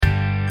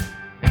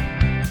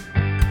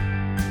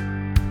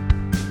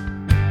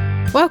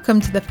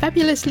Welcome to the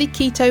Fabulously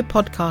Keto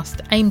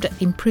podcast, aimed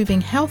at improving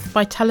health,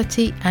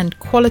 vitality and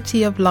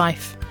quality of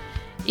life.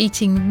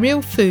 Eating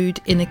real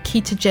food in a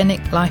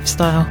ketogenic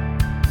lifestyle.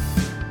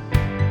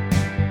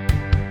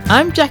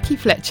 I'm Jackie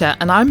Fletcher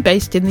and I'm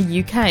based in the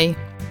UK.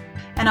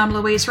 And I'm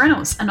Louise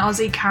Reynolds, an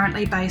Aussie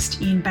currently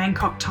based in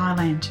Bangkok,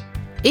 Thailand.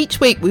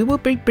 Each week we will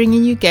be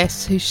bringing you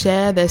guests who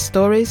share their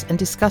stories and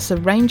discuss a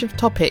range of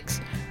topics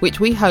which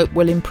we hope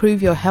will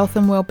improve your health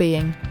and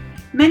well-being.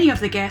 Many of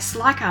the guests,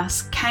 like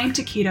us, came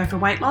to keto for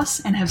weight loss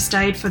and have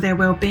stayed for their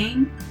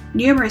well-being,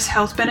 numerous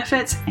health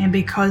benefits, and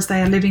because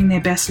they are living their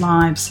best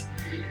lives.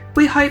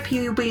 We hope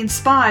you'll be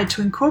inspired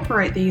to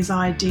incorporate these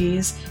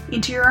ideas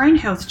into your own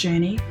health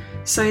journey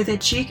so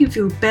that you can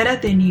feel better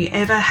than you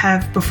ever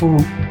have before.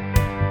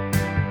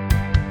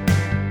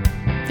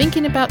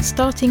 Thinking about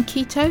starting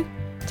keto?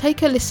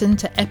 Take a listen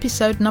to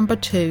episode number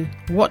 2,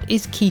 What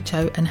is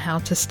Keto and How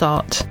to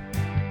Start.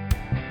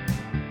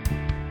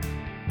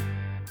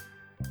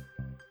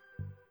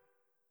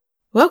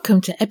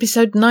 Welcome to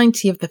episode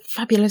 90 of the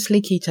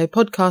Fabulously Keto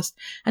podcast,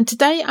 and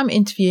today I'm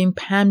interviewing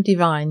Pam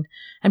Devine,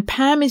 and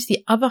Pam is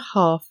the other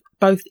half,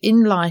 both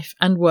in life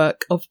and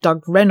work, of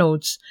Doug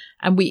Reynolds,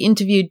 and we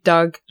interviewed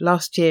Doug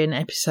last year in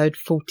episode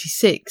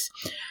 46.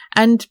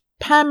 And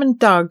Pam and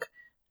Doug,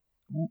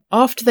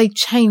 after they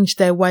changed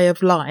their way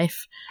of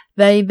life,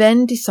 they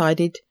then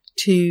decided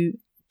to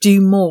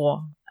do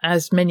more,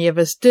 as many of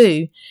us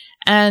do.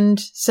 And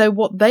so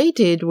what they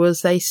did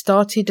was they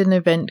started an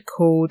event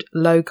called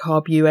Low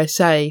Carb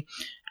USA,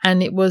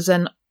 and it was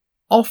an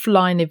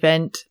offline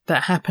event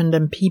that happened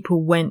and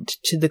people went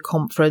to the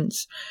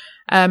conference.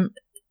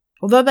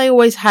 Although they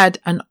always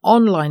had an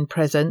online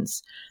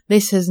presence,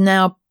 this has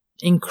now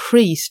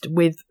increased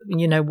with,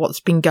 what's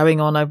been going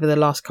on over the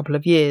last couple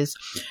of years,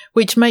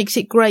 which makes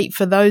it great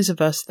for those of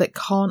us that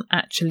can't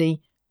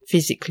actually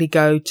physically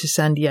go to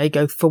San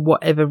Diego for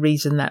whatever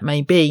reason that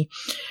may be.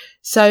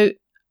 So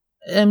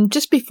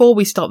just before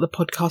we start the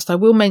podcast, I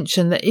will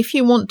mention that if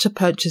you want to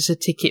purchase a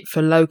ticket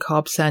for Low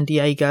Carb San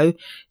Diego,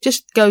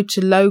 just go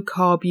to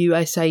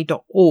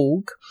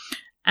lowcarbusa.org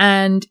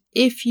and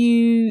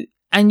you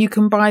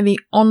can buy the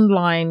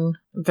online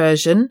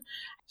version.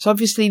 So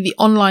obviously the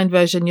online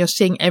version, you're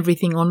seeing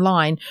everything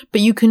online,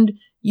 but you can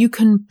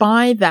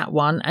buy that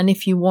one. And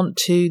if you want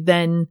to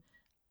then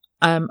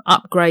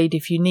upgrade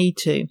if you need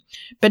to.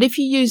 But if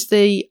you use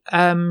the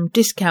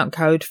discount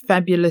code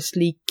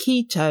Fabulously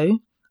Keto,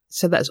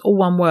 so that's all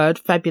one word,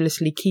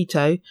 Fabulously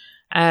Keto,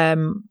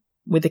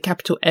 with a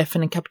capital F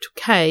and a capital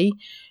K,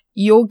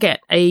 you'll get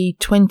a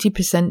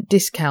 20%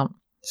 discount.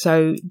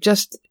 So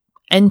just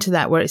enter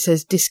that where it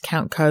says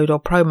discount code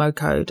or promo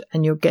code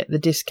and you'll get the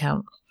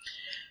discount.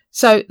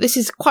 So this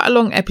is quite a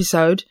long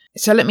episode.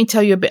 So let me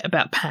tell you a bit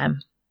about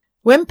Pam.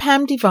 When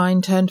Pam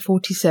Devine turned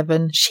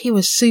 47, she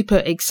was super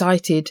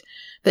excited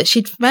that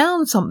she'd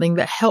found something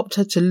that helped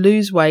her to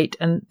lose weight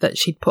and that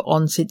she'd put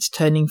on since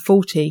turning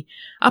 40.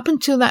 Up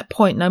until that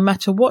point, no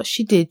matter what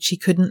she did, she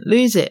couldn't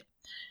lose it.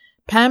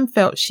 Pam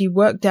felt she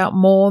worked out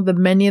more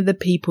than many of the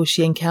people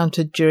she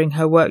encountered during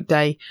her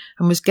workday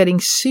and was getting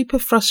super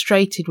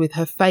frustrated with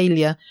her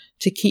failure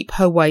to keep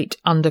her weight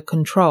under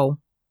control.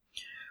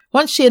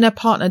 Once she and her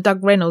partner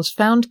Doug Reynolds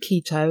found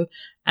keto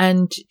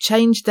and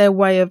changed their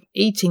way of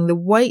eating, the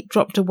weight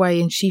dropped away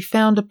and she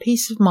found a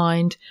peace of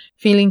mind,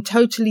 feeling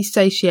totally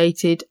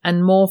satiated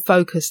and more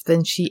focused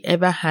than she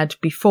ever had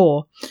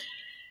before.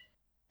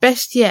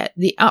 Best yet,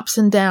 the ups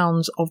and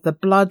downs of the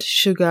blood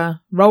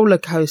sugar roller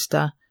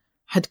coaster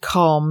have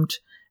calmed,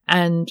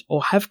 and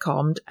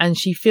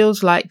she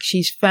feels like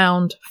she's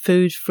found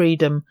food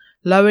freedom,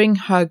 lowering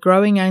her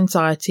growing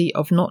anxiety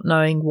of not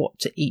knowing what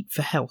to eat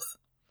for health.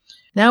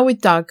 Now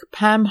with Doug,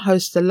 Pam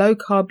hosts the Low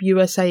Carb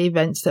USA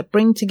events that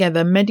bring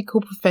together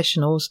medical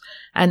professionals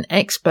and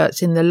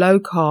experts in the low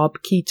carb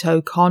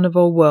keto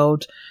carnivore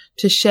world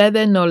to share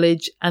their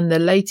knowledge and the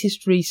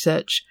latest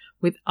research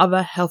with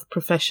other health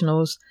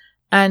professionals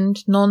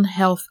and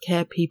non-health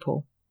care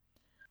people.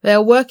 They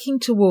are working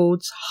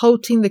towards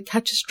halting the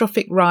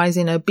catastrophic rise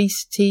in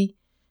obesity,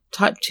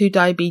 type 2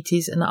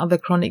 diabetes and other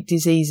chronic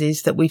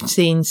diseases that we've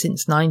seen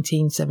since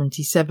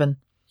 1977.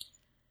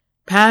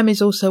 Pam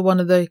is also one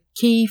of the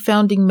key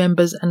founding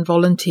members and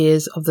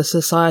volunteers of the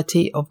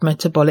Society of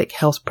Metabolic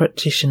Health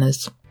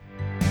Practitioners.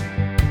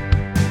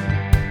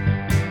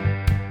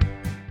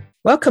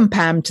 Welcome,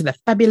 Pam, to the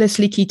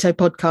Fabulously Keto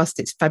podcast.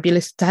 It's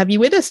fabulous to have you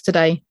with us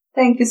today.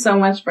 Thank you so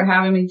much for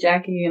having me,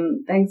 Jackie,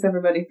 and thanks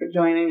everybody for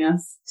joining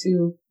us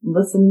to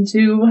listen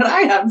to what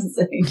I have to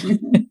say.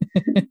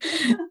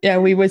 Yeah,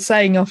 we were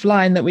saying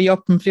offline that we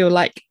often feel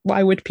like,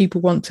 why would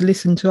people want to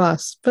listen to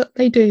us? But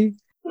they do.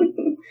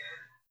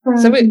 I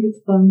think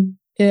it's fun.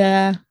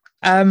 Yeah.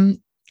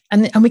 And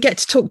we get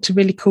to talk to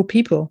really cool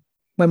people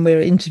when we're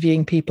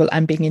interviewing people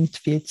and being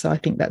interviewed. So I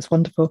think that's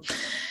wonderful.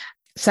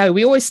 So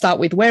we always start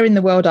with, where in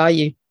the world are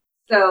you?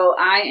 So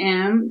I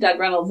am Doug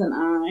Reynolds and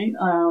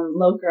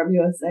Low Carb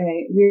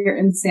USA. We're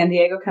in San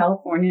Diego,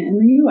 California in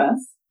the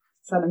U.S.,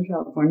 Southern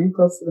California,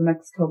 close to the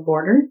Mexico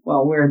border.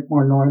 Well, we're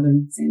more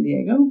northern San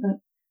Diego, but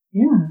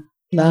yeah.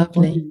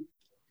 Lovely.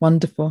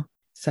 Wonderful.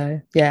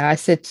 So, yeah, I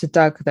said to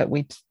Doug that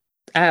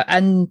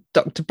and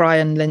Dr.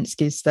 Brian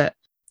Lenskis, that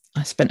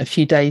I spent a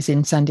few days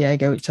in San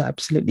Diego, which I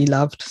absolutely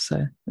loved. So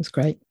it was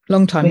great.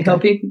 Long time ago.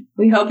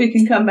 We hope you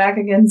can come back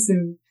again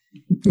soon.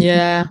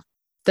 Yeah,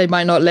 they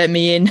might not let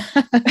me in.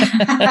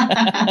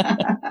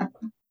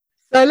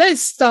 So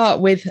let's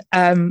start with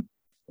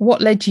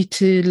what led you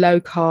to low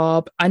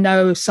carb. I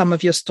know some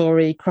of your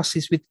story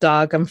crosses with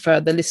Doug, and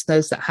for the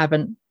listeners that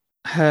haven't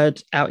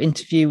heard our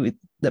interview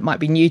that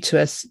might be new to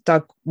us,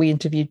 we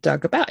interviewed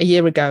Doug about a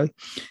year ago.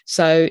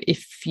 So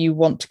if you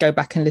want to go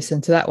back and listen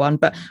to that one.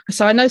 But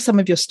so I know some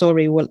of your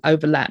story will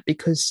overlap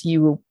because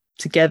you were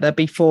together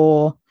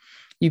before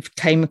you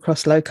came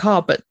across low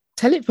carb, but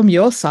tell it from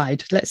your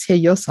side. Let's hear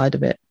your side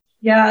of it.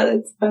 Yeah,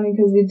 it's funny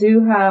because we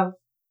do have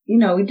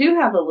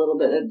a little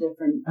bit of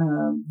different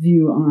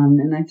view on,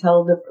 and I tell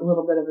a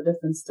little bit of a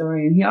different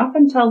story, and he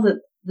often tells it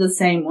the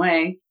same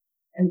way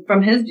and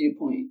from his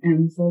viewpoint.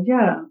 And so,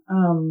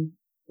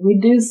 we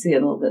do see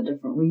it a little bit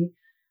different.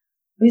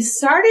 We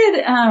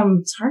started,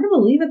 it's hard to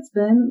believe it's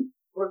been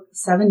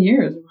 7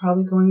 years. We're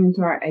probably going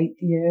into our 8th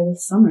year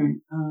this summer.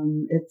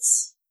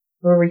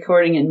 We're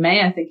recording in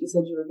May. I think you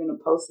said you were going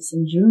to post this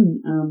in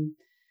June.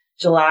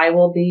 July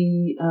will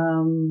be,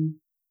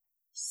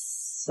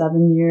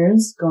 7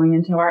 years going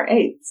into our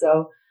 8th.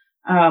 So,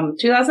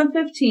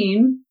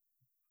 2015,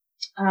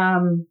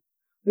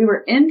 we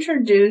were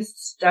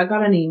introduced, I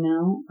got an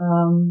email,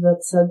 that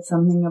said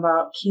something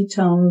about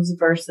ketones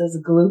versus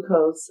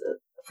glucose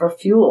for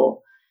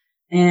fuel.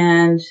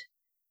 And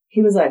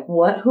he was like,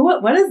 what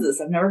is this?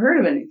 I've never heard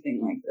of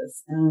anything like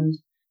this. And,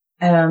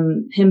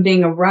 him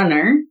being a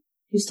runner,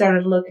 he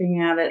started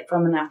looking at it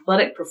from an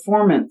athletic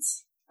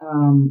performance,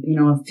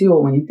 a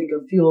fuel. When you think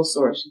of fuel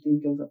source, you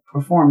think of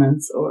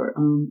performance or,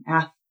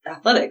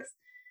 athletics.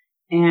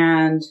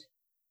 And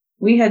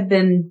we had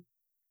been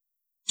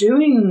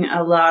doing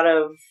a lot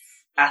of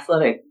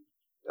athletic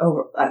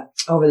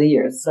over the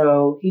years.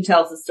 So he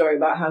tells the story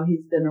about how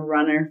he's been a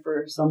runner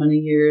for so many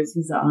years.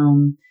 He's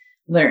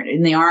learned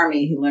in the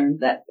Army. He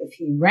learned that if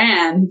he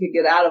ran, he could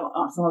get out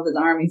of some of his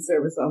Army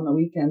service on the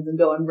weekends and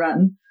go and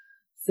run.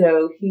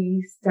 So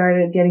he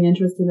started getting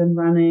interested in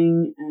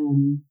running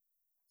and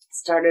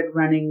started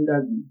running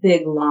the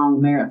big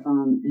long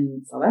marathon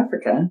in South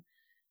Africa.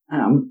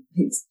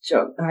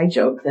 I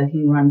joke that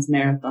he runs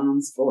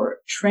marathons for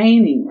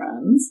training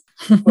runs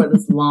for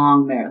this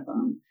long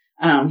marathon.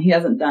 He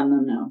hasn't done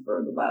them now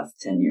for the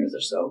last 10 years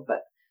or so,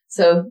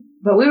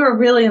 but we were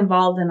really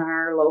involved in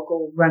our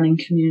local running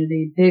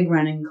community, big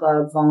running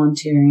club,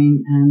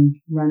 volunteering and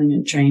running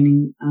and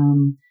training,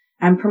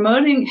 and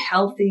promoting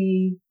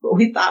what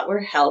we thought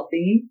were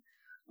healthy,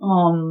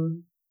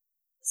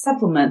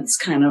 supplements,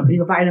 kind of,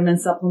 vitamin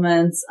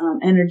supplements,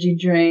 energy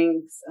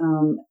drinks.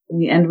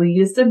 We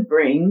used to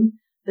bring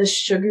the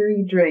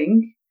sugary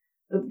drink.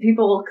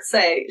 People will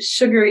say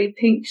sugary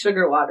pink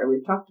sugar water.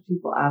 We've talked to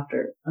people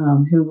after,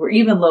 who were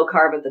even low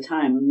carb at the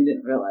time and we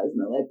didn't realize. And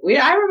they're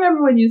like, I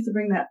remember when you used to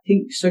bring that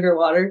pink sugar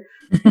water,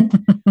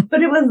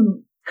 but it was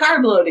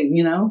carb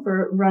loading,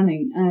 for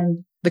running.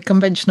 And the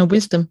conventional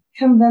wisdom.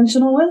 I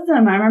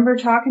remember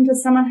talking to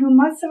someone who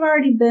must have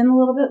already been a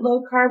little bit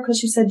low carb because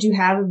she said, do you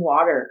have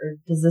water or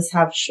does this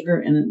have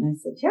sugar in it? And I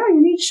said, yeah, you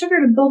need sugar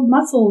to build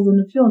muscles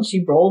and to fuel. And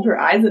she rolled her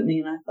eyes at me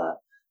and I thought,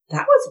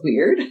 that was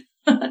weird.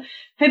 I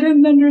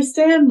didn't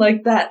understand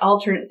that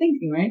alternate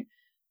thinking, right?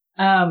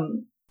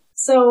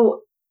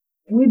 So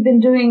we've been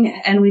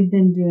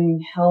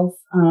doing health,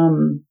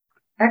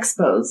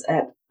 expos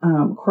at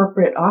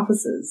corporate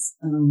offices.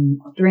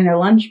 During their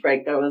lunch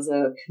break, there was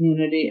a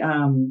community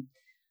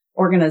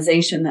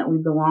organization that we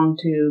belonged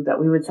to that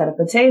we would set up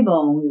a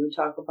table and we would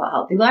talk about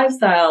healthy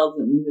lifestyles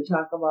and we would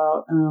talk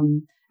about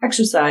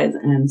exercise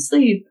and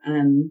sleep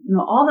and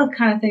all the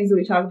kind of things that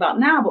we talk about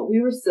now, but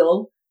we were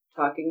still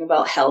talking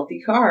about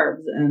healthy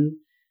carbs, and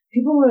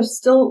people were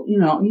still,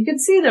 you could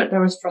see that there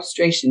was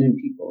frustration in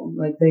people,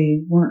 like they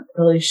weren't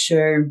really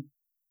sure.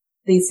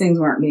 These things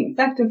weren't being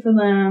effective for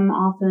them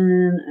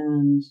often.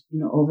 And,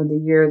 over the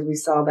years we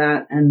saw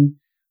that. And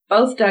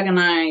both Doug and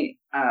I,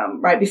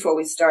 right before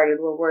we started,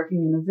 were working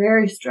in a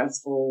very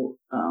stressful,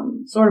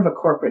 sort of a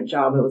corporate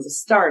job. It was a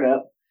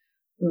startup.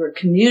 We were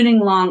commuting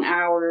long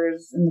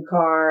hours in the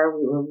car.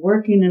 We were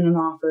working in an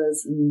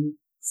office and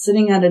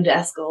sitting at a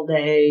desk all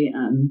day.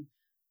 And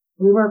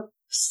we were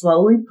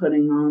slowly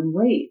putting on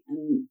weight.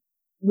 And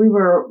we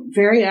were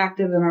very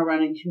active in our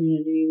running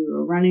community. We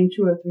were running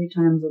 2 or 3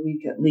 times a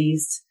week at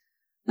least.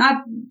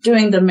 Not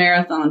doing the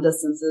marathon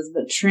distances,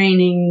 but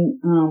training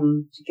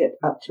to get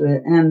up to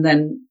it. And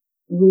then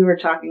we were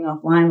talking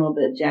offline a little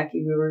bit,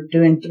 Jackie. We were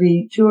doing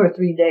 2 or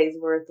 3 days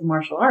worth of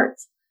martial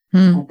arts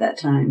at that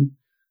time.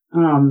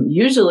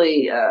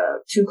 Usually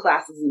 2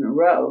 classes in a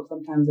row.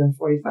 Sometimes a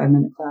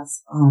 45-minute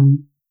class.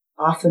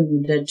 Often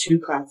we did 2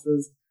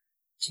 classes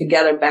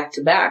together back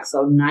to back,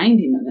 so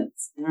 90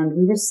 minutes. And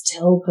we were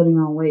still putting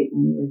on weight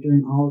when we were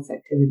doing all this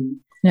activity.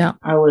 Yeah.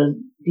 I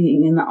would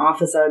being in the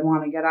office, I would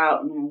want to get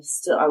out and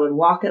I would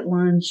walk at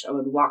lunch. I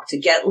would walk to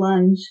get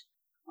lunch.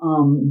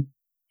 And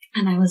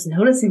I was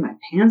noticing my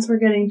pants were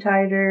getting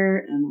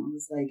tighter and I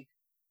was like,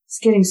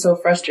 just getting so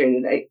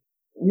frustrated.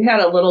 We had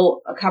a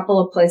couple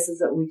of places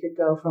that we could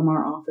go from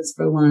our office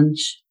for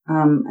lunch.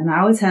 And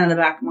I always had in the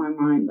back of my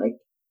mind, like,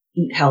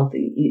 eat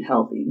healthy,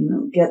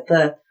 get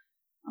the,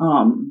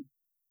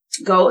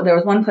 there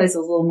was one place that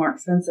was a little more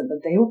expensive,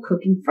 but they were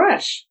cooking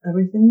fresh.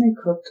 Everything they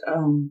cooked,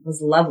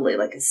 was lovely,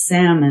 like a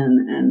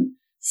salmon and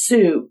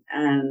soup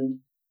and,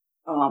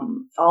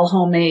 all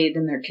homemade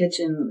in their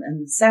kitchen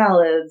and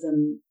salads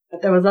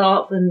but there was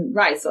often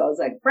rice. So I was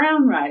like,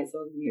 brown rice. I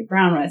was going to get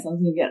brown rice. I was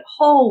going to get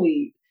whole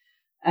wheat.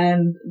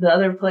 And the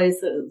other place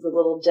was a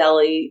little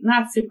deli,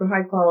 not super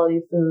high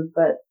quality food,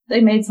 but they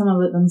made some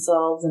of it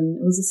themselves. And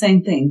it was the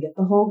same thing. Get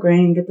the whole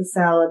grain, get the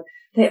salad.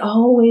 They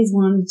always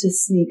wanted to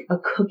sneak a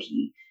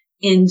cookie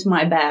into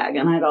my bag.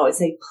 And I'd always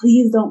say,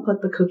 please don't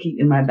put the cookie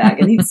in my bag.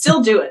 And he'd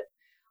still do it.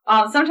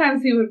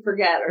 Sometimes he would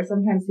forget, or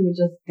sometimes he would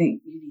just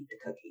think, you need the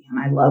cookie. And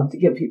I love to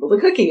give people the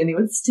cookie, and he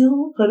would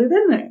still put it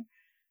in there.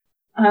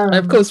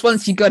 Of course,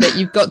 once you got it,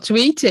 you've got to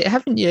eat it,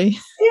 haven't you?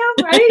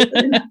 Yeah, right.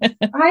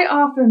 I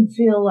often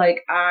feel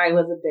like I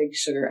was a big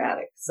sugar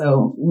addict.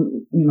 So,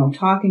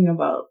 talking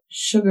about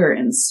sugar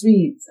and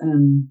sweets,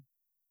 and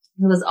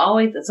it was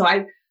always, so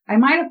I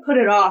might have put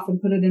it off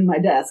and put it in my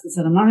desk and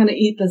said, I'm not going to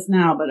eat this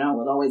now, but I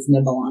would always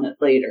nibble on it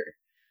later.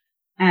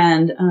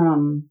 And,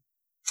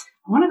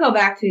 I want to go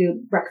back to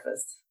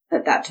breakfast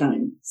at that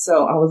time.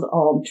 So I was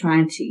all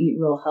trying to eat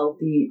real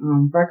healthy,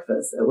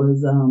 breakfast. It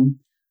was,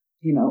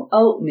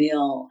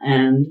 oatmeal,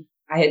 and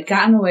I had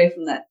gotten away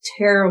from that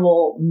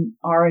terrible,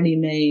 already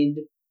made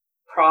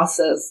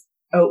processed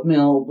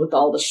oatmeal with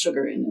all the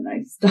sugar in it.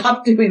 I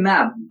stopped doing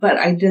that, but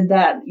I did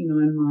that,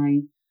 in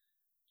my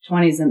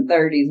 20s and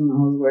 30s when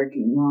I was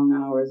working long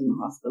hours in the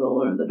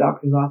hospital or the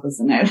doctor's office,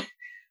 and I'd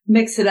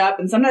mix it up.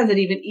 And sometimes I'd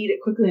even eat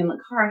it quickly in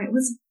the car, and it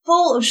was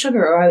full of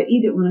sugar, or I would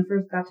eat it when I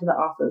first got to the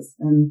office.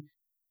 And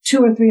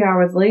 2 or 3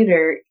 hours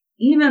later,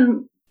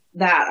 even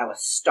that, I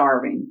was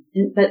starving.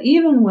 But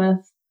even with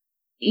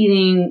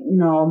eating,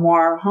 a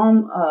more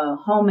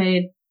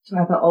homemade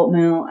type of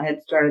oatmeal, I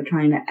had started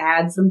trying to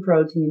add some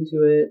protein to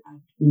it,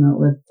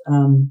 with,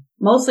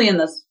 mostly in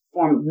this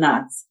form of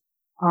nuts.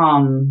 I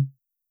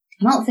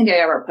don't think I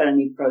ever put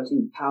any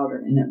protein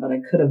powder in it, but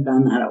I could have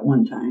done that at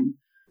one time.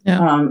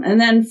 Yeah.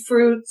 And then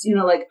fruits,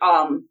 like,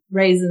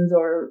 raisins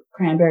or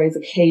cranberries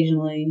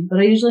occasionally, but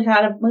I usually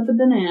had it with a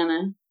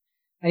banana.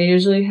 I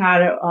usually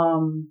had it,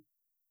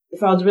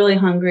 if I was really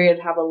hungry, I'd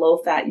have a low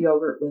fat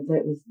yogurt with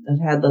it.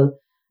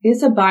 I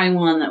used to buy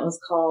one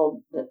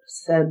that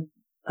said,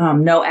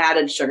 no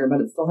added sugar, but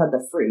it still had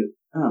the fruit,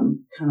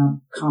 kind of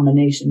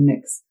combination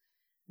mix.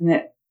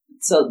 And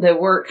so they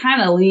were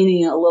kind of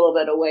leaning a little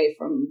bit away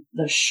from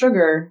the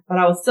sugar, but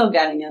I was still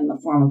getting it in the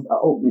form of the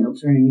oatmeal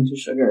turning into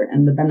sugar,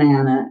 and the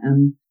banana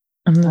and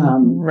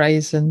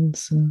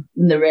raisins. And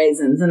the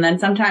raisins. And then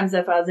sometimes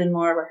if I was in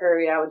more of a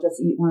hurry, I would just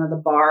eat one of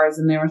the bars,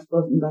 and they were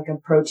supposed to be like a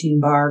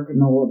protein bar,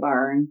 granola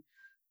bar, and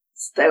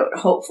that would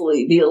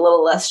hopefully be a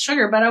little less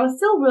sugar, but I was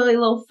still really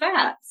low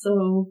fat.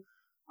 So,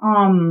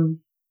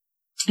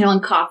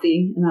 and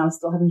coffee, and I was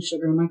still having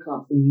sugar in my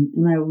coffee.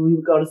 And we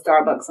would go to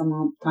Starbucks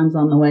sometimes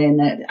on the way,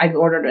 and I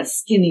ordered a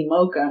skinny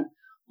mocha.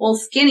 Well,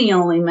 skinny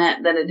only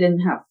meant that it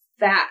didn't have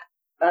fat,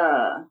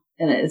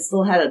 and it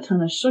still had a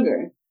ton of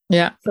sugar.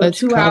 Yeah. So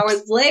 2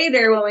 hours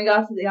later, when we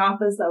got to the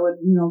office, I would,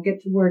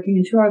 get to working,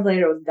 and 2 hours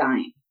later, I was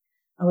dying.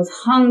 I was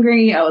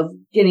hungry. I was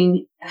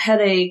getting a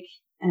headache,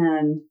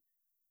 and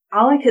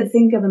all I could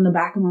think of in the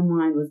back of my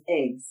mind was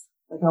eggs.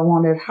 Like, I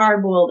wanted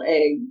hard-boiled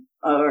egg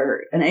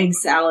or an egg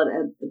salad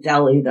at the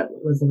deli that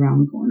was around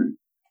the corner.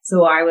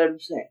 So I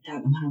would say, Dad,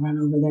 I'm going to run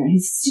over there. He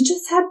says, you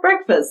just had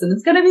breakfast and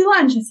it's going to be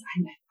lunch. I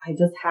said, I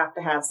just have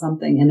to have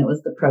something. And it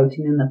was the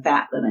protein and the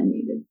fat that I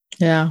needed.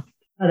 Yeah.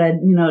 But I,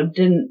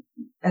 didn't,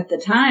 at the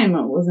time,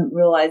 I wasn't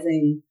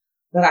realizing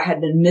that I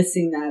had been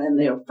missing that in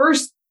their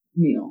first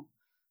meal.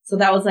 So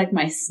that was like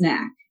my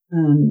snack.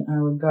 And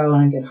I would go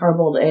and I'd get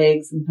hard-boiled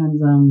eggs,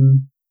 sometimes,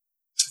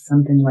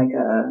 something like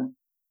it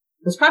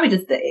was probably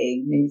just the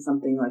egg, maybe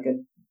something like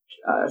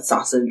a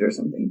sausage or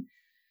something.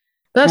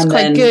 That's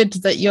quite good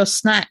that your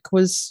snack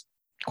was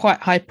quite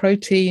high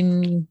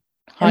protein,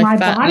 high my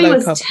fat, body low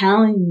was carb.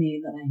 telling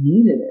me that I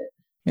needed it.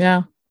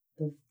 Yeah.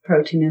 The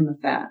protein and the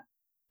fat.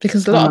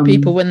 Because a lot of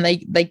people, when they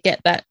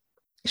get that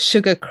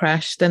sugar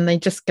crash, then they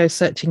just go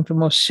searching for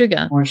more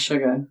sugar. More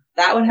sugar.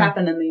 That would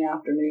happen in the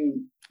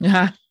afternoon.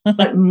 Yeah.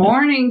 But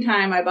morning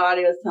time, my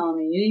body was telling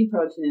me, you need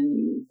protein and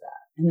you need fat.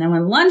 And then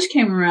when lunch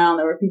came around,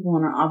 there were people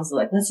in our office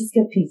like, let's just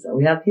get pizza.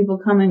 We have people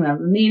coming, we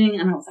have a meeting.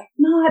 And I was like,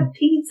 not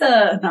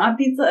pizza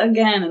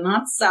again, and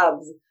not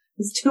subs.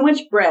 It's too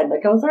much bread.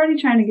 Like, I was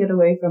already trying to get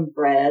away from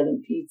bread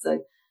and pizza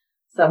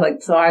stuff.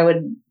 Like, so I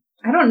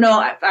don't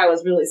know if I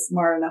was really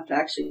smart enough to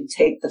actually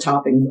take the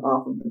toppings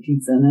off of the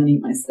pizza and then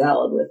eat my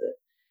salad with it.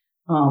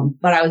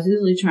 But I was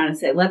usually trying to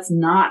say, let's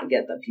not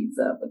get the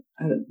pizza, but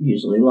I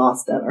usually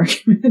lost that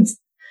argument.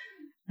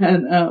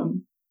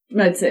 And,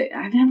 I'd say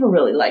I never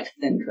really liked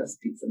thin crust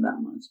pizza that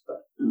much,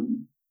 but,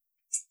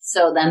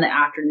 so then the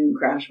afternoon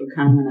crash would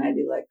come and I'd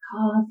be like,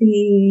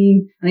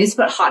 coffee. And I used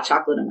to put hot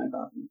chocolate in my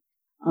coffee.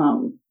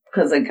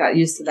 because I got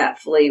used to that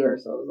flavor.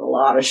 So there's a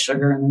lot of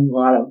sugar and there's a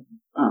lot of,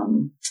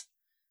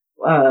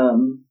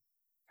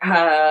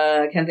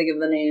 I can't think of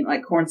the name,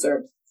 like corn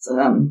syrup,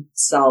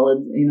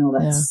 solid,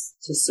 that's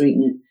to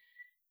sweeten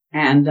it.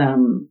 And,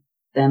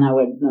 then I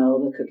would know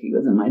the cookie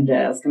was in my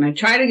desk. And I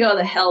try to go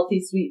the healthy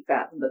sweet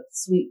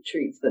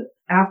treats, but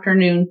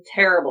afternoon,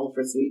 terrible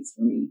for sweets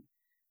for me.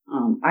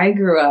 I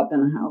grew up in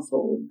a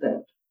household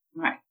that,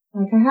 I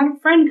had a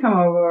friend come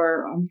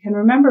over. I can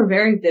remember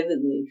very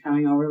vividly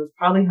coming over. It was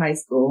probably high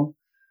school.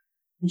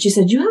 And she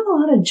said, "You have a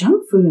lot of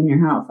junk food in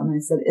your house." And I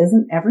said,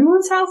 "Isn't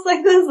everyone's house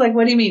like this? Like,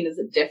 what do you mean? Is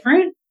it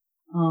different?"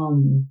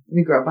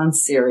 We grew up on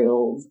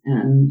cereals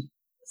and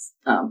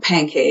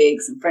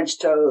pancakes and French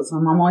toast.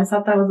 My mom always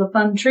thought that was a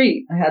fun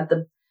treat. I had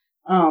the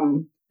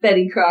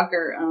Betty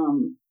Crocker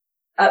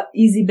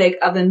easy bake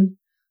oven.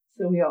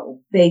 So we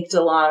all baked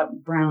a lot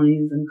of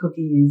brownies and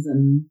cookies,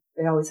 and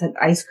they always had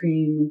ice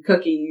cream and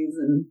cookies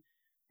and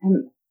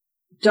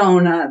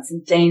donuts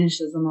and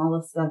danishes and all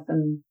this stuff.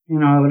 And,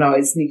 I would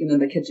always sneak into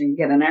the kitchen and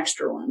get an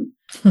extra one.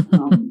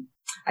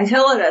 I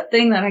tell it a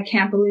thing that I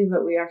can't believe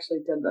that we actually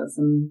did this.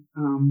 And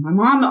my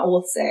mom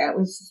will say I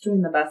was just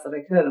doing the best that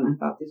I could, and I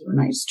thought these were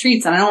nice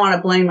treats. And I don't want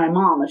to blame my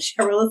mom if she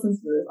ever listens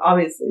to this.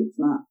 Obviously, it's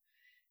not.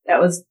 That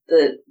was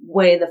the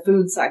way the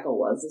food cycle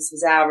was. This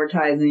was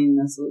advertising.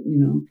 This was,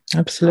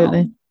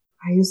 Absolutely.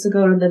 I used to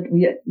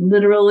we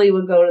literally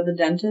would go to the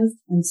dentist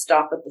and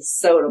stop at the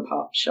soda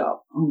pop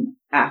shop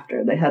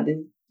after. They had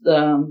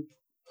the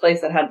place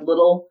that had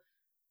little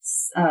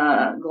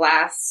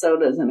glass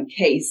sodas in a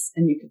case,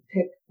 and you could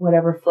pick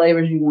whatever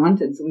flavors you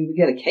wanted. So we would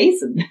get a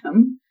case of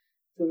them.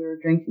 So we were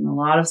drinking a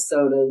lot of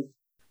sodas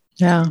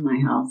in my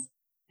house.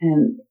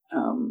 And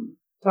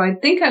so I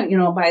think,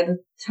 by the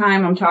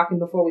time I'm talking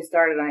before we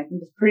started, I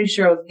was pretty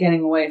sure I was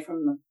getting away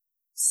from the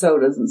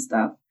sodas and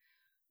stuff.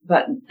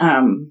 But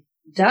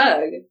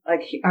Doug,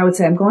 I would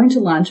say, "I'm going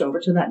to lunch over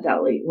to that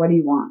deli. What do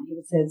you want?" He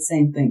would say the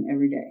same thing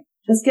every day.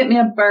 "Just get me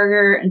a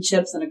burger and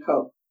chips and a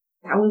Coke."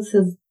 That was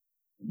his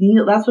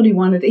meal. That's what he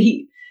wanted to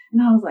eat.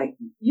 And I was like,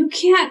 you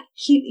can't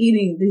keep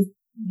eating these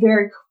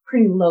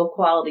pretty low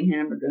quality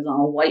hamburgers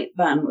on a white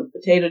bun with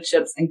potato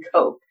chips and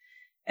Coke.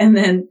 And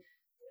then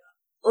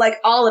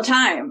all the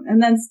time,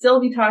 and then still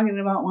be talking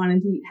about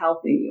wanting to eat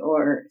healthy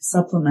or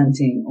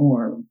supplementing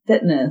or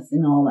fitness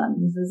and all that.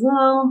 And he says,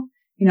 "Well,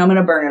 I'm going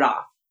to burn it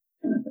off,"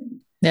 kind of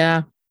thing.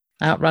 Yeah.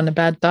 Outrun a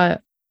bad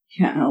diet.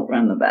 Yeah.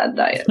 Outrun the bad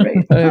diet.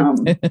 Right.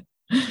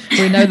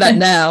 We know that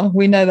now.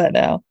 We know that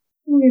now.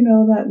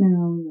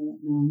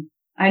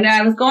 I know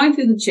I was going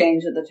through the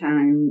change at the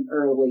time,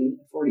 early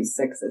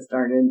 46 I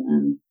started,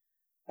 and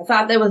I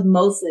thought there was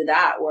mostly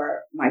that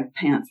where my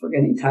pants were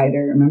getting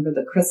tighter. I remember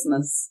the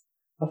Christmas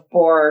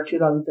before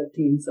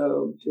 2015,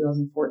 so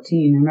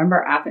 2014. I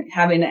remember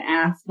having to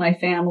ask my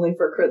family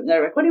for Christmas.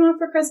 They're like, "What do you want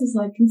for Christmas?"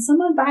 I'm like, "Can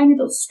someone buy me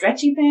those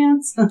stretchy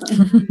pants?"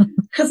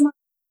 Because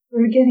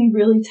were getting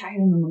really tight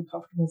and I'm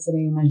uncomfortable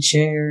sitting in my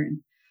chair.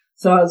 And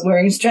so I was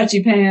wearing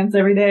stretchy pants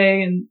every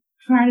day and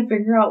trying to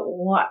figure out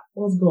what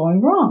was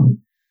going wrong.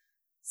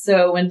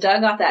 So when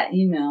Doug got that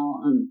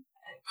email,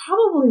 it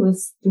probably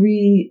was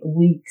 3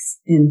 weeks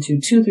into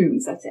 2-3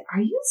 weeks, I'd say,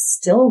 "Are you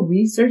still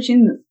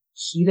researching the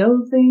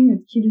keto thing,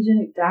 the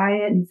ketogenic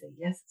diet?" And he said,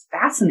 "Yes, it's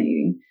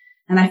fascinating."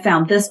 And I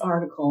found this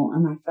article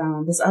and I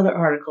found this other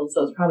article.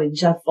 So it's probably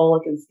Jeff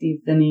Volek and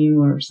Steve Phinney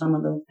were some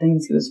of the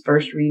things he was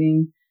first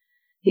reading.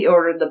 He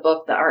ordered the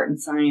book, The Art and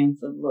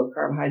Science of Low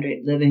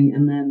Carbohydrate Living.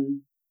 And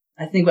then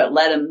I think what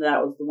led him to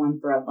that was the one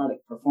for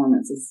athletic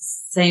performance. It's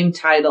the same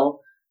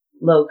title,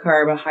 Low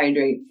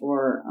Carbohydrate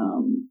for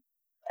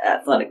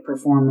Athletic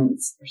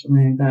Performance or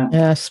something like that.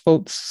 Yeah,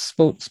 sports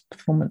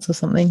performance or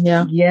something.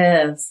 Yeah.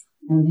 Yes.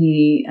 And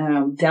he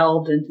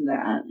delved into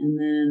that. And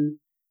then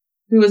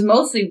he was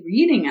mostly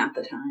reading at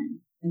the time.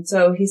 And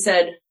so he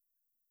said,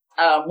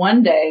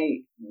 one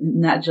day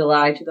in that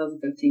July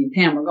 2015,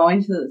 "Pam, we're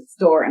going to the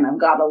store and I've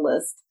got a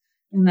list."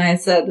 And I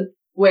said,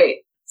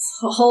 "Wait,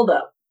 hold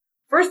up.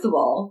 First of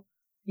all,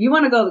 you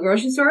want to go to the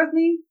grocery store with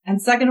me?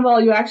 And second of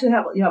all, you have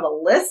a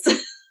list?"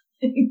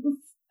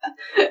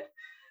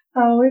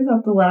 I always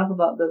have to laugh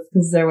about this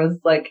because there was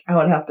I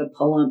would have to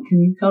pull him,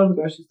 "Can you go to the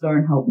grocery store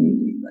and help me?"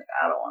 And he's like,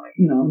 "I don't want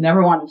to,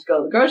 never wanted to go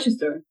to the grocery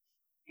store."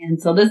 And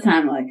so this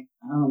time,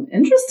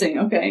 interesting.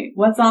 Okay.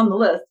 What's on the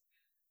list?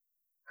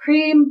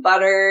 Cream,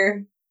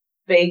 butter,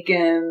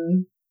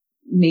 bacon,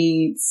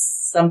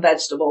 meats, some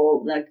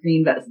vegetables,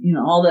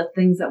 all the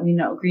things that we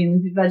know, green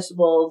leafy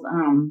vegetables.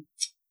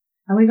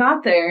 And we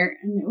got there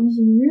and it was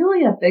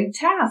really a big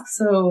task.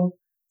 So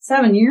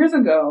 7 years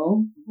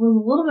ago it was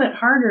a little bit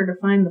harder to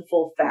find the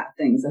full fat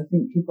things. I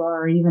think people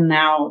are even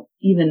now,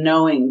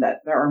 knowing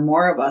that there are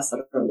more of us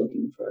that are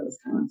looking for this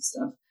kind of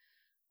stuff.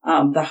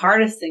 The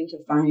hardest thing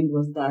to find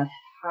was the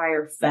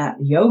higher fat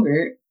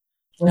yogurt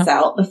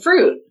without the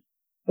fruit.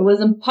 It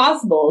was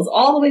impossible. It was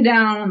all the way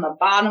down on the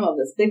bottom of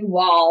this big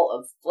wall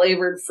of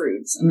flavored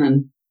fruits. And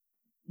then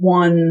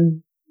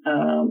one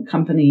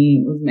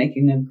company was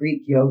making a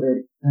Greek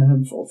yogurt that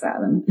had full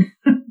fat in it.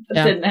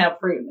 That didn't have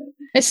fruit in it.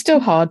 It's still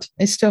hard.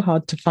 It's still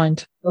hard to find.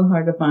 Still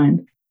hard to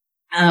find.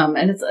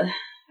 And it's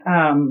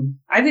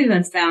I've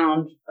even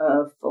found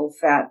a full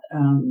fat,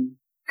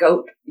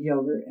 goat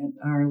yogurt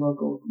at our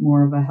local,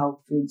 more of a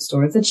health food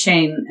store. It's a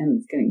chain and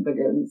it's getting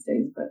bigger these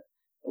days, but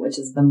which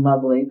has been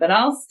lovely. But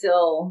I've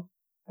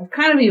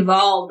kind of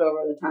evolved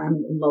over the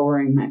time,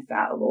 lowering my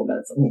fat a little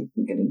bit. So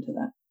we'll get into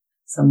that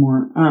some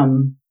more.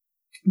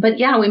 But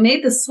yeah, we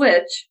made the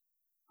switch,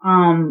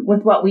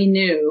 with what we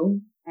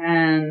knew.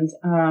 And,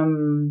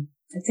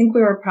 I think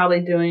we were probably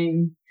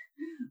doing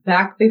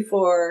back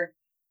before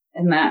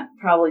in that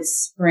probably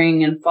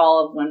spring and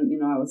fall of when,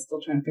 I was still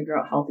trying to figure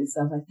out healthy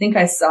stuff. I think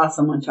I saw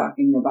someone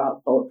talking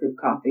about bulletproof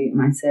coffee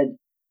and I said,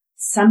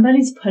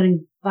 somebody's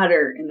putting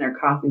butter in their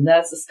coffee.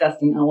 That's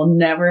disgusting. I will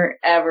never,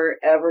 ever,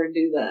 ever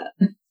do that.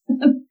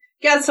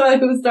 Guess what?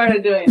 Who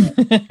started doing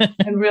it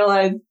and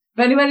realized if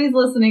anybody's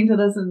listening to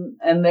this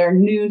and they're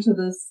new to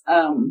this,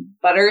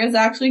 butter is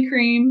actually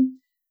cream,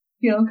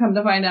 come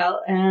to find out.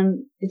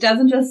 And it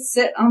doesn't just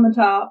sit on the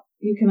top.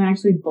 You can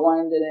actually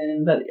blend it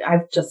in, but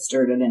I've just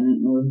stirred it in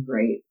and it was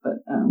great. But,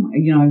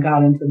 I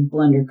got into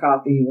blender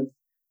coffee with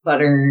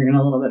butter and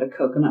a little bit of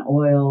coconut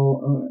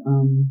oil,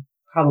 or,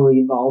 probably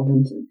evolved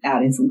into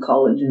adding some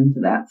collagen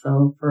to that.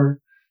 So for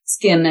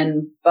skin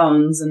and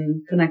bones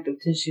and connective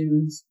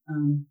tissues,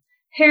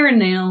 hair and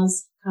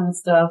nails kind of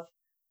stuff.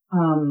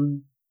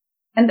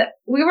 And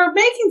we were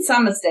making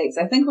some mistakes.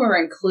 I think we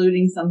were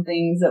including some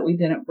things that we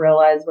didn't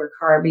realize were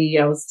carby.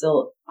 I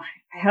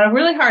had a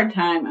really hard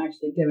time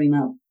actually giving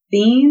up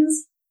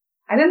beans.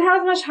 I didn't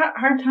have as much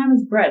hard time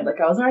as bread.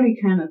 Like I was already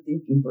kind of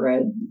thinking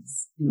bread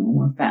is,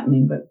 more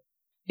fattening, but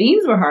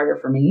beans were harder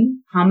for me.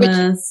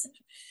 Hummus.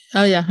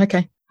 Oh yeah.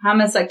 Okay.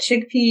 Hummus, like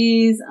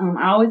chickpeas.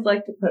 I always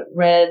like to put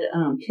red,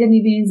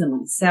 kidney beans in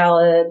my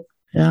salad.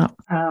 Yeah.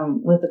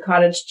 With the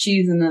cottage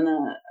cheese and then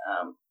a,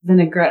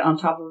 vinaigrette on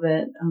top of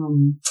it.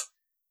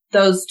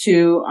 Those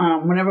two,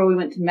 whenever we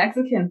went to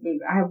Mexican food,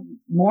 I have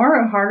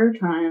a harder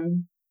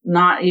time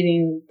not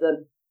eating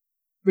the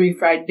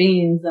refried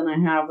beans than I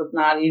have with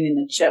not eating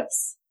the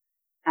chips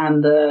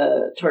and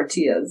the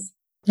tortillas,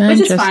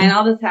 which is fine.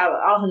 I'll just have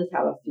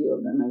a few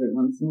of them every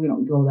once. We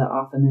don't go that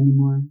often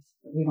anymore.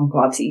 We don't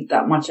go out to eat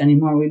that much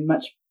anymore. We'd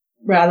much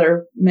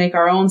rather make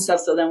our own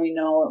stuff so then we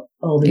know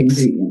all the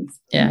ingredients.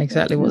 Yeah,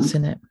 exactly what's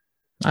in it.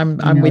 I'm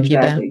with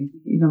you there.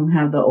 You don't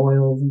have the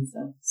oils and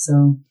stuff.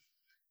 So,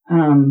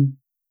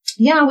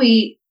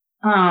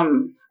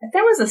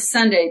 there was a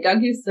Sunday.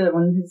 Doug used to,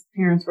 when his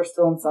parents were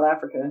still in South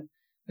Africa,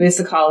 we used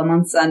to call him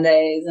on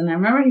Sundays. And I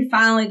remember he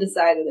finally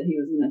decided that he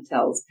was going to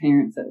tell his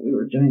parents that we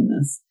were doing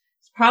this.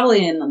 It's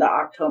probably in the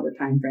October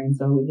timeframe.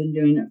 So we've been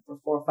doing it for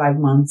 4 or 5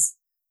 months.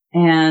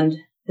 And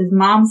his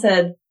mom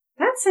said,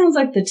 that sounds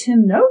like the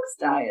Tim Noakes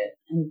diet.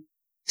 And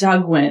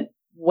Doug went,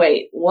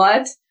 wait,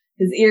 what?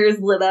 His ears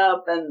lit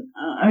up and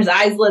his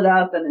eyes lit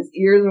up and his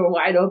ears were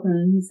wide open.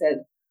 And he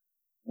said,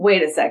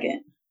 wait a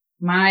second.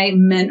 My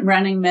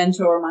running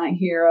mentor, my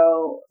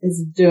hero,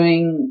 is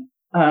doing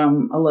a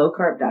low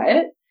carb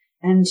diet.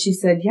 And she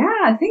said,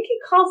 yeah, I think he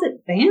calls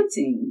it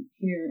Banting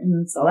here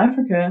in South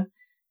Africa.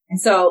 And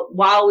so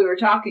while we were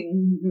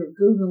talking, he was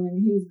Googling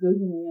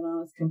it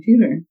on his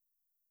computer.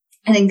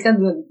 And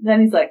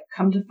then he's like,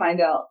 come to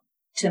find out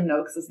Tim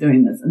Noakes is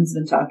doing this and has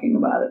been talking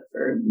about it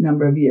for a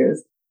number of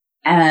years,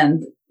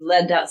 and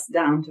led us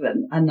down to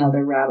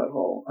another rabbit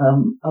hole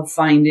of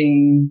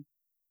finding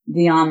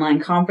the online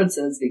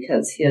conferences,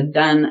 because he had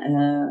done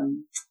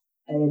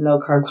a low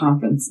carb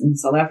conference in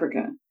South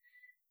Africa.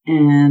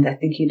 And I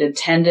think he'd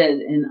attended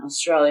in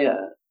Australia,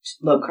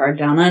 Low Carb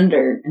Down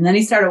Under. And then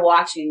he started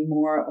watching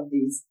more of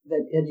these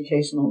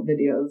educational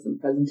videos and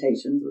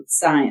presentations with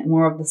science,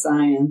 more of the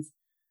science,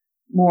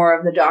 more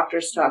of the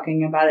doctors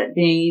talking about it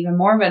being even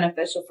more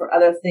beneficial for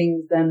other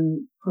things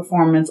than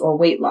performance or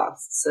weight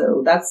loss.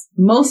 So that's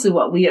mostly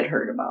what we had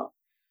heard about.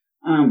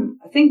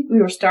 I think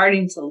we were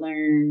starting to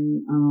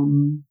learn,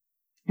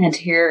 and to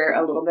hear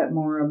a little bit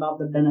more about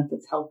the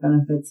benefits, health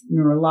benefits,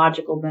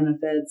 neurological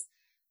benefits,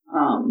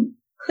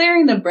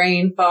 clearing the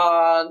brain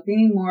fog,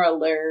 being more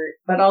alert,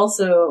 but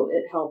also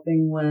it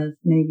helping with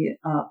maybe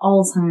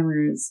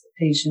Alzheimer's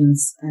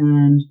patients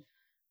and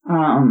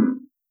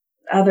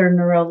other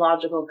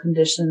neurological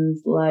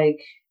conditions. Like,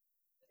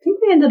 I think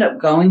we ended up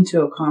going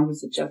to a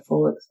conference at Jeff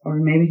Fullick's, or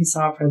maybe he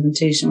saw a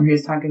presentation where he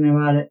was talking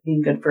about it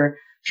being good for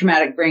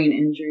traumatic brain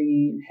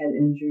injury, head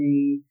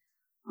injury,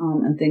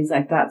 and things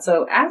like that.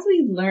 So as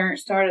we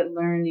started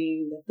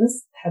learning that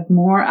this had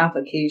more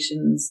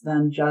applications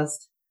than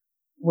just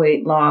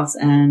weight loss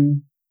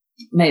and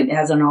maybe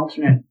as an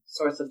alternate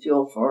source of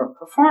fuel for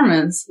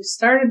performance, we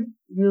started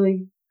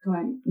really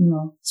going,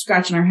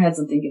 scratching our heads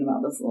and thinking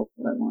about this a little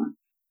bit more.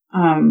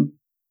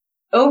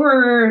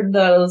 Over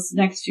those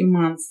next few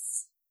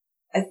months,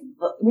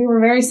 we were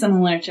very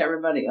similar to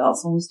everybody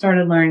else. When we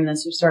started learning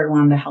this, we started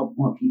wanting to help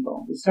more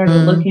people. We started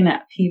looking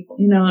at people,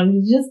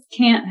 you just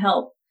can't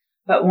help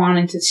but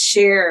wanting to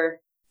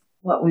share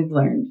what we've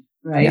learned,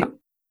 right? Yeah.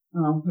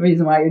 The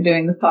reason why you're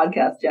doing the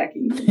podcast,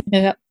 Jackie.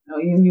 Yeah.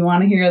 You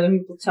want to hear other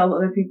people tell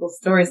other people's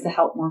stories to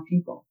help more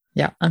people.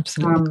 Yeah,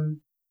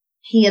 absolutely.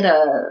 He had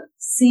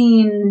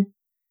seen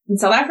In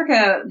South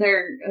Africa,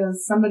 there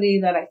is somebody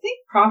that I think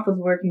Prof was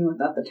working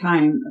with at the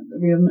time,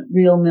 the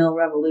Real Meal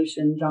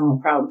Revolution, John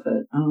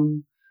Proudfoot,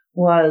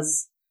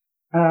 was,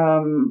 I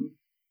don't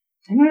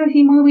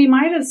know, we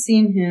might have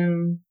seen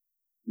him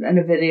in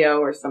a video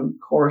or some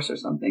course or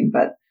something,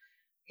 but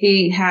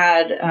he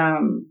had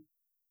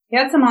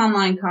some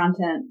online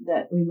content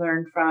that we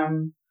learned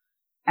from,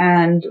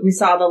 and we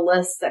saw the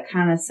list that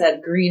kind of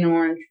said green,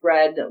 orange,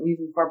 red that we've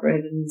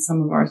incorporated in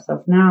some of our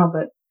stuff now,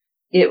 but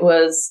it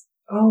was,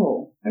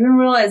 I didn't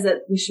realize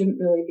that we shouldn't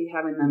really be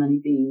having that many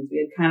beans. We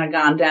had kind of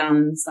gone down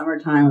in the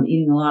summertime of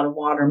eating a lot of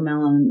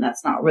watermelon, and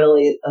that's not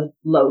really a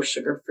low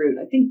sugar fruit.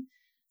 I think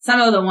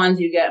some of the ones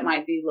you get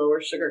might be lower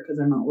sugar because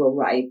they're not real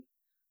ripe.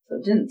 So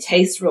it didn't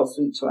taste real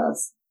sweet to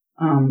us.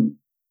 And,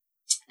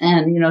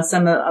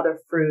 some of the other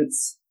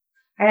fruits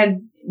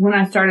when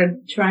I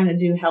started trying to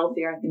do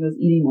healthier, I think I was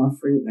eating more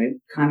fruit. I'd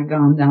kind of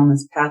gone down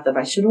this path of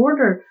I should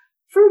order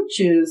fruit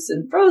juice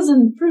and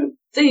frozen fruit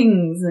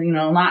things,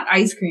 not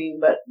ice cream,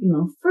 but,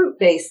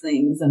 fruit-based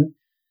things, and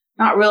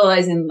not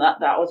realizing that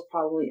that was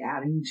probably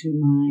adding to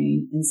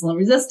my insulin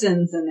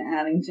resistance and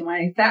adding to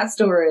my fat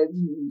storage,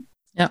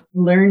 and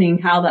learning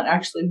how that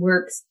actually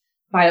works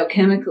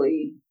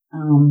biochemically,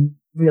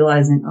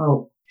 realizing,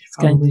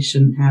 probably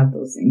shouldn't have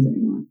those things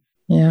anymore.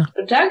 Yeah.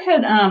 But Doug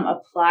had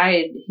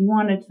applied. He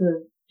wanted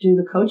to do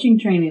the coaching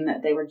training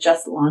that they were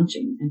just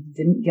launching, and he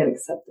didn't get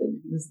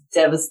accepted. He was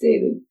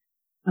devastated.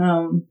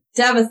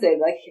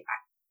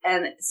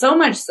 And so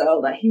much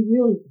so that he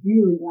really,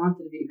 really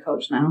wanted to be a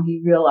coach now.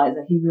 He realized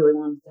that he really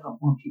wanted to help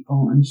more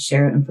people and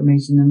share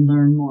information and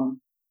learn more.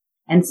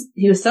 And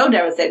he was so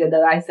devastated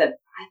that I said,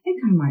 I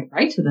think I might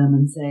write to them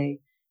and say,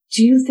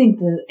 do you think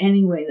there's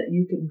any way that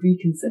you could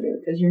reconsider?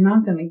 Because you're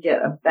not going to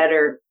get a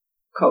better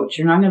coach.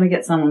 You're not going to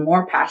get someone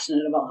more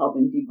passionate about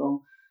helping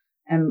people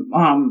and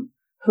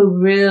who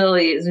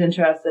really is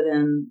interested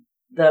in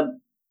the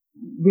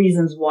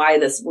reasons why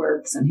this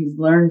works. And he's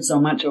learned so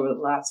much over the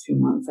last few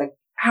months, like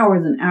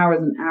hours and hours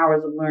and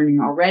hours of learning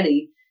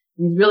already.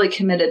 And he's really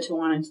committed to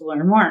wanting to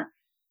learn more.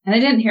 And I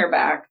didn't hear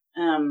back.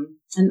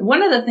 And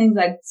one of the things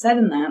I said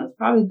in that was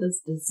probably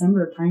this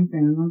December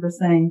timeframe. I remember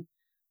saying,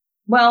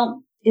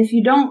 well, if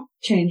you don't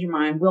change your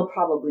mind, we'll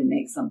probably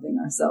make something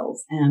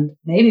ourselves. And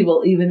maybe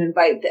we'll even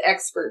invite the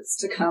experts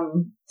to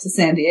come to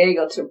San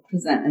Diego to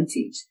present and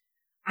teach.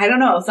 I don't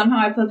know. Somehow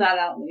I put that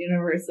out in the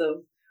universe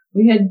of,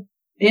 we had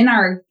in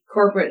our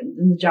corporate,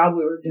 in the job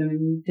we were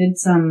doing, we did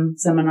some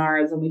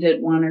seminars and we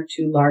did one or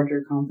two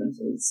larger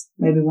conferences,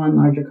 maybe one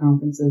larger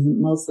conferences,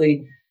 and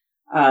mostly,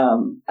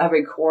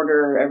 every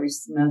quarter, every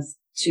semester,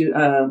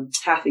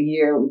 half a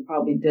year, we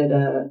probably did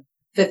a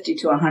 50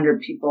 to 100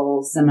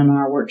 people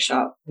seminar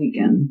workshop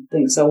weekend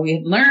thing. So we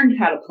had learned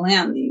how to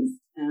plan these,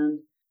 and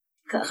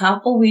a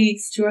couple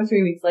weeks, 2 or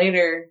 3 weeks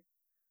later,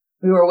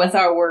 we were with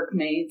our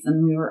workmates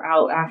and we were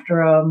out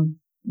after a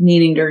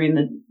meeting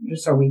during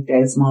just our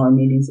weekdays, smaller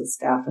meetings with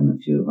staff and a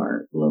few of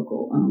our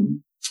local,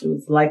 it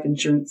was life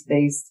insurance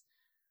based.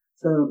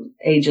 So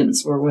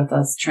agents were with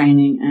us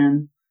training,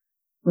 and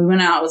we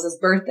went out. It was his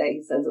birthday.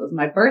 He says it was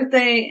my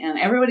birthday, and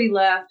everybody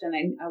left. And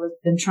I was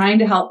been trying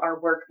to help our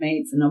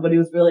workmates, and nobody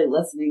was really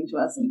listening to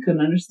us, and we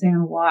couldn't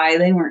understand why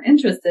they weren't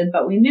interested.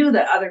 But we knew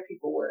that other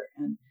people were.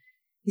 And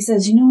he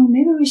says,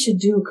 maybe we should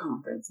do a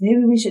conference.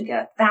 Maybe we should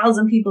get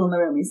 1,000 people in the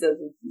room. He says,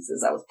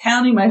 I was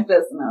pounding my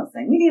fist and I was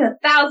saying, we need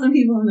 1,000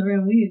 people in the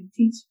room. We need to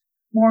teach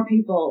more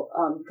people.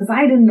 Cause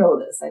I didn't know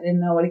this. I didn't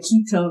know what a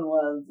ketone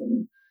was,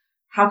 and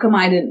how come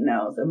I didn't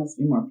know? There must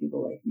be more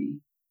people like me.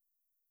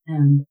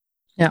 And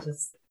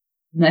just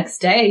next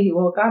day he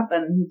woke up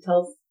and he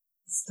tells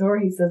the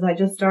story. He says, I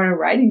just started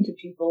writing to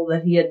people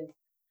that he had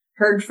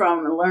heard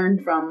from and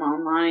learned from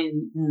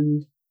online,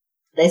 and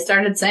they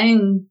started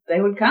saying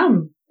they would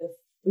come.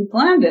 We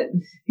planned it.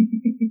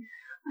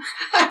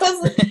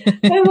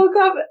 I woke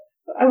up.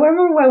 I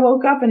remember I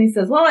woke up and he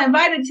says, well, I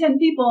invited 10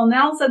 people and they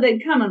all said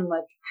they'd come. And I'm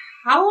like,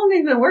 how long have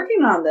you been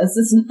working on this?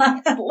 It's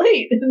not that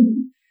late.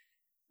 And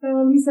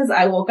he says,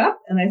 I woke up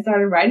and I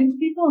started writing to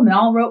people and they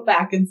all wrote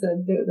back and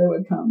said they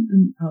would come.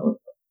 And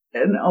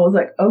I was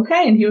like,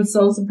 okay. And he was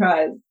so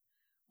surprised.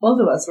 Both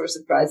of us were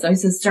surprised. So he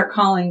says, start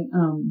calling,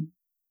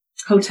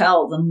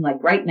 hotels. I'm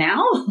like, right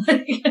now?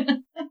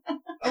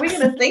 Are we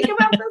going to think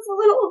about this a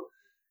little?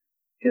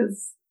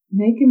 Because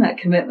making that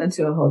commitment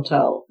to a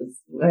hotel is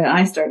when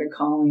I started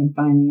calling and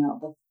finding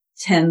out the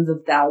tens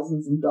of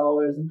thousands of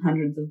dollars and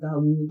hundreds of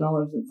thousands of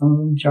dollars that some of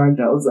them charge.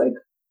 I was like,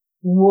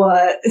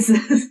 what is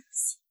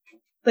this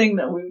thing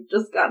that we've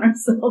just gotten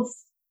ourselves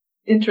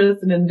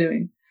interested in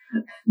doing?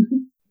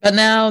 But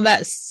now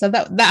that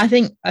I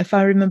think, if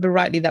I remember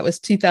rightly, that was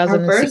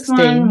 2016. Our first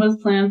one was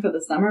planned for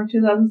the summer of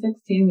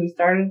 2016. We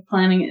started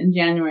planning it in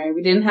January.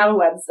 We didn't have a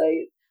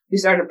website. We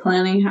started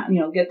planning how,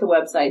 get the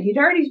website. He'd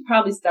already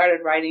probably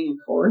started writing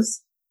a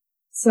course.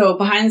 So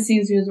behind the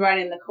scenes, he was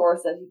writing the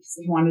course that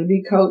he wanted to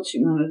be a coach. He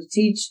wanted to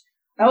teach.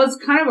 That was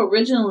kind of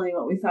originally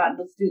what we thought,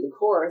 let's do the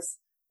course.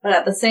 But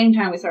at the same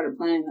time, we started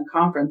planning the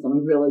conference and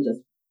we really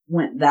just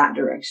went that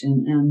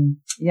direction. And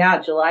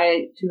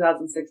July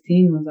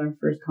 2016 was our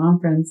first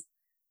conference.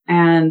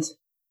 And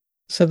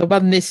So the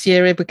one this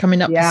year, we're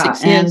coming up to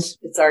 6 years. And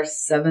it's our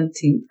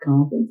 17th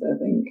conference, I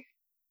think,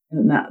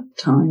 in that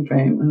time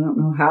frame. I don't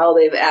know how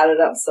they've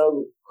added up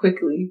so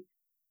quickly.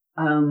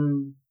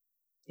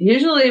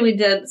 Usually we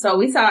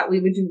thought we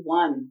would do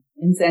one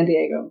in San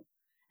Diego.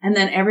 And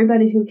then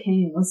everybody who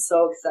came was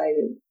so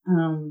excited.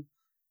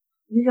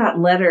 We got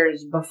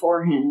letters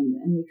beforehand,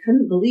 and we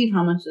couldn't believe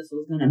how much this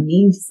was going to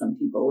mean to some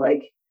people.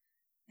 Like,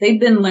 they've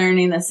been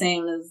learning the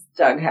same as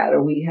Doug had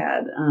or we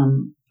had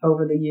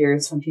over the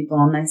years from people.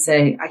 And they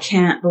say, I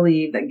can't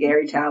believe that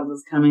Gary Taubes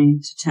is coming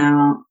to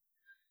town,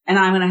 and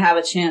I'm going to have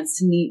a chance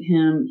to meet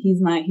him.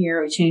 He's my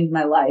hero. He changed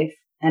my life,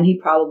 and he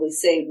probably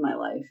saved my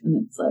life.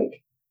 And it's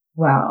like,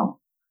 wow.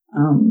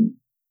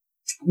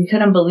 We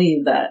couldn't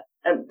believe that.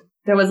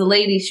 There was a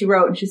lady, she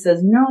wrote, and she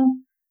says,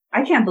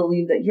 I can't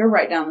believe that you're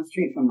right down the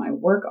street from my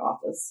work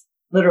office,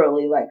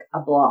 literally like a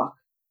block.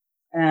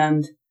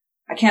 And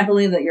I can't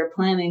believe that you're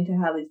planning to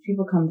have these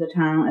people come to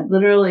town. It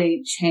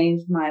literally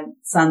changed my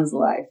son's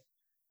life.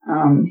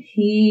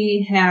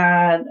 He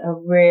had a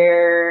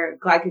rare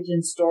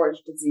glycogen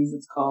storage disease.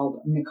 It's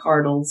called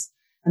McArdle's.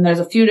 And there's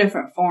a few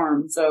different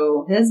forms.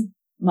 So his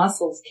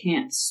muscles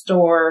can't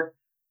store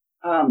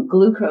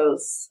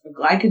glucose or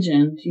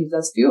glycogen to use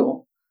as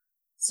fuel.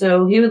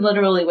 So he would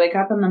literally wake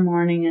up in the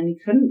morning and he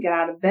couldn't get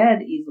out of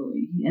bed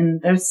easily.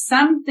 And there's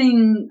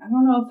something, I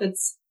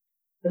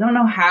don't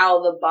know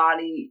how the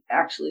body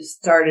actually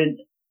started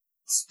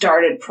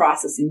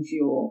processing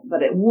fuel,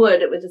 but it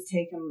would just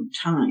take him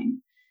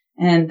time.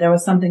 And there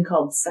was something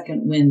called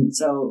second wind.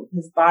 So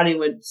his body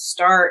would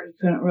start, he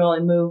couldn't really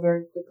move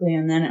very quickly.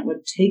 And then it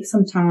would take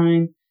some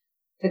time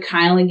to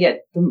kindly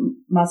get the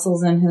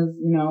muscles in his,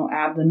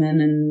 abdomen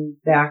and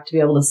back to be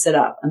able to sit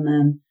up, and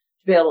then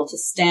to be able to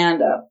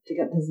stand up to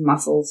get his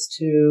muscles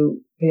to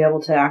be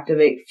able to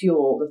activate the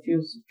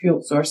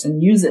fuel source,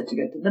 and use it to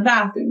get to the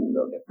bathroom and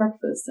go get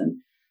breakfast. And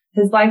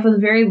his life was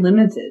very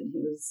limited. He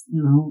was,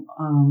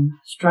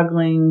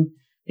 struggling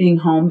being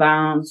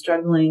homebound,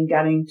 struggling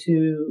getting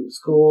to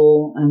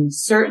school, and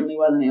certainly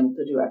wasn't able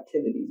to do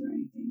activities or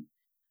anything.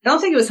 I don't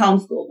think he was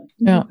homeschooled.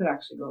 He could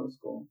actually go to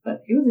school,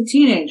 but he was a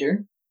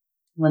teenager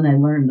when they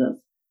learned this.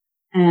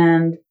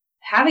 And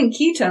having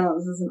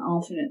ketones is an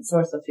alternate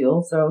source of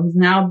fuel. So he's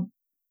now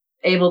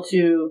able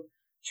to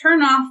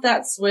turn off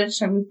that switch.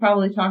 And you've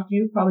probably talked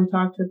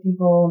to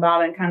people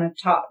about it and kind of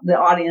taught the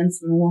audience,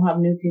 and we'll have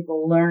new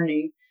people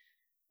learning,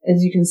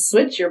 is you can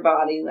switch your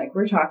body, like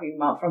we're talking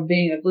about, from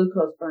being a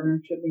glucose burner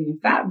to being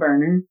a fat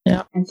burner.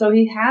 Yeah. And so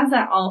he has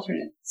that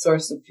alternate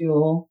source of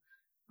fuel,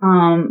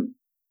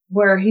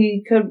 where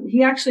he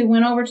actually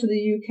went over to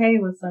the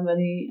UK with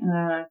somebody,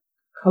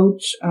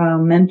 coach,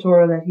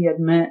 mentor that he had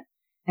met,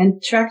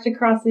 and trekked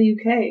across the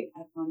UK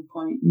at one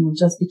point,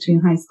 just between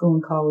high school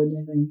and college,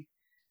 I think.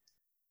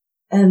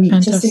 And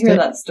Fantastic. Just to hear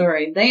that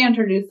story, they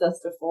introduced us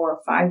to 4 or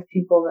 5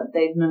 people that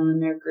they've known in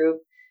their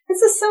group.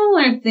 It's a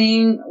similar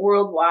thing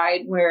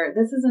worldwide, where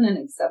this isn't an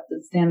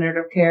accepted standard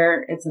of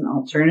care. It's an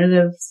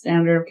alternative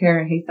standard of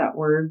care. I hate that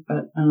word,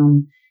 but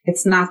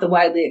it's not the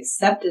widely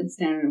accepted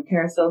standard of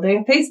care. So they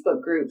have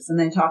Facebook groups, and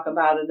they talk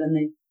about it, and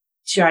they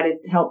try to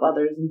help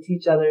others and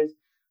teach others,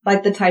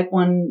 like the type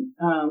 1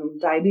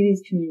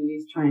 diabetes community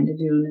is trying to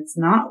do. And it's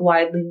not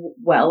widely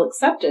well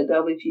accepted.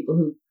 There'll be people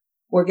who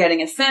were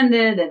getting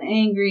offended and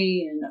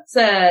angry and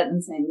upset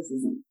and saying, this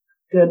isn't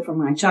good for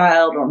my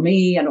child or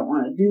me. I don't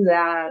want to do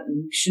that,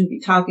 and we shouldn't be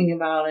talking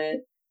about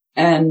it.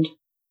 And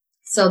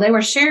so they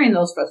were sharing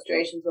those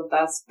frustrations with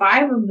us.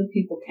 5 of the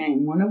people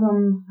came. One of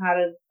them had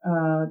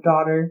a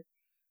daughter.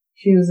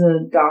 She was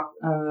a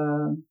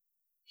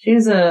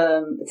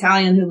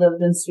Italian who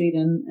lived in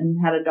Sweden and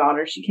had a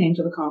daughter. She came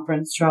to the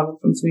conference, traveled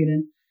from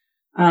Sweden.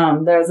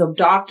 There's a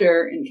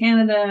doctor in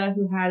Canada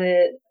who had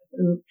it,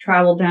 who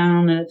traveled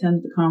down and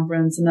attended the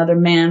conference. Another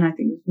man, I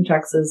think, from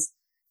Texas.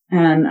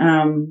 And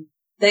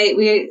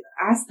we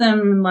asked them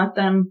and let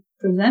them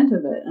present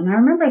of it. And I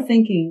remember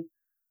thinking,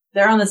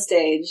 they're on the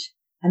stage,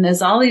 and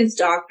there's all these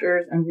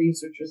doctors and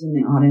researchers in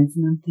the audience.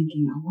 And I'm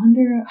thinking, I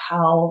wonder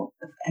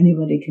if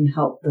anybody can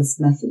help this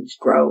message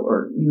grow,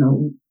 or,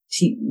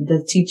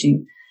 the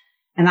teaching.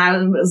 And I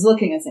was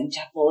looking and saying,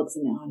 Jeff Bullock's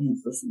in the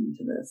audience listening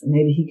to this, and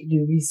maybe he could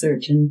do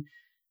research, and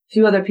a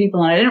few other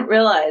people. And I didn't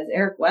realize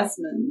Eric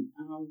Westman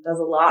does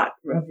a lot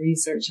of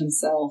research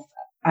himself.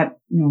 I've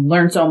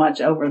learned so much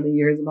over the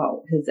years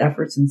about his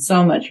efforts, and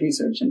so much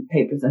research and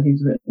papers that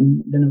he's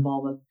written, been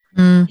involved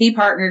with. He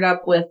partnered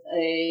up with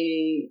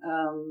I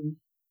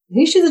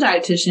think she's a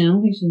dietitian. I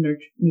don't think she's a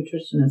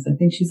nutritionist. I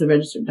think she's a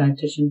registered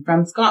dietitian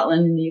from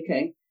Scotland in the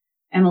UK,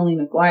 Emily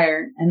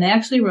McGuire. And they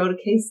actually wrote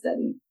a case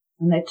study,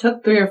 and they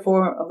took 3 or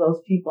 4 of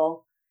those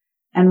people.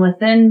 And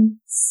within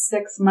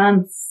 6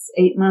 months,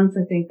 8 months,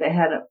 I think they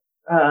had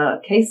a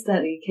case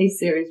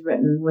series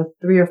written with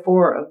 3 or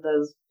 4 of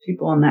those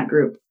people in that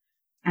group.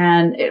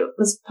 And it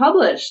was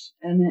published,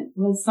 and it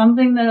was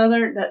something that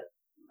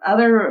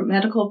other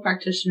medical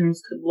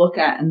practitioners could look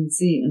at and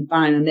see and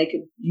find, and they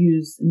could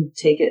use and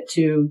take it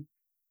to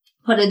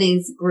put in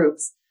these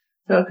groups.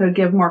 So it could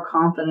give more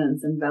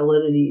confidence and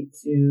validity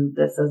to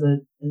this as a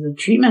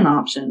treatment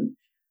option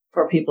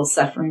for people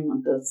suffering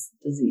with this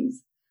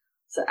disease.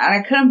 So, and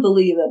I couldn't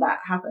believe that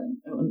happened.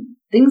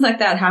 Things like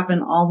that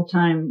happen all the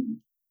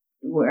time,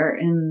 where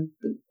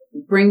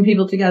bring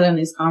people together in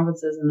these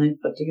conferences, and they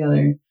put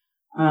together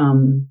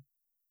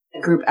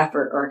a group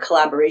effort, or a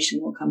collaboration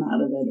will come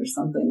out of it, or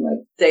something.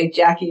 Like, say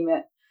Jackie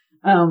met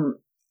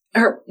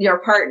your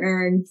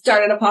partner and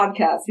started a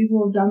podcast.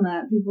 People have done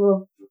that.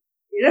 People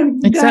have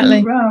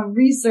exactly. done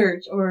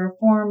research, or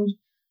formed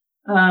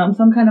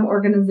some kind of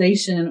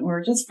organization,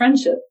 or just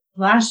friendship.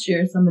 Last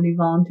year, somebody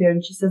volunteered,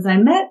 and she says, I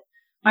met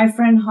my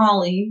friend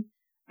Holly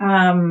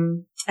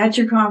at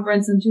your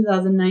conference in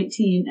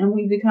 2019, and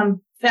we've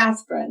become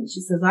fast friends.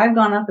 She says, I've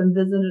gone up and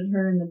visited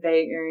her in the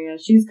Bay Area.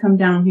 She's come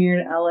down here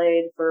to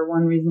LA for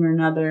one reason or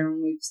another,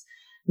 and we've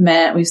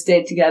met, we've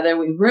stayed together.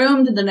 We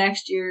roomed the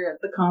next year at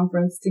the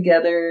conference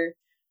together.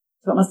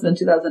 So it must have been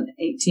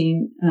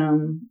 2018.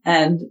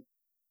 And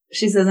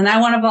she says, and I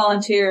want to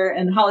volunteer,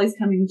 and Holly's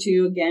coming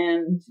too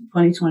again,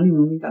 2020,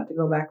 when we got to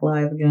go back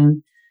live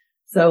again.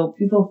 So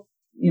people,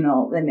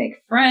 they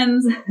make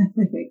friends,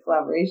 they make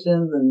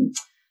collaborations, and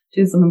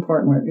do some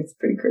important work. It's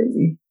pretty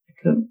crazy.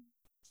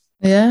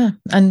 Yeah.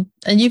 And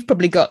you've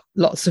probably got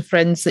lots of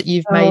friends that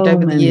you've made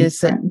over the years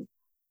that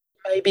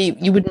maybe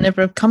you would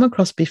never have come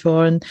across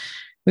before. And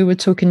we were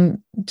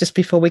talking just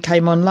before we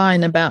came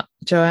online about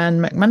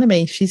Joanne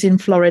McManamy. She's in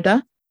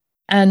Florida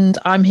and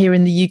I'm here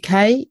in the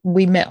UK.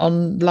 We met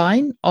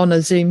online on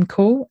a Zoom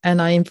call,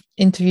 and I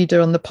interviewed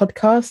her on the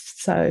podcast.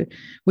 So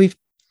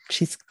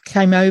she's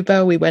came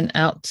over. We went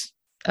out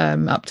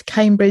up to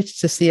Cambridge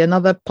to see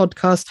another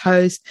podcast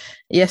host.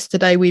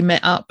 Yesterday we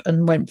met up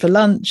and went for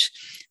lunch,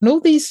 and all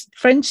these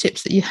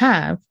friendships that you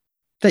have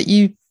that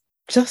you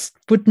just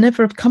would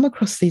never have come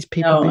across these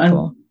people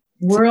before.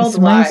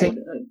 Worldwide.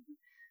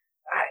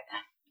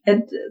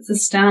 It's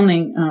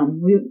astounding.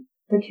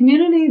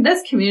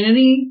 This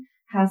community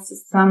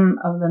has some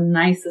of the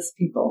nicest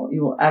people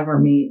you will ever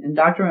meet. And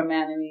Dr.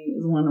 McManamy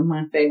is one of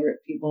my favorite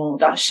people.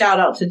 Shout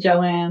out to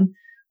Joanne.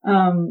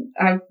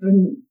 I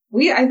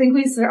think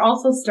we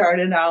also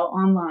started out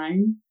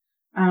online.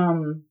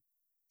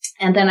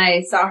 And then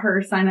I saw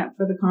her sign up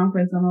for the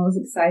conference, and I was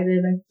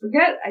excited. I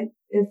forget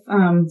if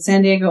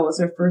San Diego was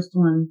her first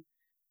one.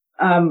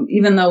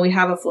 Even though we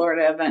have a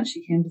Florida event,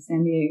 she came to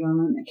San Diego,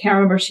 and I can't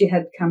remember if she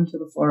had come to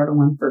the Florida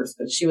one first,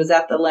 but she was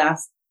at the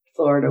last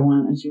Florida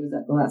one, and she was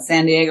at the last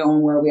San Diego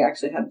one, where we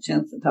actually had a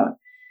chance to talk.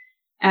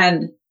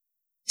 And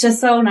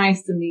just so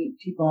nice to meet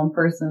people in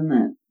person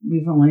that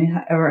we've only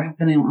ever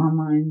been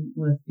online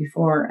with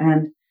before.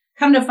 And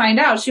come to find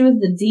out, she was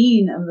the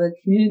dean of the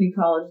community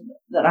college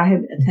that I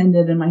had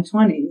attended in my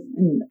 20s.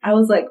 And I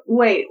was like,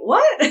 wait,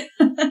 what?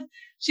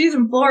 She's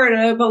from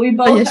Florida, but we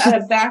both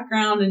had a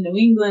background in New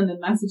England and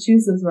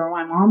Massachusetts, where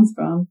my mom's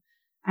from.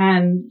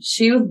 And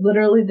she was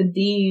literally the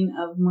dean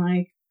of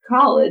my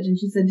college. And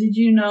she said, did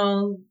you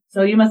know,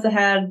 so you must have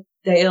had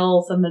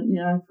Dale,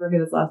 I forget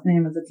his last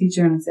name, as a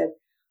teacher. And I said,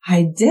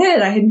 I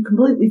did. I had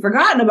completely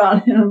forgotten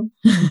about him.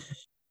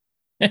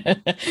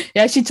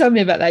 Yeah, she told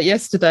me about that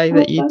yesterday,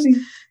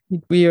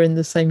 we were in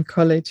the same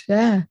college.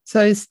 Yeah.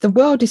 So the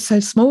world is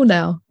so small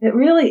now. It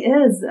really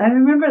is. I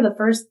remember the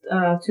first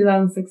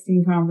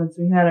 2016 conference,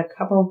 we had a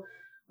couple,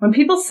 when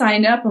people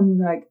signed up,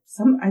 and I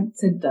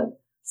said,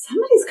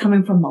 somebody's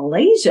coming from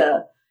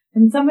Malaysia,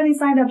 and somebody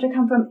signed up to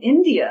come from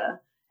India.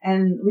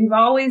 And we've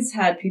always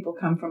had people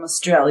come from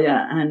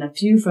Australia and a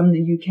few from the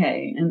UK.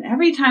 And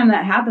every time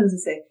that happens, they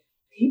say,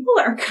 people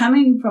are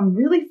coming from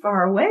really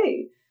far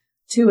away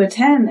to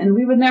attend, and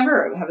we would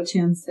never have a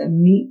chance to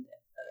meet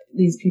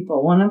these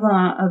people. One of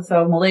them,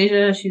 so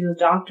Malaysia, she's a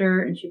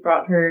doctor, and she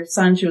brought her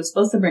son. She was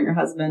supposed to bring her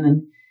husband,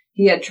 and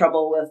he had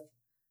trouble with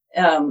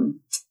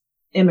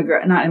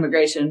not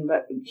immigration,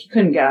 but he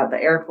couldn't get out of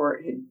the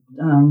airport,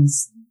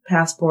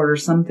 passport or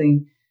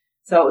something.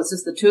 So it was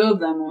just the two of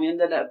them, and we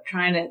ended up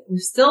I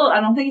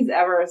don't think he's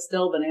ever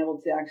still been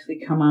able to actually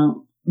come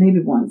out. Maybe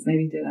once,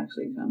 maybe he did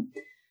actually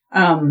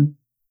come.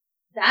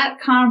 That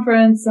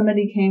conference,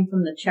 somebody came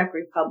from the Czech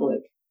Republic.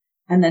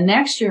 And the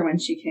next year when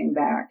she came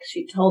back,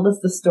 she told us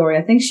the story.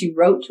 I think she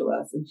wrote to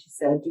us, and she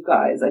said, you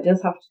guys, I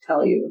just have to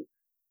tell you,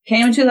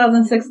 came in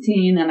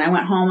 2016, and I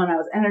went home, and I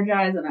was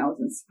energized, and I was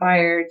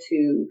inspired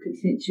to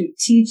continue to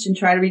teach and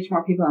try to reach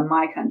more people in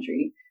my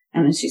country.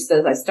 And then she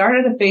says, I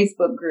started a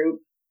Facebook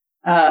group,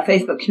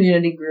 Facebook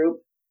community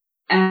group,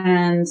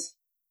 and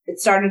it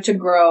started to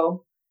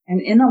grow.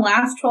 And in the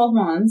last 12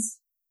 months,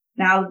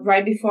 now,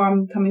 right before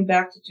I'm coming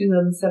back to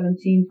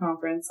 2017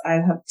 conference, I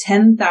have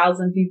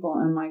 10,000 people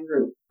in my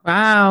group.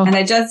 Wow. And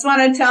I just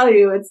want to tell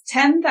you, it's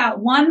 10,000,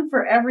 one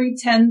for every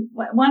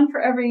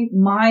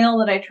mile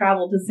that I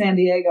traveled to San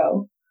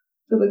Diego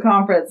to the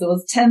conference. It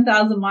was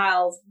 10,000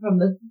 miles from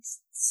the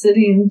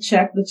city in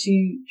Czech that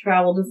she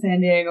traveled to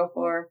San Diego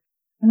for.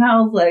 And I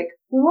was like,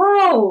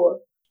 whoa.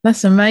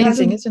 That's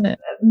amazing, isn't it?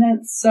 It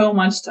meant so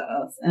much to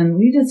us. And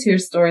we just hear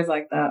stories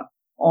like that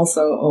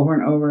also over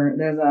and over.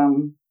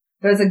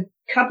 There's a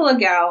couple of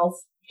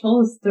gals,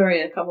 told this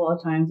story a couple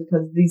of times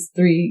because these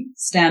three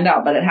stand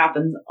out, but it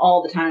happens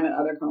all the time at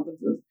other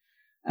conferences.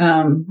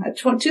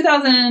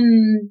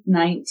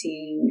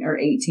 2019 or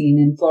 18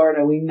 in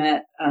Florida, we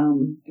met a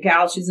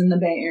gal. She's in the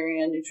Bay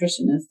Area,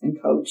 nutritionist and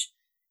coach,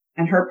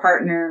 and her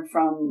partner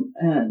from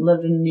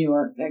lived in New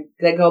York.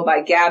 They go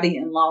by Gabby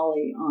and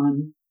Lolly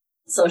on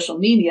social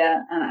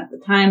media. And at the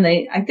time,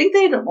 I think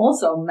they had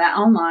also met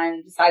online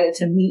and decided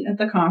to meet at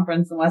the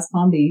conference in West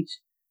Palm Beach.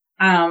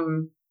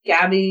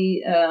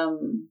 Gabby,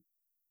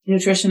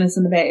 nutritionist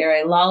in the Bay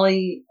Area.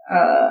 Lolly,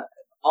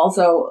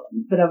 also a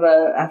bit of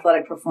a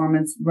athletic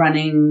performance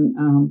running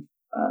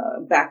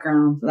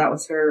background. So that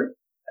was her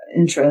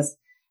interest.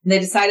 And they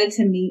decided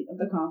to meet at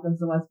the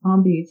conference in West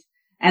Palm Beach.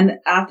 And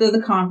after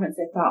the conference,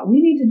 they thought,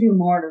 we need to do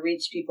more to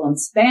reach people in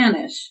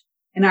Spanish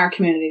in our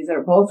communities that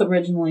are both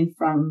originally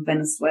from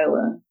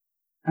Venezuela.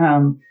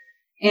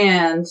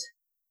 And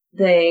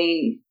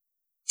they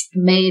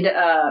made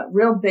a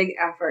real big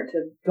effort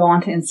to go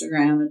onto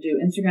Instagram and do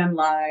Instagram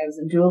lives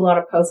and do a lot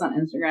of posts on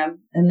Instagram.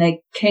 And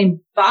they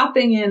came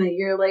bopping in a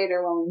year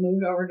later when we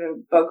moved over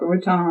to Boca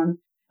Raton,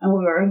 and we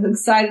were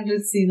excited to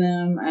see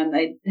them. And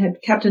they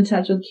had kept in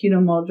touch with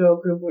Keto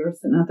Mojo group. We were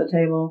sitting at the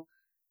table,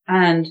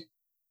 and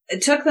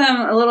it took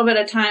them a little bit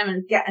of time.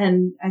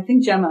 And I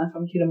think Gemma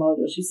from Keto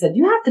Mojo, she said,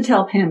 you have to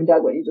tell Pam and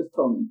Doug what you just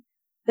told me.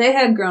 They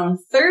had grown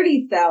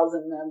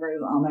 30,000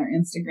 members on their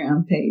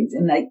Instagram page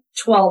in like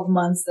 12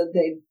 months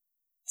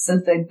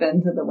since they'd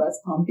been to the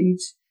West Palm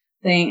Beach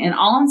thing, and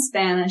all in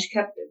Spanish,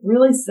 kept it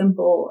really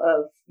simple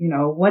of,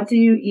 what do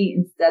you eat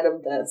instead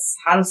of this?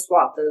 How to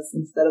swap this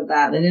instead of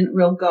that. They didn't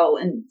real go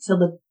into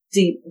the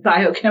deep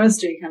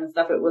biochemistry kind of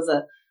stuff. It was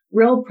a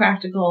real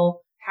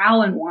practical,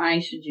 how and why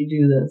should you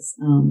do this?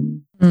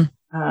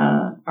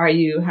 Are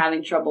you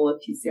having trouble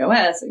with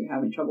PCOS? Are you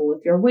having trouble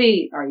with your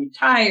weight? Are you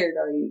tired?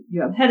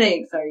 You have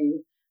headaches?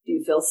 Do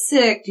you feel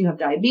sick? Do you have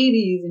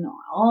diabetes?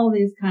 All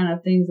these kind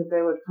of things that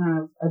they would kind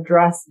of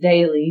address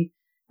daily,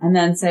 and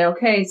then say,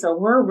 okay, so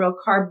we're a real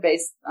carb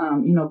based,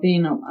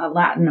 being a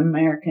Latin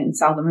American,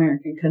 South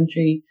American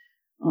country,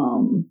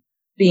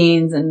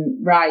 beans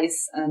and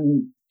rice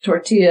and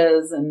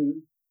tortillas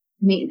and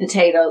meat and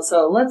potatoes.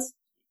 So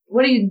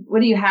what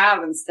do you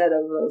have instead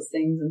of those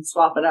things, and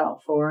swap it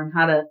out for, and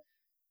how to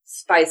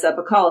spice up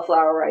a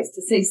cauliflower rice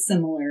to say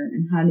similar,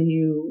 and how do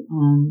you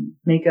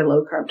make a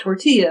low carb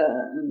tortilla,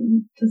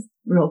 and just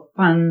real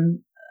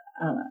fun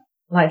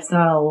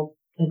lifestyle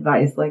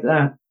advice like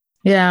that.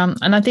 Yeah,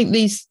 and I think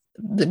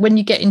when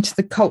you get into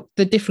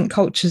the different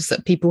cultures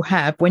that people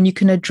have, when you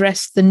can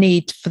address the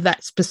need for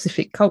that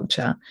specific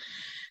culture,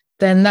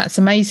 then that's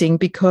amazing,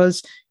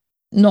 because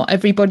not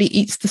everybody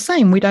eats the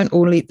same. We don't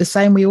all eat the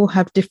same. We all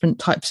have different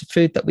types of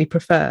food that we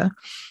prefer.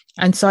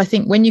 And so I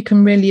think when you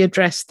can really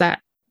address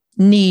that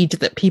need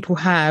that people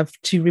have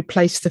to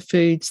replace the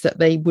foods that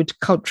they would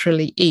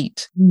culturally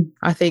eat,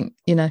 I think,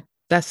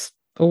 that's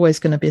always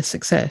going to be a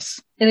success.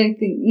 And I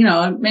think,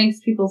 it makes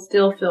people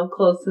still feel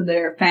close to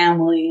their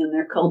family and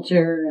their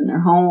culture and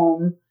their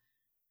home.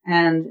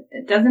 And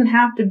it doesn't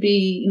have to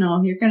be,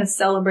 if you're going to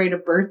celebrate a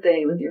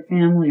birthday with your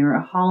family or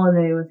a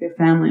holiday with your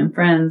family and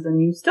friends,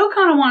 and you still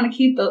kind of want to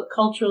keep the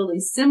culturally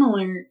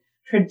similar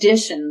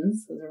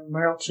traditions, because they're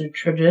real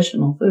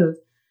traditional foods,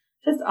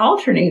 just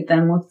alternate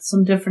them with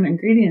some different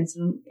ingredients.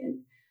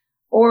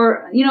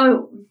 Or,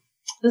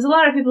 there's a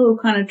lot of people who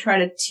kind of try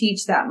to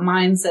teach that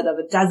mindset of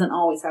it doesn't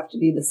always have to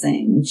be the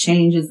same, and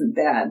change isn't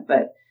bad,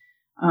 but,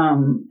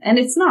 and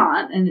it's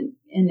not, and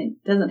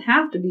it doesn't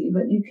have to be,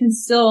 but you can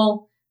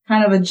still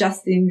kind of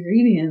adjust the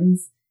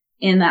ingredients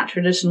in that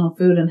traditional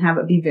food and have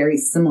it be very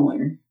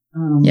similar.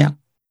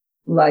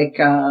 Like,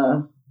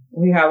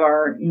 we have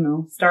our,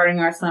 starting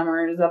our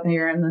summers up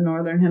here in the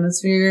Northern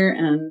Hemisphere,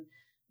 and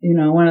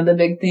one of the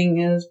big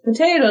thing is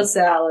potato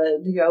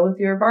salad to go with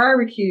your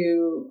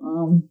barbecue,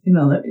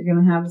 that you're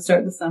going to have to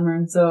start the summer.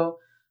 And so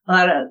a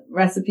lot of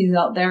recipes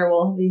out there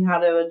will be how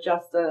to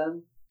adjust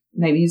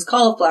maybe use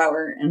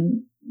cauliflower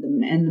and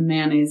the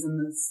mayonnaise and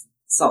the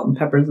salt and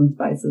peppers and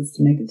spices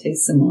to make it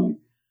taste similar.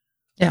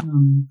 Yeah.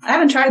 I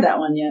haven't tried that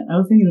one yet. I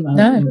was thinking about it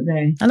the other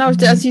day. And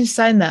as you were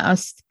saying that, I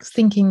was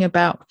thinking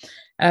about,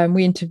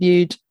 we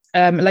interviewed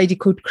a lady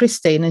called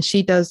Christine, and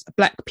she does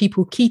Black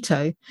People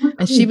Keto.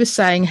 And she was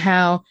saying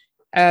how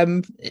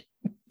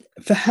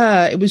for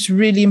her it was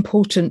really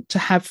important to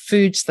have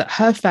foods that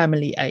her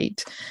family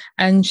ate,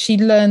 and she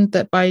learned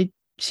that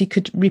she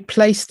could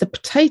replace the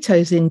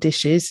potatoes in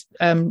dishes,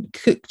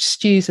 cooked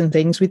stews and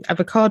things, with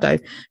avocado.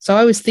 So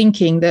I was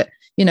thinking that,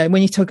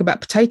 when you talk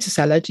about potato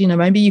salad,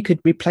 maybe you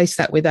could replace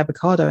that with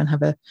avocado and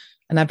have an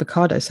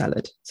avocado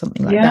salad,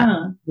 something like that.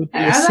 Would be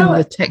a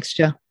similar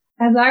texture.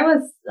 As I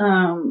was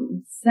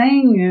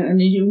saying it,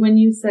 and when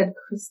you said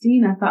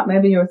Christine, I thought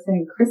maybe you were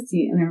saying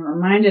Christy, and it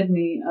reminded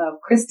me of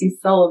Christy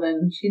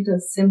Sullivan. She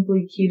does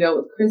Simply Keto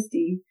with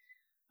Christy.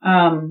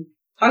 Talk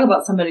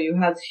about somebody who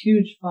has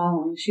huge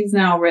following. She's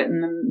now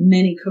written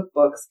many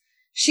cookbooks.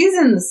 She's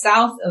in the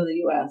south of the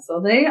U.S.,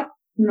 so they,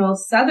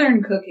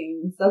 Southern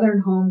cooking,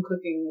 Southern home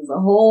cooking is a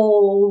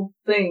whole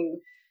thing.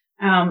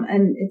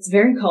 And it's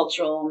very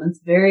cultural, and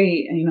it's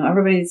very,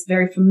 everybody's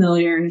very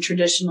familiar and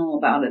traditional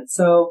about it.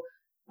 So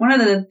one of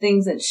the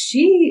things that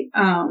she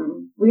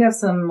we have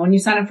some, when you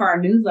sign up for our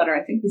newsletter,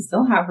 I think we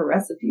still have her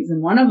recipes.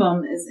 And one of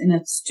them is in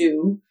a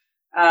stew,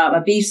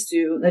 a beef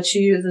stew that she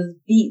uses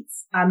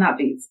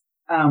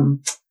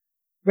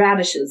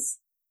radishes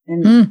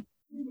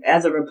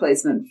as a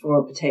replacement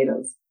for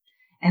potatoes.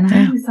 And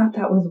I always thought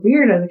that was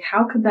weird. I was like,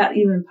 how could that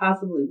even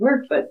possibly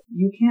work? But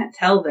you can't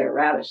tell they're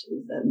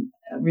radishes. And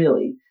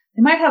really,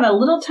 they might have a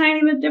little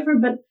tiny bit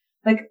different, but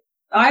like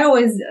I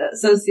always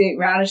associate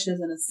radishes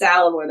in a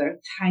salad where they're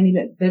a tiny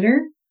bit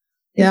bitter.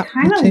 They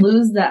kind of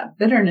lose that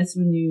bitterness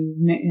when you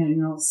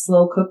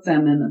slow cook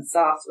them in the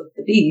sauce with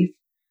the beef.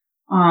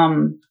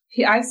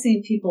 I've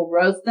seen people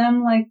roast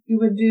them like you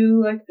would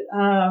do, like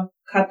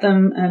cut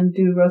them and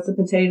do roasted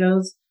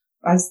potatoes.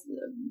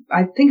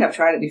 I think I've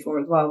tried it before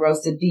as well.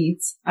 Roasted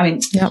beets. I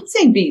mean, I'm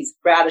saying beets,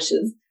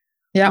 radishes.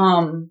 Yeah.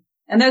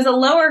 And there's a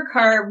lower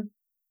carb,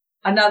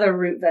 another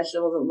root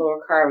vegetable that's lower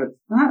carb. It's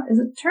not, is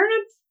it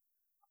turnips?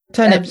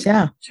 Turnips,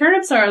 yeah.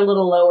 Turnips are a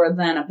little lower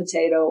than a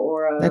potato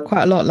or they're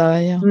quite a lot lower,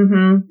 yeah.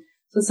 Mm-hmm.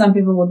 So some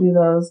people will do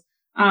those.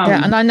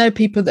 And I know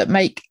people that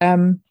make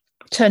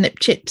turnip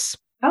chips.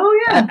 Oh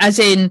yeah. As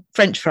in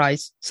French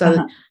fries.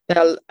 So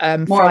they'll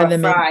fry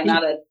them fry,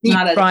 not a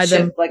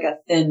chip like a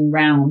thin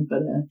round,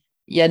 but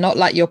not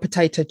like your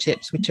potato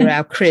chips, which are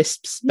our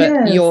crisps,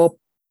 but your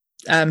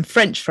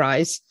French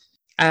fries,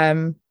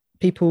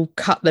 people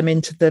cut them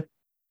into the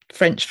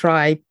French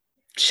fry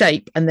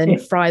shape and then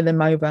fry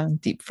them over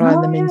and deep fry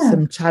them in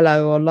some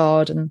tallow or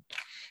lard, and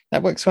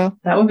that works well.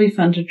 That would be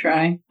fun to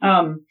try.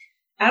 At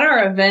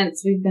our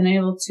events, we've been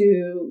able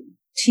to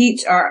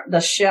teach the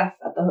chef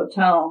at the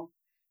hotel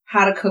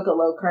how to cook a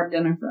low carb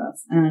dinner for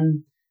us.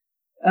 And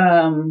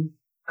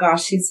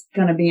he's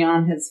going to be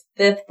on his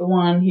 5th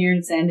one here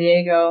in San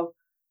Diego.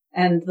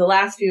 And the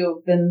last few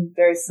have been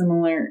very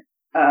similar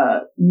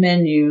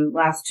menu.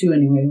 Last 2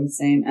 anyway were the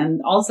same.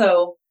 And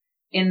also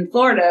in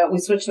Florida, we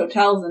switched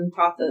hotels and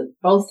taught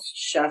both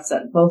chefs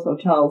at both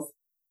hotels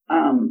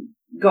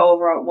go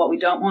over what we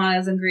don't want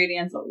as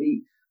ingredients,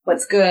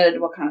 what's good,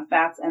 what kind of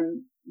fats.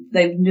 And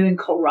they've been doing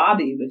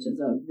kohlrabi, which is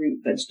a root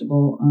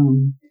vegetable,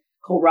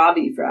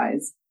 kohlrabi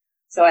fries.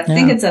 So I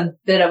think it's a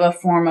bit of a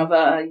form of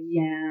a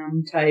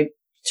yam type,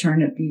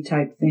 turnipy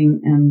type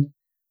thing. And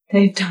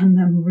they've done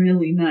them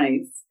really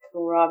nice.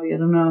 Kohlrabi, I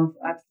don't know.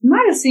 I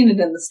might have seen it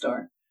in the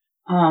store.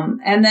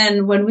 And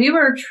then when we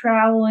were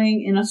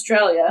traveling in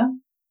Australia,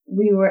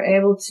 we were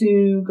able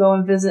to go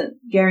and visit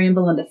Gary and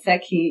Belinda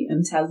Fettke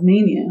in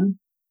Tasmania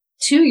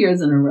 2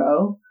 years in a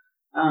row.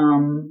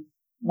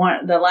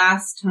 The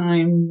last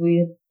time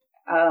we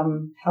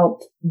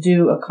helped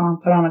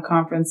put on a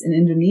conference in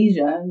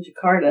Indonesia, in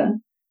Jakarta,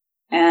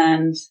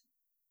 and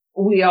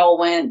we all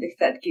went. The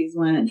Fetkes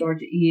went,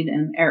 Georgia Eid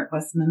and Eric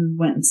Westman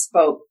went and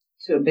spoke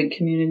to a big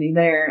community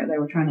there. They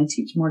were trying to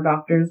teach more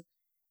doctors.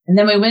 And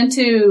then we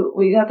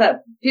got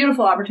that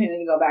beautiful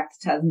opportunity to go back to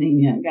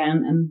Tasmania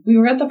again. And we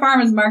were at the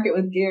farmer's market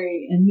with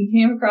Gary, and he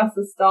came across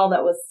the stall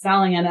that was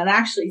selling, and it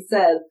actually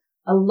said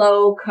a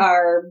low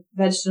carb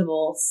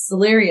vegetable,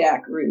 celery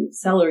root.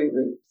 Celeriac,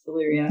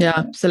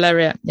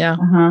 yeah.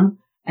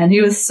 And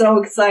he was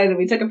so excited.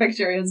 We took a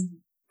picture. His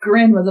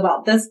grin was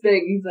about this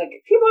big. He's like,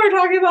 people are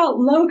talking about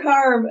low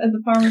carb at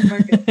the farmer's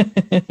market.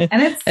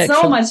 And it's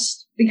so much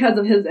because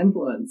of his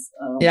influence.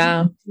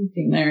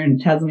 Teaching there in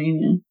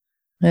Tasmania.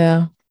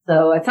 Yeah.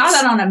 So I saw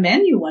that on a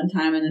menu one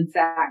time, and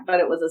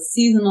but it was a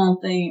seasonal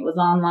thing. It was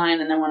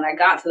online, and then when I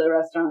got to the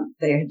restaurant,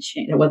 they had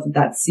changed. It wasn't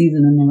that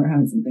season, and they were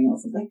having something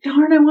else. I was like,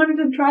 darn, I wanted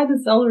to try the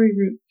celery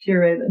root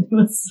puree that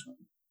was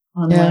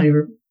on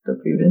the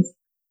previous.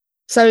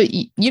 So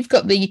you've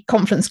got the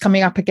conference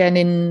coming up again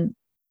in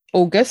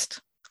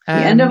August. The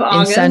end of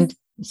August. In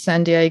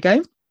San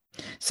Diego.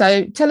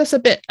 So tell us a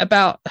bit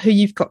about who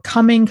you've got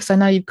coming, because I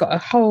know you've got a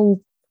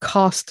whole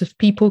cast of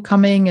people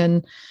coming,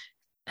 and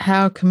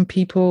how can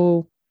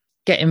people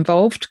get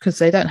involved, because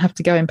they don't have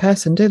to go in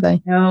person, do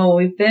they? No,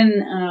 we've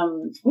been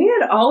we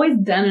had always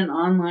done an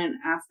online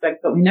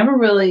aspect, but we never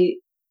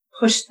really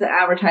pushed the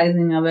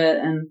advertising of it,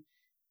 and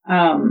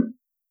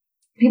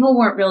people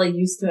weren't really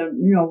used to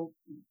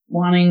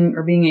wanting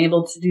or being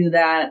able to do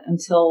that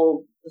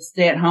until the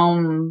stay at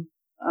home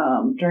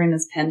during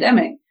this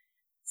pandemic.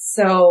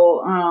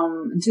 So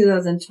in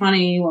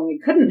 2020, when we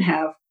couldn't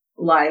have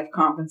live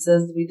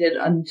conferences, we did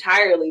an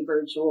entirely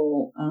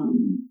virtual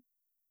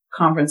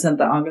conference at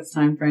the August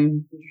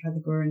timeframe. I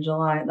think we were in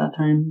July at that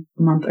time,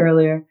 a month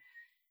earlier.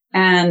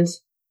 And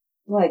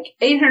like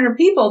 800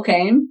 people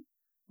came.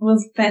 It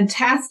was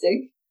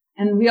fantastic.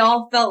 And we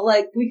all felt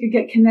like we could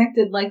get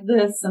connected like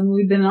this. And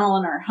we'd been all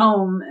in our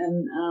home,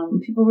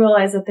 and people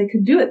realized that they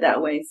could do it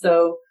that way.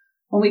 So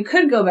when we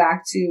could go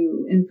back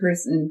to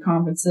in-person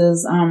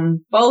conferences,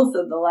 both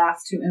of the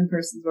last 2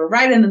 in-persons were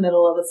right in the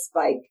middle of a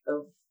spike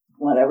of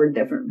whatever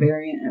different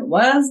variant it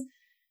was.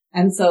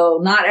 And so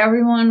not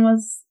everyone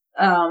was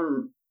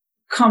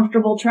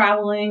comfortable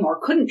traveling or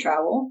couldn't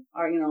travel,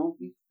 or,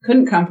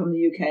 couldn't come from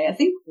the UK. I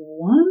think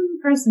one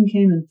person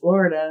came in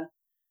Florida,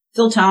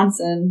 Phil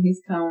Thompson.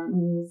 He's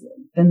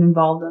been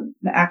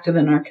active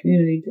in our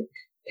community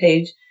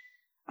page.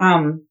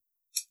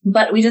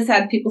 But we just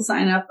had people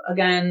sign up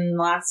again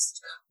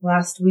last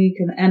week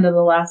and the end of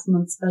the last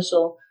month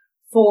special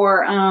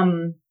for,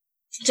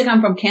 to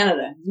come from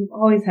Canada. We've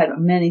always had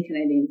many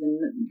Canadians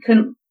and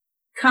couldn't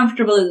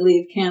comfortably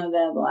leave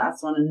Canada, the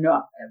last one, and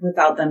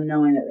without them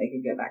knowing that they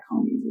could get back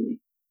home easily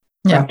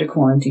after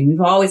quarantine.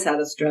 We've always had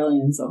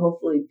Australians, so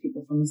hopefully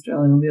people from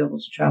Australia will be able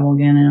to travel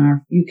again, and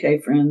our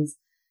UK friends.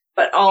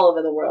 But all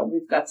over the world,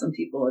 we've got some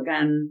people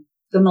again.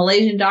 The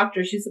Malaysian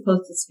doctor, she's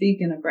supposed to speak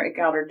in a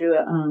breakout or do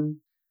a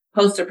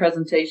poster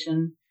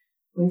presentation.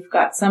 We've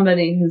got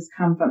somebody who's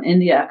come from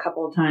India a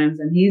couple of times,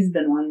 and he's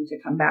been wanting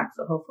to come back,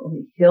 so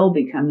hopefully he'll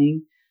be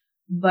coming.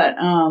 But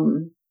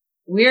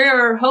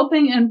we're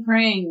hoping and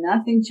praying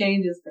nothing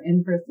changes for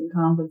in-person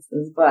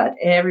conferences, but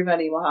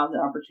everybody will have the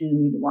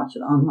opportunity to watch it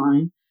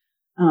online.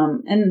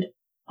 And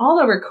all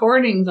the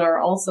recordings are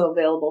also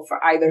available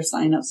for either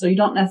sign up. So you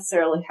don't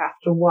necessarily have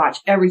to watch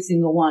every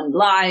single one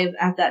live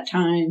at that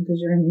time because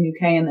you're in the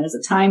UK and there's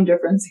a time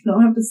difference. You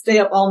don't have to stay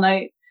up all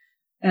night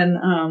and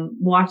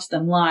watch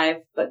them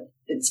live. But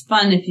it's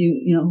fun if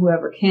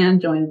whoever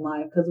can join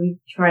live, because we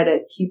try to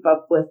keep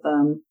up with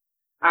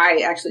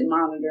I actually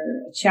monitor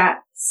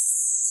chat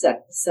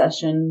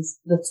sessions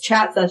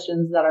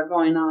that are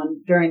going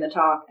on during the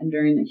talk and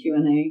during the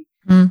Q&A.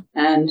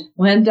 And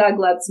when Doug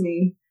lets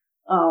me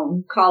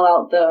call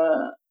out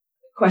the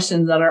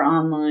questions that are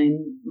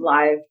online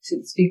live to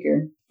the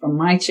speaker from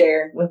my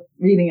chair with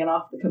reading it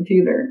off the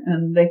computer,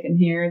 and they can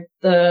hear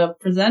the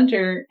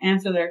presenter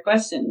answer their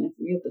question if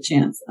we get the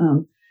chance.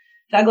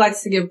 Doug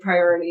likes to give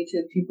priority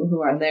to people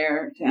who are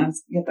there to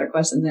get their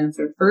questions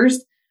answered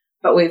first,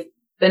 but we've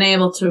been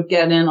able to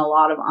get in a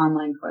lot of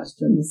online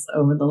questions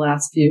over the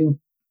last few,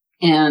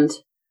 and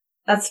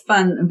that's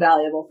fun and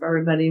valuable for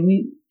everybody.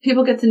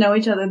 People get to know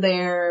each other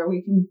there.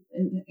 We can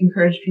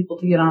encourage people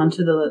to get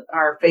onto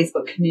our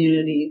Facebook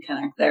community,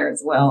 connect there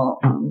as well.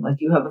 Like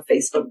you have a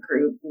Facebook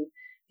group, and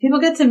people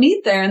get to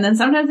meet there, and then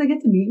sometimes they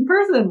get to meet in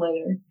person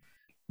later.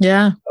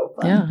 Yeah.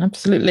 Yeah,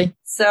 absolutely.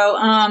 So,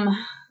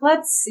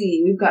 let's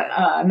see. We've got,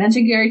 I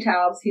mentioned Gary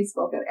Taubes. He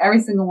spoke at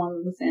every single one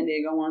of the San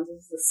Diego ones.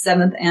 This is the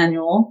 7th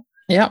annual.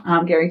 Yeah.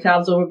 Gary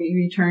Taubes will be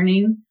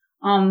returning.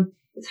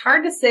 It's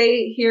hard to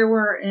say here.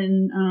 We're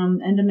in,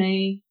 end of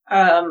May,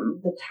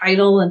 the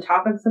title and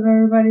topics of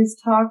everybody's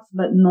talks,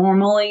 but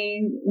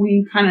normally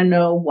we kind of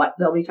know what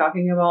they'll be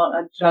talking about.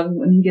 Doug,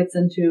 when he gets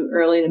into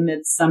early to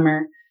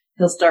midsummer,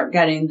 he'll start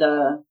getting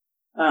the,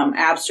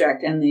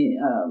 abstract and the,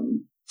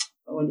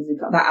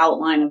 the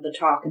outline of the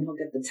talk, and he'll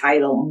get the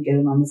title and get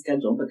it on the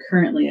schedule. But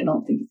currently I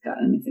don't think he's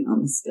got anything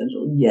on the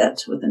schedule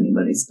yet with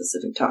anybody's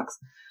specific talks.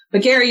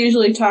 But Gary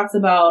usually talks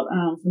about,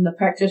 from the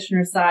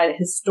practitioner side,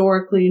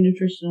 historically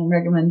nutritional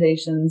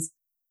recommendations,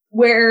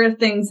 where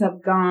things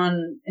have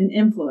gone and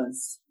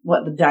influenced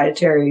what the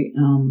dietary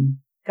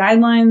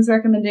guidelines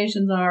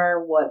recommendations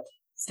are, what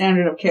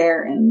standard of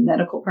care and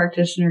medical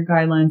practitioner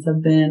guidelines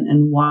have been,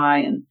 and why.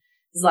 And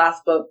his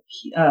last book,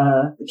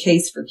 The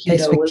Case for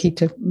Keto, was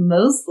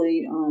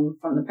mostly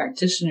from the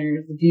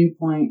practitioner's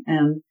viewpoint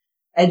and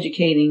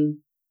educating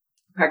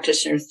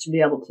practitioners to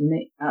be able to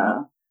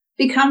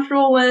be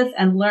comfortable with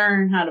and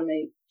learn how to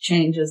make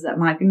changes that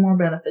might be more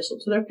beneficial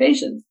to their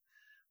patients.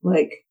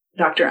 Like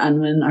Dr.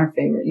 Unwin, our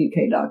favorite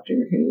UK doctor,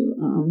 who,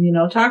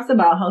 talks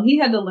about how he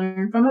had to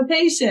learn from a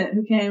patient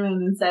who came in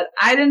and said,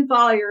 I didn't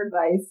follow your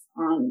advice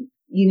on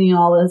eating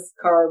all this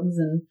carbs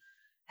and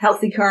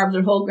healthy carbs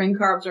or whole grain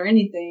carbs or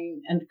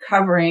anything, and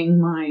covering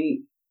my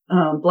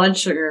blood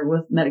sugar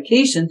with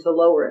medication to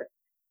lower it.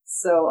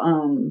 So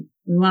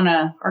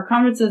our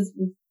conferences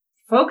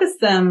focus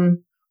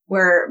them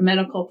where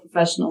medical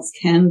professionals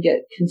can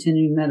get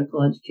continuing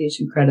medical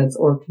education credits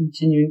or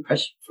continuing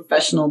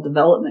professional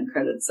development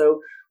credits.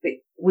 So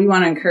we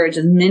want to encourage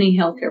as many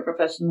healthcare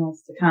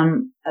professionals to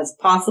come as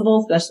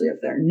possible, especially if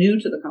they're new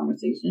to the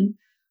conversation.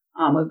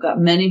 We've got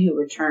many who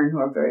return who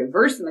are very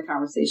versed in the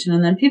conversation,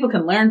 and then people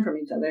can learn from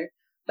each other,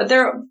 but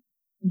they're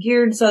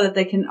geared so that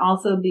they can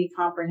also be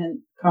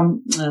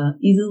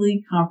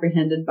easily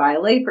comprehended by a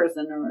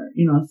layperson or,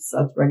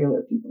 such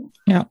regular people.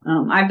 Yeah.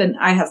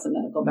 I have some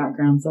medical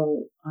background,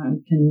 so I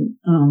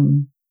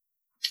can,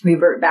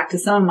 revert back to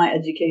some of my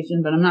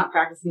education, but I'm not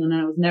practicing, and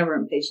I was never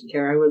in patient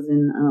care. I was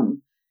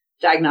in,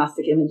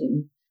 diagnostic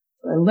imaging.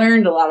 So I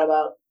learned a lot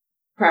about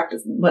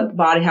practice, what the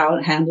body, how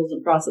it handles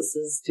and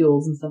processes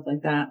fuels and stuff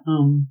like that.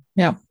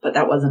 But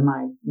that wasn't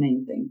my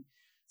main thing.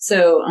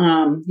 So,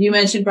 you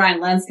mentioned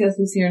Brian Lenskis,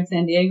 who's here in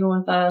San Diego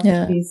with us.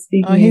 Yeah. He's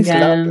speaking he's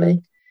again.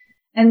 Lovely.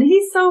 And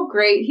he's so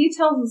great. He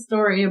tells a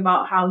story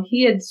about how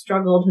he had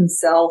struggled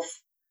himself.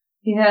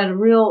 He had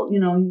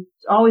he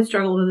always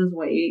struggled with his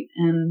weight,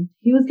 and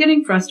he was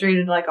getting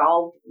frustrated like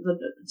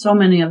so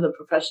many of the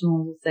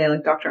professionals would say,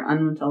 like Dr.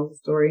 Unwin tells the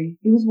story.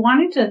 He was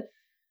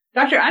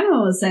Dr.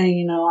 Unwin was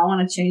saying, I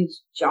want to change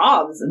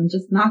jobs and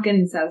just not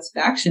getting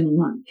satisfaction and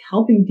not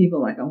helping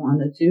people like I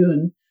wanted to.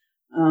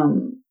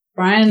 And,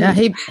 Brian. Yeah,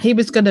 he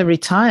was going to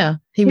retire.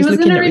 He was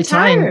looking at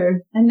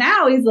retiring. And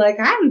now he's like,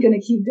 I'm going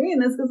to keep doing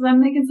this because I'm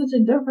making such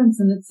a difference.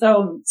 And it's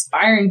so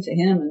inspiring to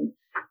him and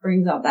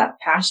brings out that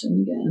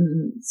passion again.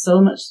 And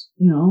so much,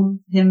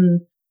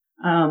 him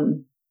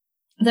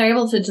they're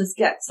able to just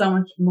get so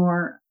much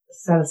more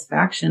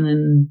satisfaction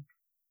and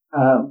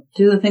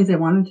do the things they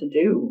wanted to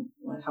do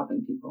with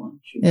helping people and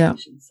treating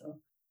patients. So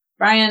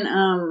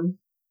Brian,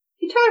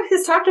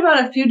 he's talked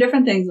about a few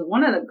different things.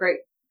 One of the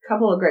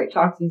couple of great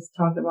talks, he's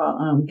talked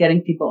about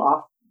getting people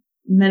off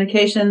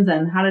medications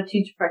and how to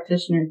teach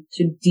practitioners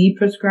to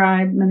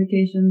de-prescribe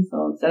medications.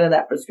 So instead of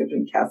that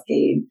prescription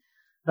cascade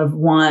of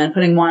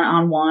putting one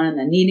on one and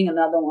then needing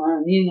another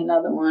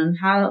one,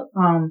 how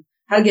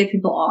to get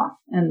people off.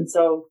 And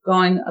so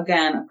going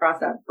again across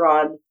that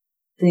broad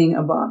thing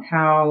about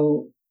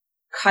how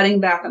cutting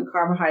back on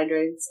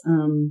carbohydrates,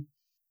 and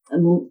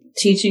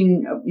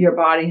teaching your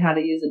body how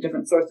to use a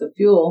different source of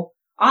fuel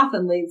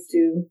often leads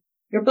to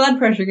your blood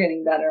pressure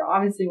getting better.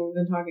 Obviously, we've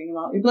been talking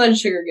about your blood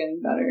sugar getting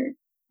better,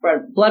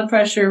 blood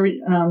pressure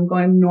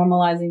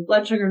normalizing,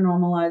 blood sugar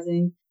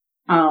normalizing.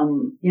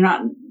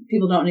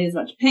 People don't need as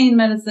much pain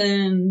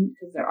medicine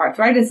because their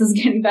arthritis is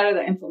getting better,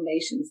 their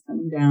inflammation is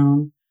coming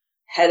down,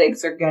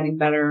 headaches are getting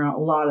better a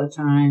lot of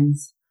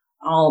times.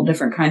 All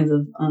different kinds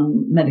of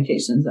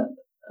medications that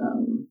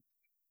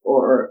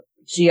or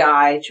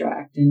GI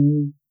tract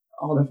and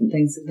all different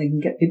things that they can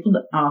get people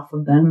off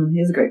of them. And he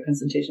has a great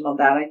presentation about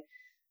that.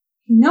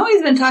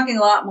 He's been talking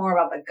a lot more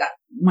about the gut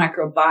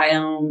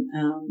microbiome.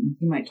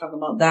 He might talk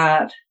about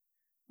that.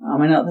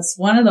 I know that's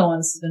one of the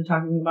ones he's been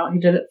talking about. He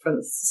did it for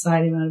the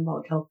Society of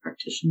Metabolic Health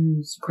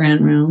Practitioners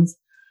Grand Rounds.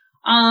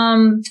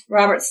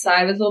 Robert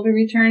Sivas will be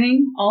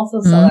returning,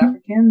 also South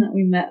African, that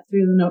we met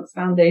through the Noakes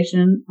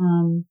Foundation.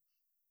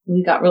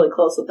 We got really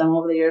close with them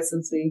over the years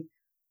since we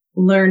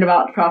learned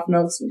about Prof.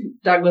 Noakes.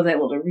 Doug was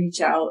able to reach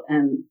out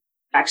and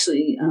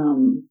actually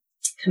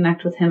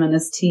connect with him and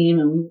his team,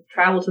 and we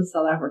traveled to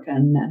South Africa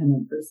and met him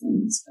in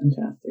person. It's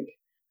fantastic.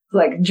 It's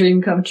like a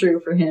dream come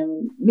true for him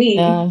and me.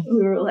 Yeah.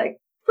 We were like,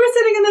 we're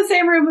sitting in the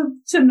same room with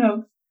Tim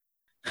Noakes.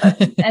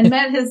 And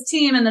met his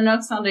team in the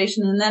Noakes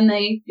Foundation, and then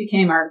they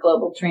became our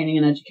global training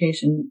and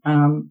education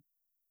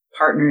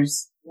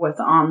partners with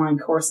the online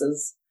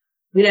courses.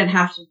 We didn't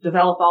have to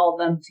develop all of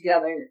them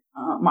together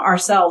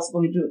ourselves, but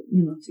we do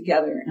it,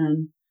 together.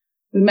 And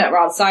we met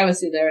Rob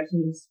Sivas there,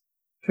 who's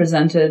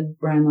presented.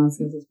 Brian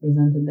Laskis has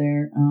presented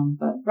there.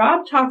 But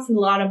Rob talks a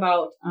lot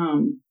about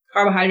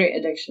carbohydrate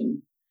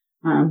addiction.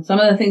 Some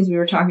of the things we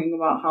were talking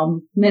about, how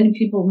many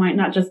people might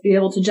not just be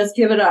able to just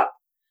give it up.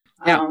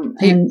 Yeah,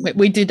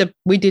 we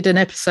did an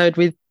episode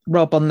with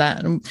Rob on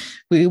that, and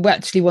we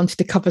actually wanted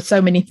to cover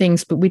so many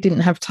things, but we didn't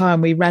have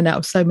time. We ran out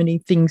of so many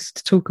things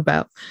to talk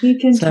about. He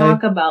can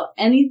talk about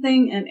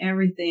anything and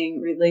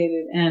everything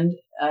related. And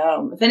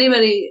if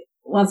anybody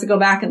wants to go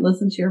back and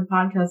listen to your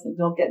podcast,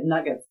 they'll get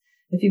nuggets.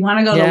 If you want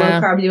to go to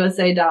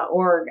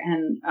lowcarbusa.org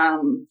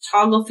and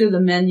toggle through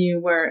the menu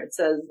where it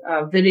says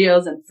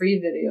videos and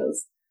free videos,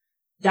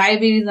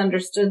 Diabetes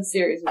Understood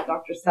series with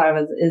Dr.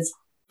 Sivas is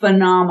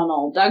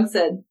phenomenal. Doug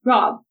said,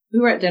 Rob, we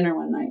were at dinner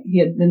one night. He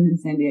had been in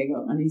San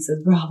Diego, and he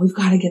says, Rob, we've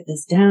got to get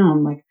this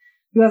down. Like,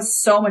 you have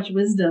so much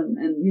wisdom,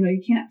 and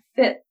you can't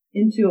fit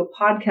into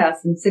a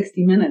podcast in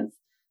 60 minutes.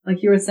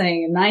 Like you were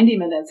saying, in 90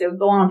 minutes, it would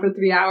go on for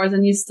 3 hours,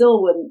 and you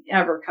still wouldn't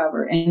ever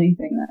cover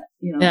anything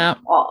that,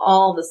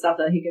 all the stuff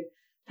that he could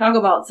talk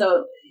about.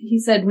 So he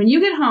said, when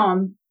you get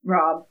home,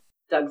 Rob,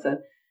 Doug said,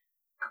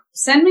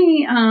 send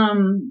me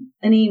an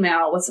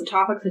email with some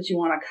topics that you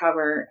want to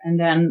cover, and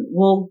then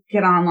we'll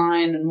get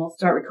online and we'll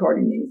start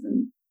recording these.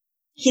 And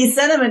he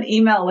sent him an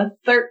email with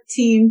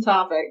 13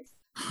 topics.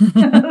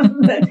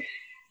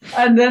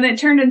 And then it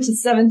turned into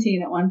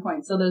 17 at one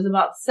point. So there's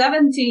about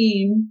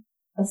 17,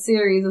 a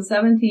series of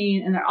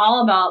 17, and they're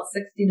all about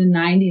 60 to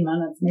 90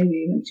 minutes,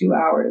 maybe even 2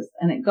 hours.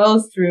 And it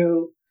goes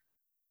through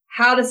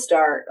how to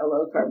start a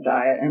low carb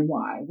diet and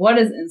why, what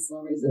is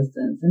insulin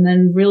resistance, and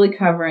then really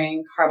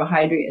covering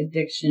carbohydrate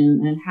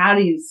addiction and how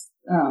to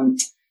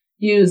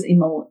use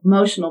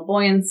emotional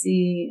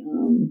buoyancy,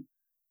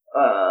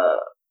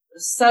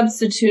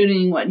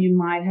 substituting what you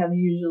might have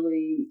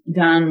usually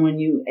done when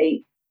you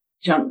ate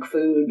junk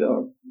food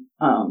or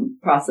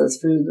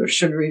processed foods or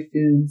sugary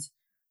foods,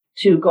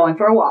 to going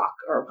for a walk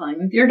or playing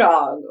with your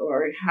dog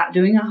or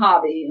doing a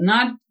hobby, and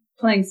not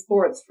playing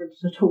sports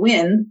to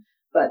win,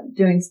 but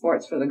doing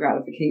sports for the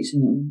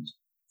gratification and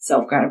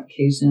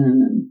self-gratification,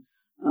 and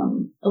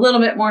a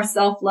little bit more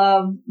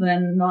self-love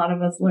than a lot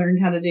of us learned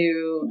how to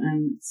do.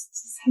 And it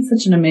has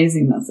such an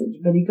amazing message.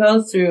 But he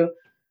goes through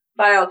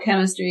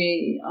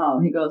biochemistry.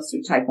 He goes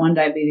through type 1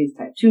 diabetes,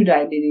 type 2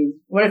 diabetes.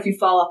 What if you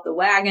fall off the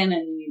wagon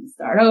and you need to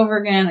start over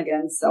again?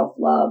 Again,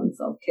 self-love and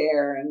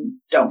self-care, and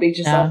don't beat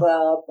yourself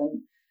up.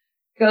 And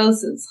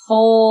goes its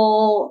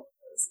whole,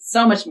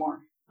 so much more.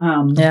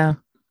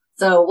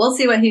 So we'll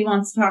see what he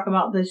wants to talk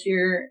about this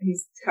year.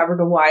 He's covered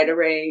a wide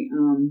array.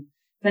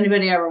 If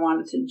anybody ever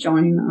wanted to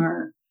join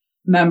our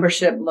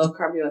membership, Low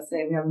Carb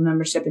USA, we have a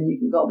membership, and you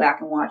can go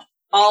back and watch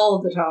all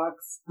of the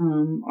talks,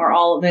 are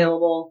all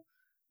available.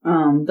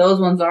 Those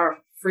ones are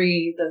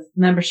free. The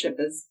membership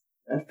is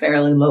a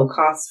fairly low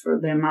cost for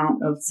the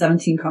amount of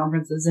 17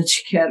 conferences that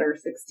you get, or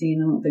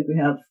 16. I don't think we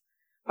have,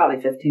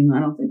 probably 15. I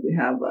don't think we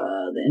have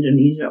the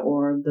Indonesia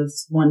or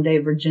this one day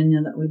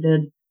Virginia that we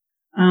did.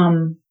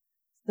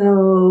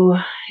 So,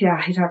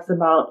 yeah, he talks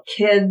about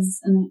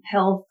kids and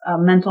health,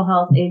 mental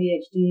health,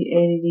 ADHD,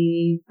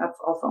 ADD. That's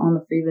also on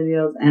the free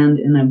videos and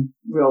in a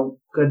real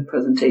good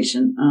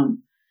presentation.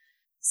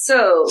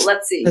 So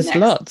let's see. There's next.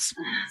 lots.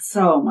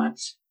 So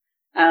much.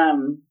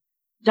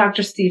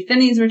 Dr. Steve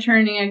Phinney's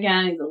returning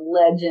again. He's a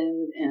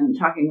legend and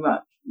talking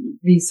about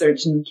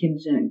research in the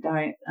ketogenic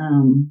diet,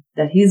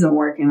 that he's been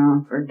working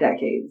on for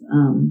decades.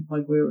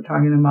 Like we were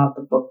talking about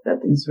the book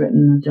that he's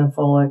written with Jeff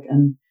Volek.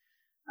 And,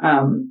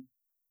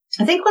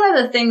 I think one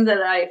of the things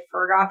that I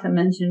forgot to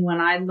mention when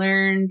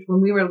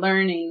we were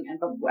learning and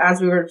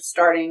as we were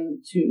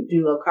starting to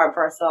do low carb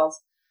for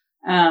ourselves,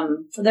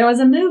 there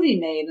was a movie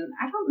made, and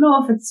I don't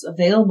know if it's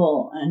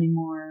available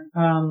anymore.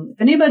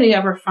 If anybody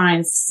ever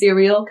finds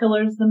Serial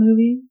Killers, the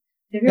movie,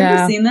 have you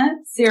ever seen that?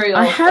 Serial.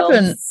 I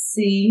haven't.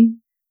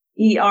 CEREAL.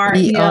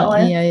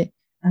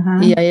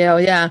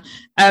 Yeah.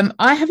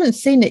 I haven't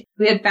seen it.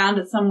 We had found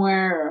it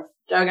somewhere, or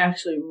Doug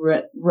actually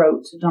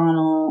wrote to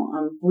Donald.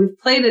 We've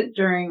played it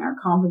during our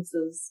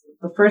conferences.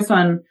 The first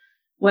one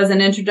was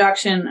an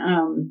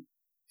introduction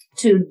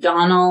to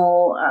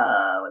Donald.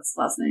 What's his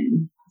last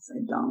name? I'll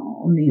say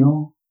Donald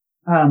O'Neill.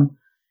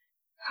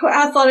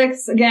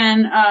 Athletics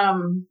again,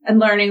 and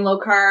learning low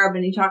carb.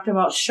 And he talked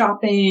about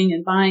shopping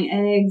and buying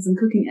eggs and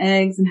cooking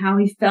eggs and how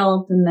he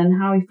felt, and then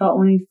how he felt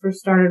when he first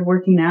started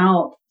working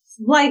out.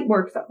 Light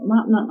workouts,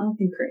 not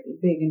nothing crazy,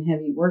 big and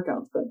heavy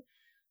workouts, but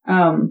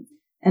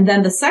and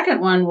then the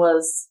second one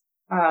was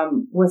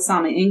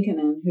Sami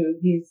Inkinen, who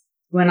he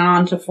went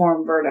on to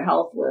form Virta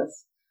Health with.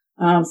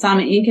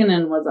 Sami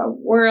Inkinen was a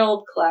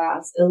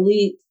world-class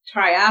elite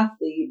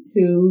triathlete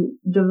who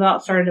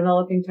started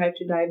developing type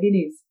 2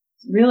 diabetes.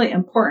 It's really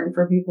important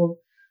for people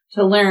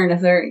to learn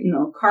if they're,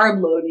 carb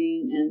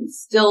loading and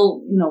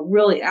still,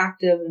 really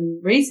active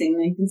and racing,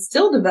 they can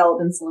still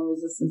develop insulin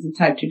resistance and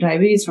type 2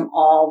 diabetes from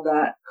all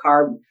that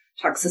carb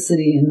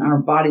toxicity in our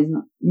bodies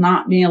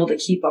not being able to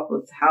keep up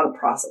with how to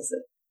process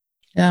it.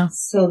 Yeah.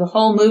 So the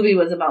whole movie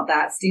was about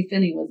that. Steve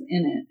Phinney was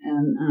in it,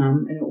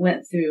 and it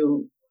went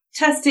through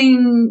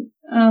testing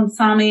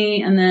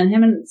Sami, and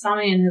then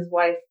Sami and his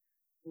wife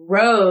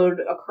rode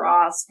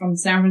across from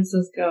San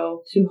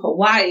Francisco to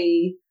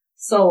Hawaii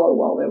solo.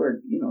 Well, there were,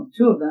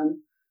 two of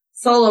them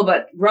solo,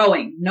 but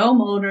rowing, no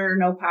motor,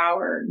 no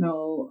power,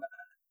 no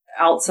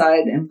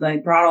outside. And they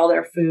brought all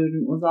their food,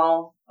 and it was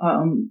all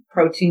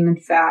protein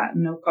and fat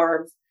and no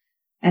carbs.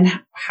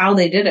 And how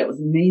they did it was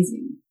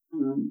amazing.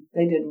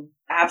 They did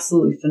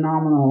absolutely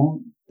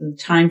phenomenal. The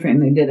time frame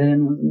they did it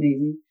in was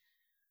amazing.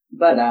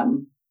 But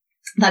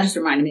that just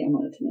reminded me I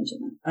wanted to mention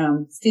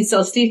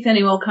that. Steve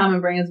Phinney will come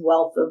and bring his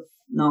wealth of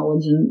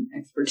knowledge and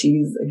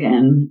expertise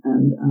again,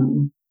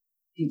 and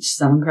teach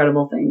some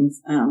incredible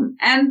things,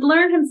 and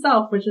learn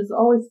himself, which is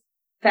always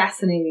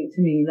fascinating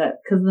to me. That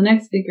because the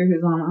next speaker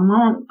who's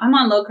on, I'm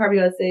on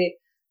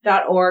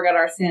lowcarbusa.org at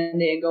our San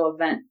Diego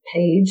event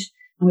page,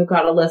 and we've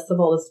got a list of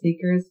all the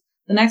speakers.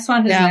 The next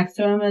one who's next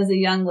to him is a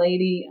young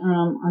lady,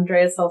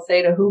 Andrea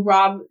Salcedo, who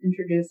Rob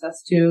introduced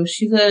us to.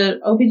 She's a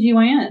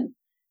OBGYN,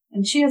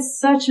 and she has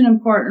such an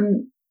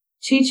important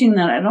teaching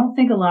that I don't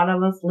think a lot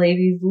of us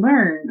ladies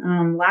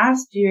learn.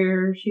 Last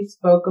year, she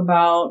spoke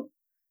about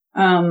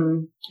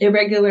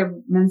irregular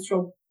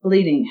menstrual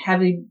bleeding,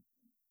 heavy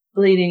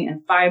bleeding,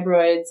 and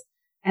fibroids,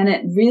 and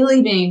it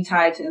really being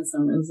tied to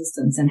insulin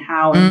resistance and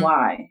how and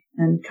why,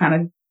 and kind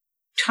of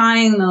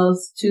tying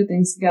those two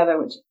things together,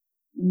 which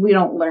we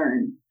don't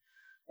learn.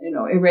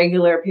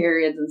 Irregular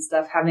periods and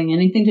stuff having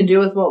anything to do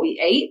with what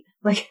we ate.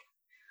 Like,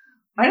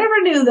 I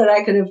never knew that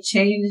I could have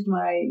changed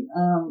my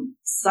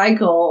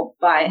cycle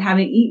by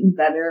having eaten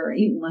better or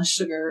eaten less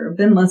sugar or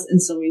been less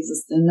insulin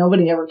resistant.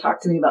 Nobody ever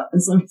talked to me about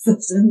insulin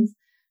resistance.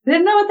 They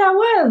didn't know what that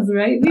was,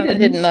 right? They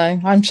didn't know.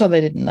 I'm sure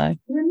they didn't know.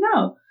 They didn't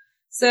know.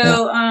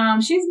 So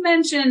she's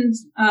mentioned,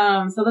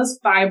 so those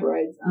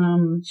fibroids.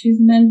 She's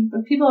mentioned,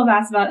 people have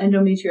asked about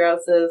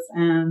endometriosis,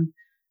 and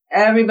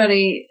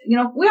everybody,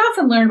 we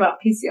often learn about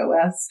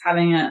PCOS,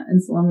 having an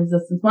insulin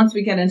resistance once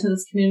we get into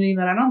this community,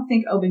 but I don't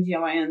think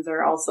OBGYNs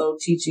are also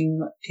teaching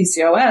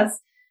PCOS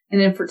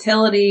and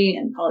infertility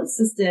and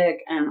polycystic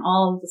and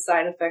all of the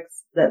side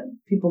effects that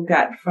people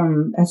get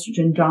from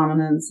estrogen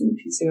dominance and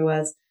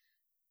PCOS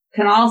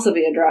can also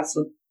be addressed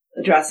with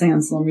addressing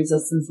insulin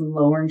resistance and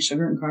lowering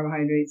sugar and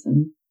carbohydrates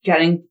and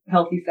getting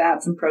healthy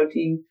fats and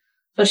protein.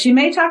 So she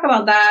may talk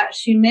about that.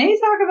 She may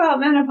talk about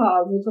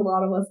menopause, which a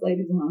lot of us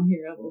ladies want to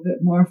hear a little bit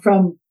more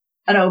from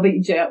an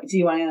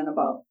OBGYN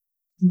about.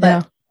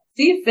 But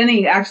Steve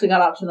Phinney actually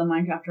got up to the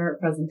mic after her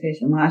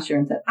presentation last year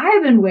and said,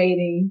 I've been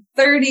waiting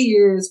 30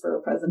 years for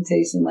a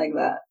presentation like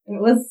that.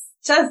 It was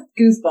just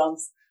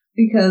goosebumps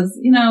because,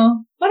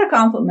 what a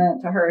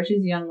compliment to her.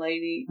 She's a young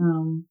lady,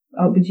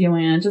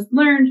 OBGYN, just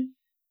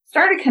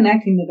started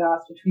connecting the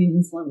dots between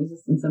insulin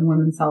resistance and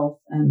women's health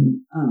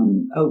and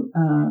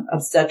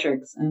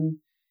obstetrics and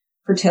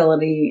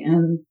fertility,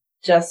 and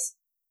just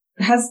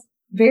has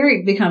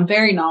become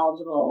very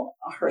knowledgeable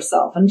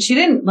herself. And she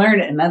didn't learn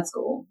it in med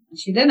school.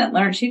 She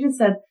just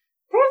said,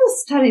 there's a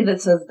study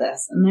that says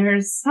this, and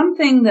there's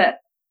something that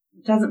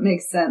doesn't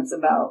make sense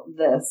about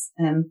this.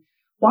 And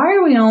why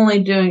are we only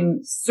doing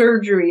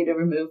surgery to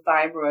remove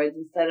fibroids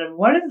instead of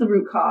what is the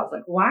root cause?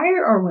 Like, why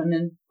are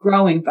women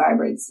growing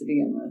fibroids to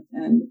begin with?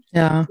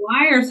 And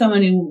why are so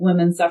many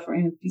women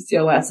suffering with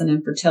PCOS and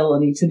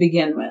infertility to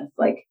begin with?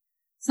 Like,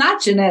 it's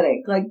not genetic,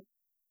 like,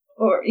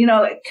 or, you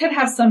know, it could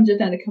have some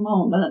genetic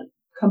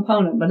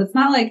component, but it's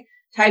not like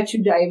type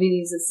 2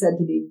 diabetes is said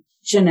to be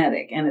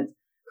genetic and it's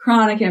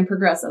chronic and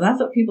progressive. That's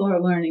what people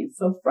are learning. It's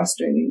so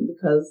frustrating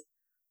because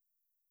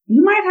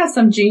you might have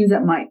some genes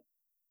that might.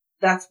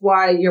 That's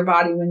why your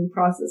body, when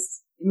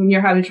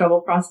you're having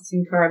trouble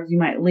processing carbs, you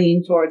might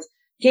lean towards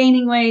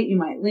gaining weight. You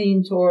might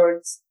lean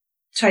towards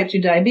type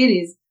 2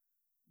 diabetes,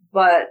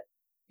 but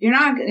you're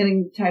not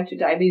getting type 2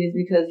 diabetes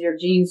because your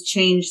genes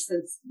changed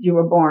since you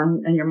were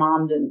born and your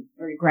mom didn't,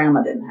 or your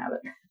grandma didn't have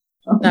it.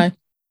 No.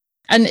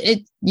 And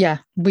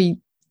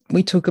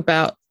we talk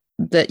about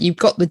that you've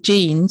got the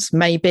genes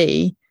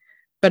maybe,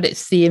 but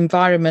it's the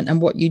environment and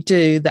what you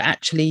do that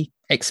actually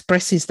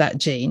expresses that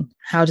gene.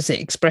 How does it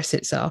express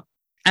itself?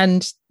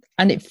 And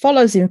it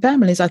follows in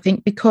families, I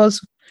think,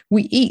 because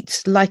we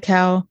eat like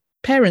our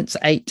parents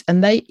ate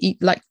and they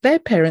eat like their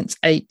parents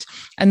ate.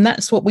 And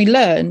that's what we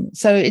learn.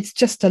 So it's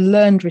just a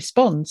learned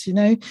response, you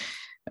know.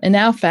 In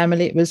our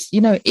family, it was, you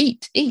know,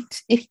 eat,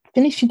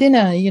 finish your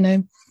dinner, you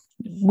know.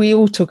 We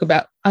all talk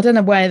about, I don't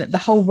know where the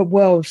whole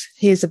world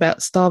hears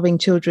about starving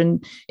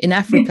children in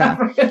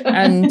Africa.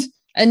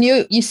 And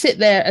you sit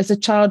there as a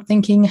child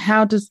thinking,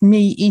 how does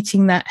me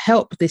eating that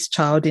help this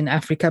child in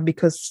Africa?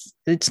 Because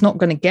it's not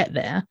going to get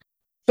there.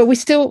 But we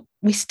still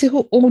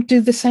all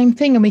do the same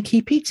thing and we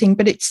keep eating.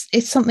 But it's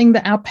something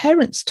that our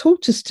parents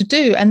taught us to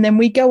do. And then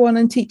we go on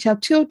and teach our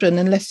children,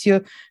 unless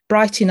you're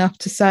bright enough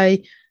to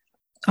say,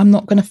 I'm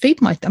not going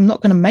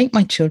to make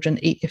my children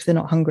eat if they're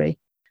not hungry.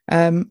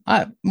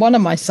 One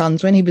of my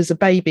sons, when he was a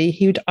baby,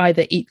 he would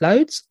either eat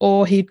loads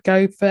or he'd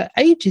go for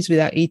ages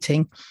without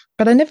eating.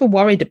 But I never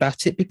worried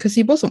about it because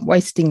he wasn't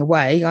wasting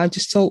away. I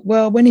just thought,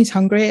 well, when he's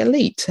hungry, he'll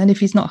eat. And if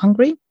he's not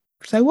hungry,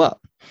 so what?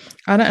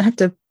 I don't have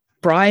to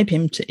bribe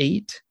him to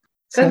eat.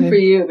 Good for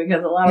you,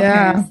 because a lot of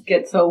parents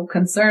get so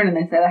concerned and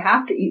they say, I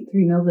have to eat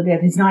 3 meals a day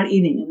if he's not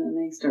eating. And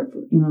then they start,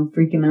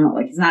 freaking out.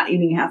 Like, he's not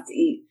eating, he has to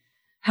eat.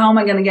 How am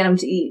I going to get him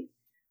to eat?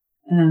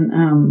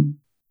 And,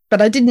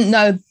 but I didn't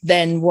know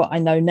then what I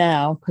know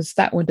now, because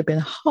that would have been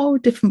a whole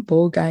different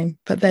ball game.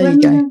 But there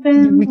you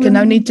go. We can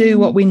only do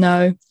what we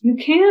know. You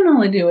can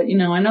only do what you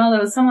know. I know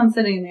there was someone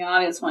sitting in the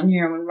audience one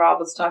year when Rob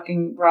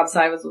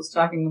Sivers was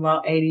talking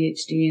about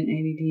ADHD and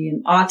ADD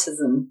and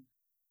autism.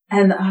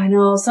 And I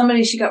know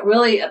she got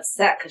really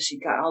upset because she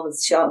got all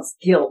this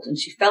guilt and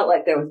she felt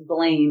like there was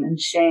blame and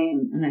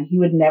shame, and he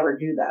would never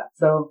do that.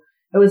 So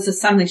it was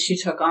just something she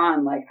took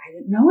on. Like, I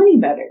didn't know any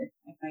better.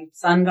 My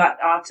son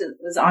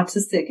was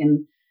autistic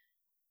and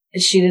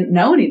she didn't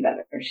know any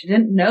better. She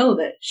didn't know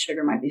that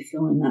sugar might be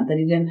fueling that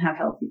he didn't have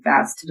healthy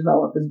fats to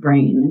develop his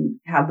brain and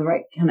have the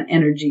right kind of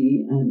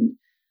energy. And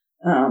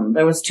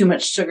there was too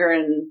much sugar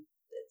in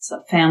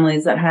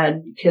families that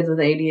had kids with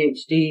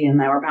ADHD and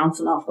they were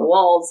bouncing off the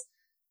walls.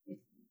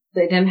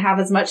 They didn't have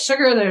as much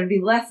sugar, there would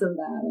be less of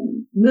that.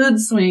 And mood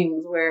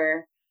swings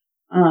where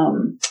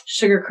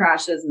sugar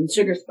crashes and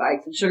sugar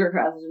spikes and sugar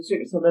crashes and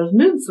sugar. So there's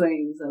mood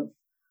swings of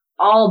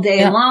all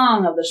day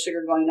long of the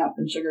sugar going up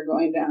and sugar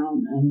going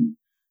down. And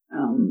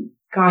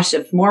gosh,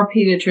 if more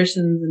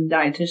pediatricians and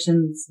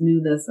dietitians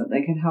knew this, that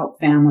they could help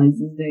families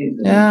these days,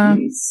 it would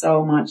be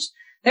so much.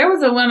 There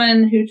was a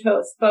woman who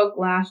spoke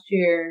last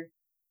year,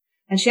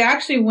 and she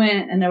actually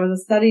went, and there was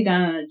a study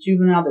done at a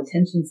juvenile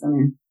detention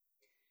center,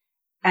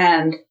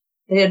 and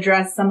they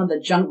addressed some of the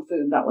junk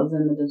food that was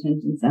in the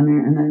detention center,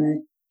 and then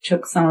they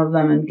took some of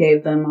them and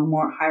gave them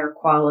a higher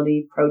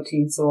quality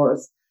protein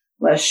source,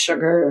 less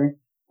sugar,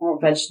 more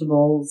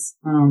vegetables,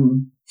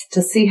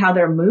 to see how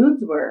their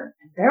moods were.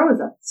 There was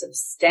a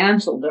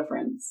substantial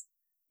difference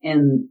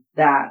in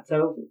that.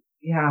 So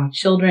yeah,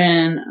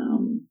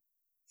 children,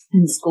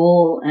 in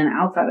school and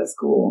outside of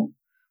school,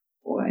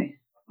 boy,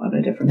 what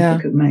a difference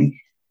it could make.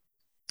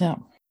 Yeah.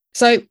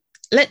 So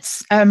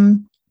let's,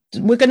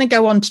 we're going to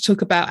go on to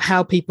talk about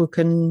how people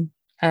can,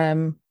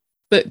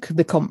 book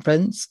the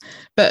conference.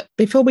 But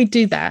before we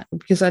do that,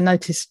 because I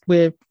noticed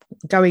we're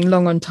going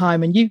long on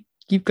time and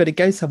you've got to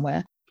go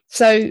somewhere.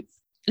 So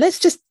let's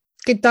just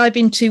dive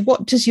into,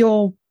 what does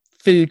your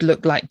food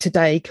look like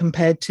today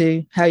compared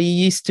to how you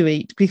used to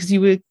eat? Because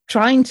you were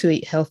trying to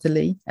eat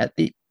healthily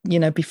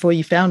before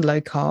you found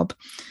low carb,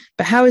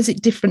 but how is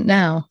it different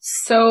now?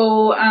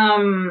 So,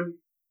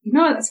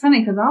 that's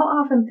funny because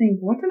I'll often think,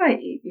 what did I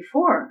eat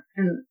before?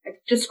 And I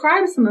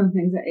describe some of the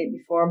things I ate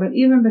before, but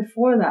even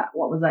before that,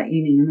 what was I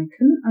eating? And I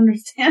couldn't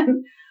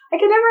understand. I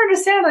could never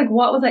understand, like,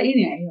 what was I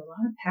eating? I ate a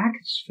lot of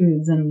packaged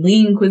foods and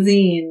lean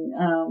cuisine.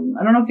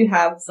 I don't know if you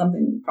have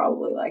something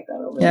probably like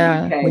that over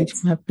there. Yeah, we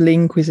have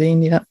lean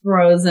cuisine, yeah.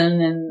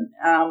 Frozen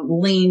and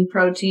lean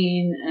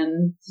protein,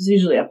 and it's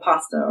usually a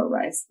pasta or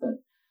rice. But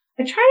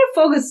I try to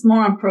focus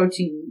more on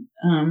protein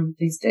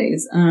these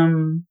days.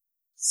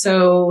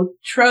 So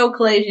Tro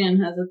Kalayjian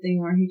has a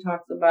thing where he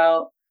talks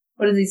about,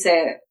 what does he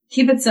say?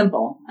 Keep it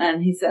simple.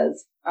 And he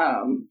says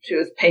to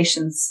his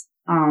patients,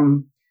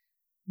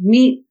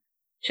 meat,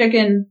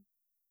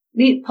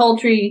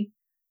 poultry,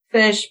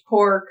 fish,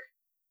 pork,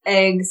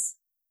 eggs.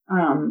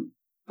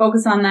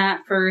 Focus on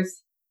that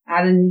first,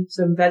 add in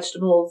some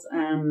vegetables,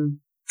 and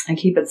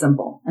keep it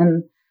simple.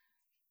 And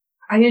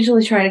I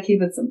usually try to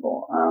keep it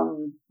simple.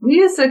 We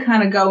used to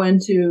kind of go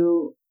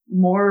into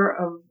more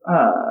of,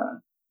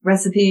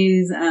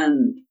 recipes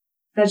and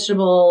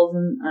vegetables.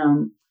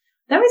 And,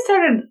 then we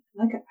started,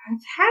 like,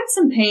 I've had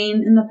some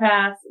pain in the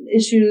past,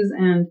 issues,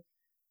 and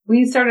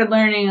we started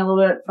learning a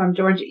little bit from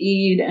George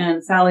Ede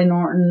and Sally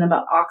Norton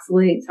about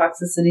oxalate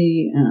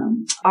toxicity,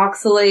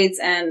 oxalates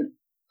and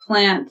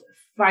plant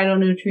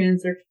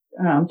phytonutrients or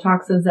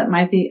toxins that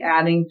might be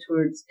adding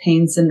towards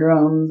pain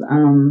syndromes.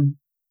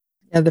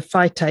 The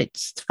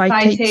phytates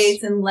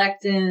and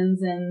lectins.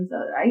 And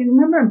I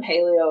remember in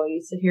paleo, I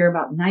used to hear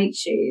about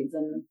nightshades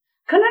and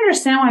couldn't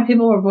understand why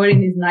people were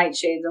avoiding these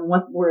nightshades and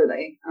what were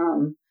they?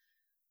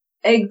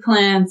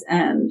 Eggplants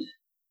and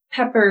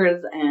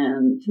peppers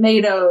and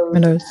tomatoes.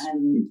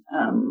 And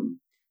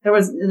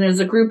there's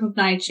a group of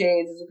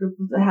nightshades, there's a group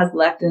that has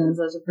lectins,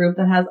 there's a group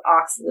that has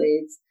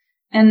oxalates.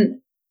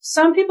 And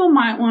some people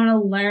might want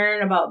to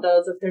learn about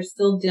those if they're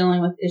still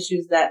dealing with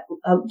issues that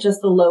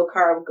just the low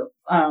carb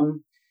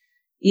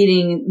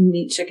eating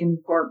meat,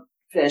 chicken, pork,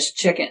 fish,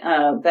 chicken,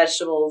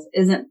 vegetables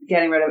isn't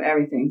getting rid of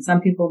everything. Some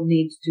people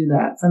need to do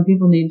that. Some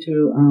people need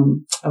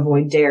to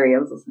avoid dairy. I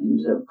was listening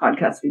to a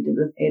podcast we did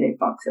with 8A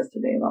Fox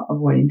yesterday about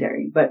avoiding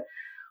dairy, but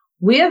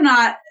we have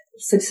not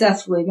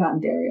successfully gotten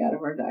dairy out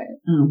of our diet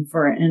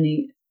for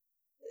any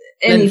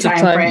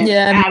time frame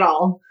at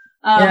all.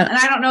 And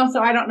I don't know, so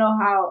I don't know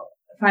how,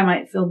 if I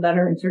might feel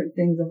better in certain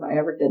things if I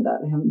ever did that.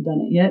 I haven't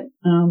done it yet.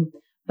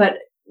 But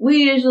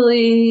we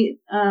usually,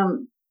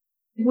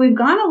 we've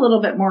gone a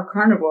little bit more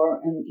carnivore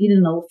and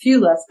eaten a few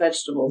less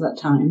vegetables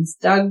at times.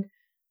 Doug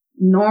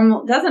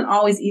doesn't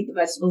always eat the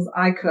vegetables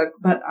I cook,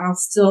 but I'll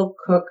still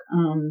cook,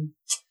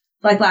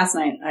 like last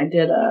night, I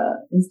did a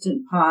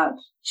instant pot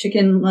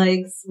chicken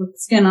legs with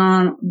skin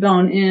on,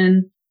 bone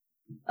in,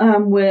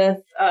 with,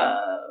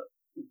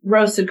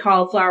 roasted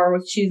cauliflower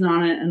with cheese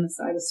on it and a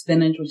side of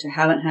spinach, which I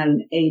haven't had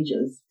in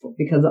ages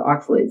because of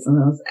oxalates and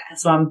those.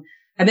 So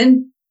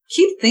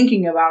keep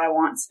thinking about, I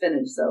want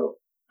spinach. So,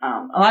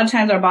 a lot of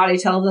times our body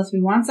tells us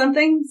we want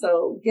something,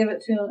 so give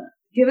it to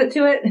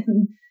it.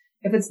 And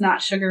if it's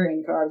not sugar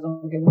and carbs,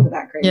 we'll give it to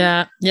that crazy.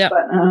 Yeah.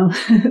 But,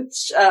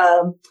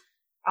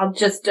 I'll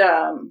just,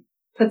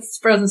 put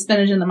frozen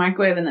spinach in the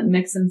microwave and then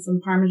mix in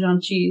some Parmesan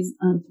cheese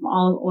and some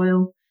olive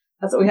oil.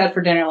 That's what we had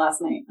for dinner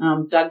last night.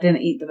 Doug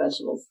didn't eat the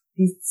vegetables.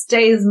 He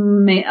stays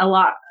a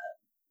lot.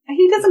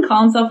 He doesn't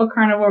call himself a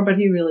carnivore, but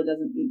he really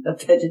doesn't eat the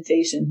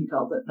vegetation, he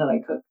calls it, that I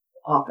cook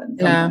often.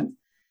 Sometimes.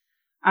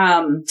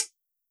 Yeah.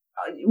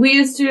 We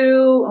used to,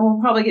 and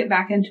we'll probably get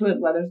back into it.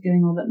 Weather's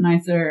getting a little bit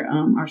nicer.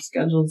 Our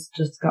schedules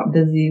just got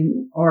busy,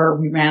 or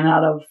we ran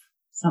out of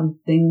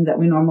something that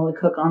we normally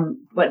cook on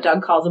what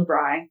Doug calls a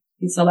braai.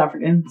 He's South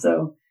African,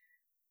 so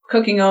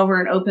cooking over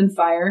an open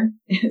fire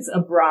is a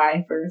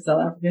braai for South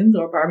Africans,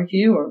 or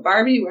barbecue, or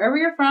Barbie, wherever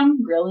you're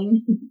from,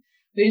 grilling.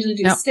 We usually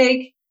do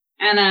steak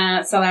and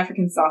a South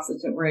African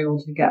sausage that we're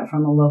able to get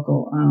from a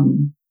local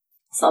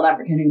South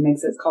African who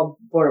makes it. It's called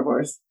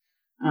boerewors.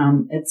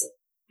 It's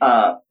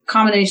a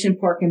combination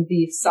pork and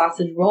beef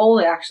sausage roll.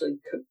 It actually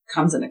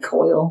comes in a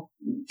coil.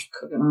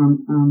 Cook it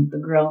on the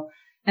grill.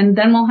 And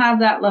then we'll have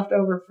that left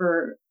over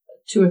for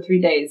 2 or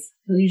 3 days.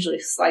 We'll usually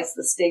slice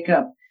the steak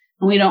up.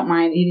 And we don't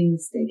mind eating the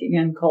steak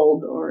again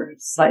cold or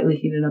slightly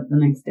heated up the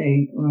next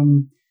day.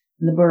 And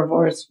the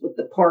boerewors with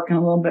the pork and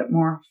a little bit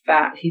more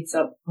fat heats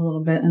up a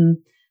little bit. And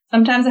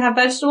sometimes I have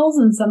vegetables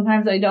and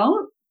sometimes I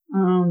don't.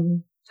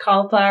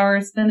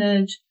 Cauliflower,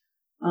 spinach,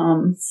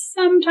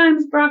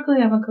 sometimes broccoli.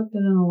 I haven't cooked it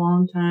in a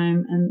long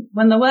time. And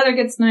when the weather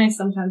gets nice,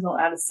 sometimes I'll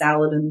add a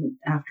salad in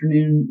the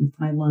afternoon with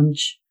my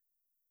lunch.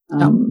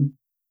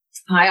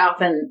 I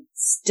often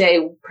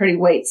stay pretty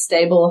weight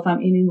stable if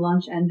I'm eating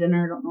lunch and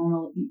dinner. I don't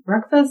normally eat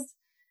breakfast.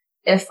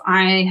 If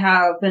I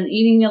have been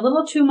eating a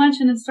little too much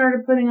and it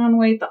started putting on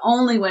weight, the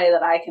only way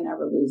that I can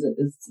ever lose it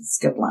is to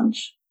skip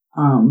lunch.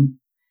 And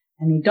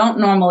we don't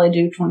normally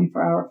do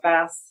 24-hour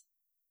fasts,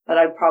 but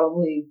I'd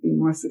probably be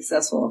more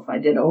successful if I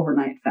did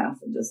overnight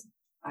fast and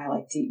I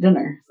like to eat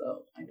dinner,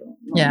 so I don't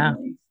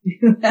normally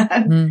do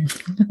that.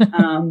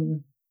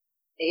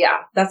 Yeah,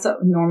 that's what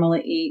I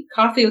normally eat.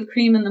 Coffee with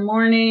cream in the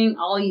morning.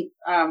 I'll eat,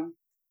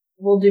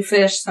 we'll do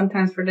fish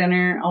sometimes for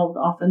dinner. I'll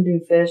often do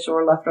fish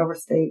or leftover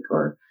steak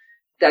or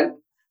Doug.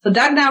 So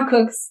Doug now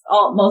cooks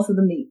most of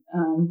the meat.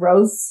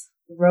 Roast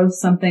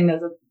something.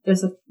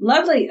 There's a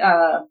lovely,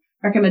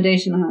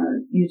 recommendation on our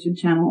YouTube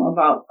channel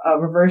about,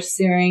 reverse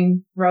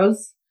searing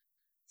roast.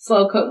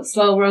 Slow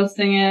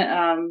roasting it,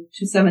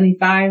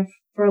 275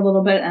 for a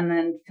little bit and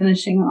then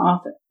finishing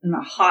off in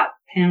a hot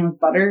pan with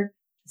butter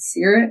to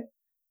sear it.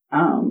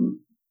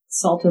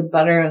 Salted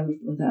butter,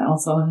 and that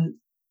also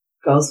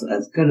goes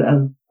as good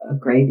as a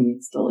gravy.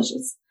 It's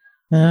delicious.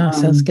 Oh,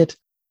 sounds good.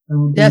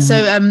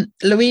 So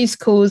Louise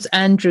calls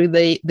Andrew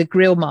the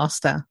grill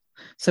master.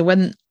 So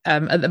when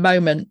at the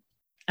moment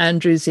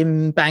Andrew's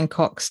in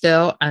Bangkok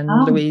still, and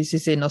Louise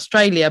is in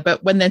Australia.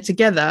 But when they're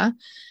together,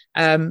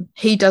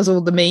 he does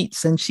all the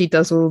meats and she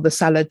does all the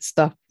salad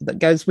stuff that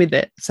goes with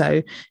it.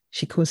 So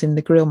she calls him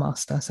the grill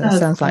master. So it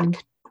sounds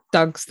like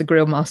Doug's the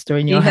grill master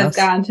in your house. He has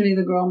gotten to be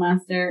the grill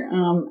master,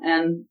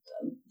 and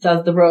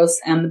does the roast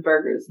and the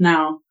burgers.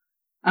 Now,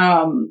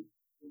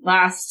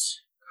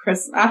 last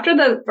Christmas, after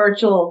the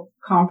virtual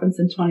conference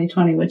in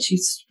 2020, which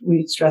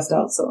we stressed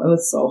out, so it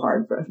was so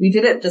hard for us. We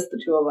did it just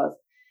the two of us,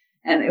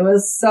 and it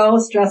was so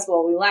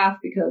stressful. We laughed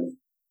because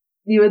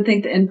you would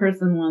think the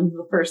in-person one's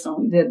the first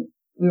one we did.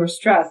 We were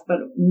stressed, but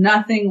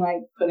nothing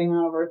like putting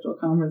on a virtual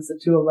conference, the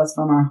two of us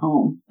from our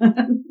home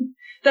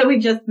that we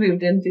just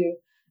moved into,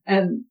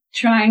 and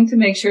trying to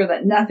make sure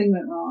that nothing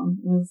went wrong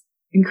was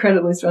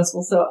incredibly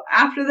stressful. So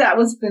after that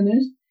was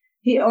finished,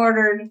 he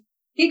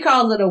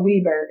calls it a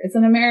Weber. It's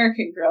an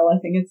American grill. I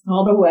think it's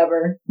called a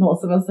Weber.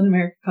 Most of us in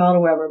America call it a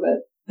Weber,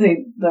 but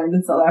they learned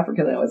in South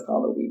Africa they always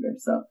call it a Weber.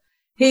 So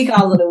he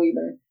calls it a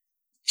Weber.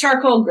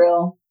 Charcoal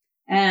grill.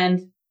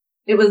 And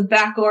it was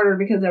back ordered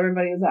because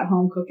everybody was at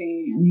home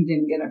cooking, and he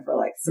didn't get it for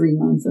like 3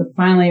 months. So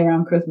finally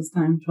around Christmas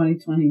time,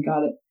 2020,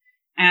 got it.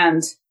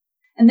 And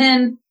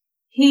then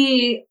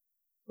he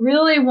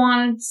really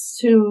wanted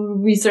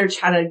to research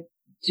how to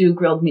do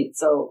grilled meat.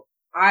 So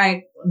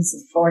I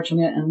was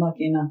fortunate and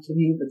lucky enough to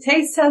be the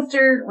taste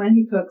tester when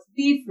he cooks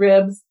beef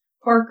ribs,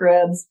 pork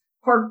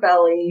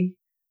belly,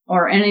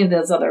 or any of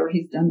those other.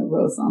 He's done the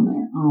roast on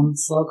there,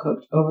 slow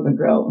cooked over the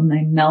grill, and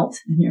they melt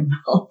in your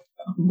mouth.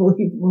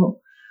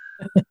 Unbelievable.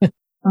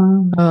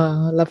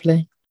 Oh,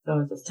 lovely. So I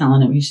was just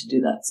telling him he should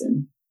do that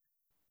soon.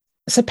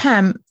 So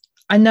Pam,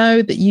 I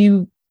know that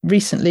you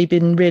recently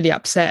been really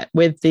upset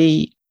with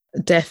the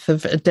death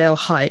of Adele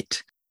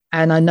Height,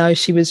 and I know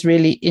she was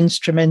really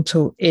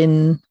instrumental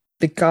in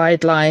the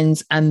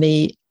guidelines and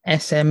the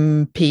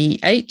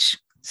SMPH.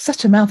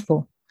 Such a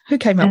mouthful. Who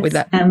came up with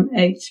that?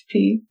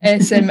 SMHP.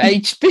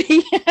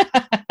 SMHP.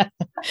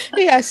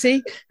 Yeah,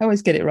 see, I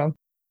always get it wrong.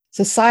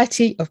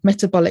 Society of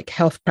Metabolic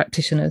Health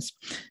Practitioners.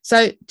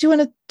 So do you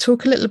want to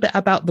talk a little bit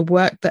about the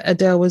work that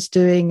Adele was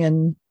doing,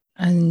 and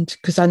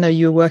because I know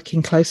you were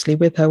working closely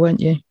with her, weren't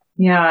you?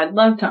 Yeah, I'd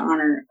love to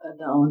honor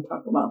Adele and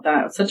talk about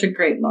that. It was such a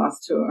great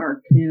loss to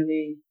our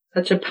community,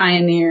 such a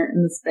pioneer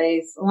in the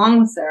space, along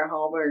with Sarah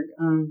Hallberg,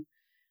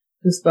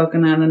 who's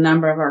spoken at a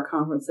number of our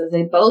conferences.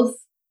 They both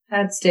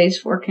had stage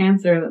 4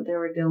 cancer that they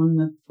were dealing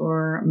with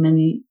for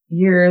many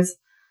years.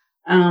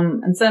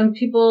 And some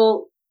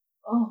people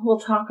will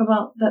talk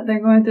about that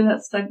they're going through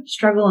that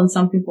struggle, and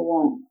some people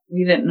won't.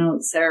 We didn't know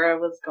that Sarah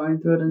was going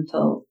through it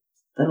until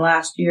the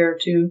last year or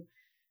two.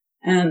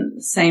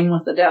 And same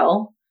with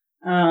Adele.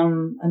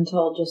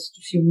 Until just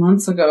a few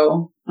months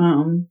ago,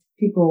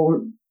 people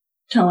were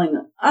telling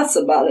us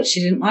about it.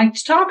 She didn't like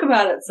to talk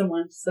about it so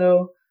much.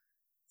 So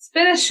it's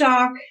been a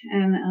shock,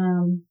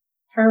 and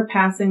her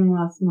passing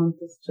last month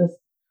has just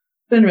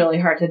been really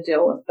hard to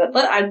deal with. But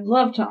I'd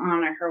love to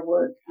honor her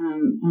work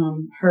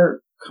and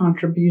her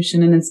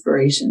contribution and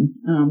inspiration.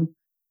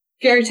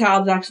 Gary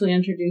Taubes actually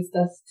introduced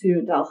us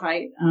to Adele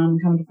Height.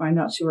 Come to find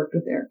out she worked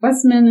with Eric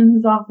Westman in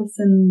his office,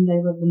 and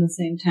they lived in the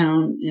same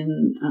town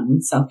in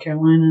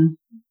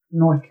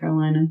North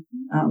Carolina,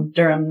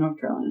 Durham, North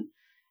Carolina.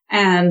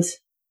 And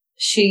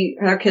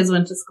her kids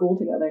went to school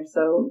together,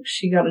 so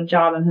she got a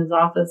job in his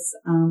office,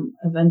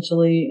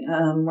 eventually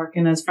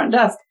working as front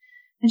desk.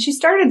 And she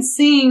started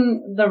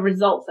seeing the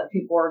results that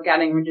people were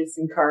getting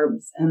reducing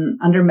carbs and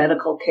under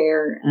medical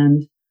care.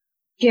 And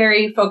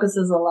Gary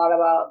focuses a lot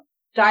about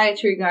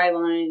dietary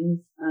guidelines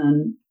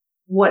and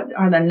what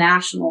are the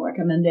national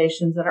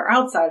recommendations that are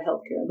outside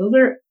healthcare. Those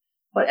are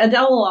what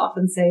Adele will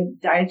often say.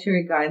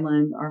 Dietary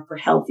guidelines are for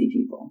healthy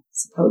people,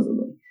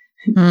 supposedly,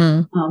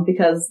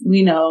 because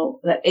we know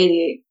that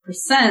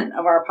 88%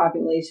 of our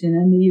population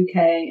in the UK,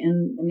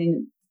 and I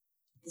mean,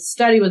 the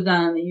study was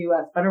done in the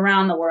US, but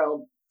around the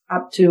world,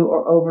 up to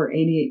or over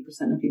 88%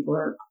 of people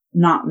are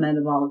not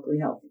metabolically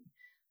healthy.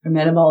 They're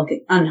metabolically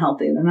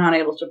unhealthy. They're not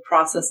able to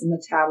process and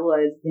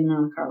metabolize the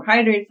amount of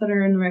carbohydrates that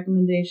are in the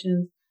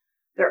recommendations.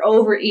 They're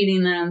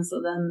overeating them.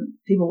 So then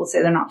people will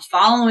say they're not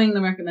following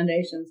the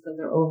recommendations because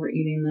they're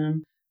overeating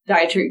them.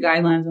 Dietary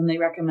guidelines, when they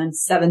recommend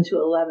 7 to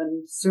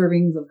 11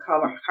 servings of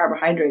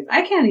carbohydrates.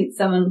 I can't eat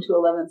 7 to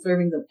 11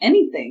 servings of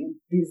anything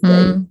these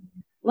days,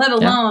 let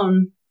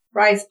alone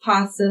rice,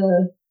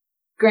 pasta,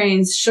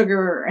 grains, sugar,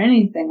 or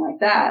anything like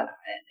that,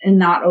 and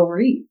not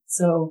overeat.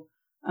 So,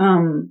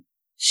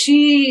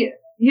 she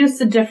used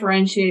to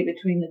differentiate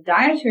between the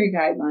dietary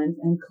guidelines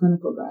and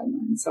clinical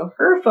guidelines. So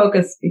her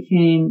focus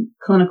became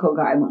clinical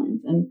guidelines.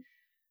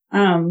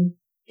 And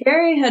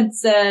Gary had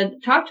said,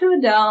 talk to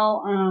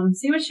Adele,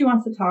 see what she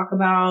wants to talk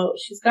about.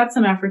 She's got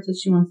some efforts that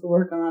she wants to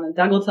work on, and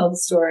Doug will tell the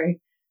story.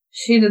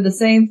 She did the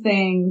same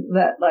thing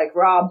that like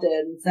Rob did,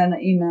 and sent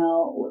an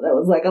email that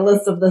was like a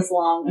list of this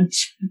long, and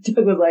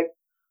Doug was like,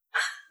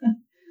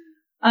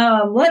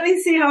 let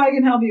me see how I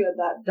can help you with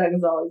that. Doug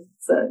has always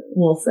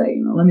will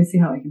say, let me see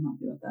how I can help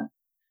you with that.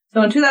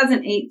 So in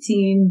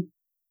 2018,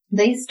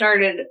 they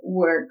started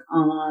work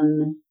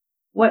on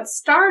what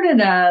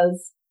started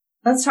as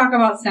let's talk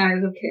about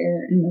standards of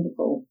care in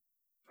medical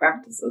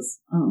practices.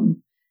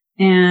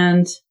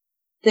 And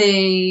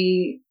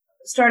they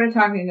started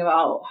talking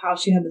about how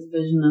she had this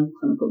vision of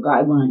clinical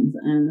guidelines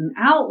and an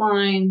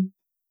outline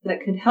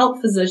that could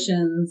help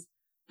physicians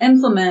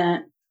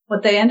implement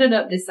what they ended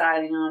up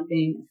deciding on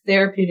being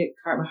therapeutic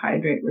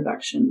carbohydrate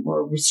reduction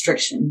or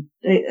restriction.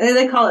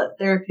 They call it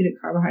therapeutic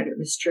carbohydrate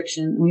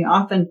restriction. And we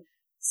often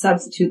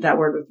substitute that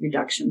word with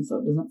reduction so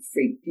it doesn't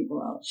freak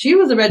people out. She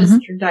was a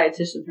registered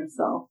dietitian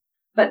herself,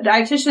 but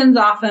dietitians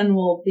often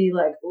will be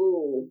like,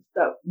 "Ooh,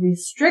 the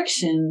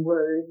restriction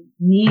word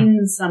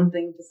means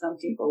something to some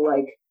people,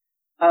 like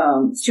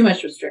it's too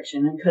much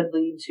restriction and could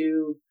lead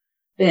to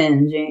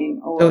binging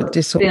or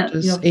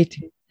disorders,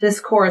 eating." This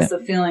course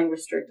of feeling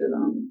restricted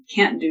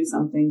can't do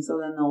something, so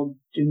then they'll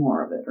do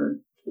more of it, or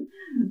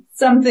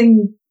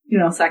something,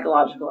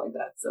 psychological like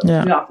that. So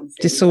we often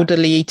say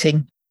disorderly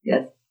eating.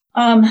 Yes.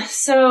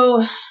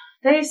 So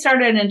they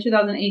started in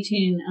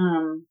 2018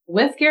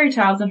 with Gary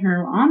Childs and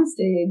her on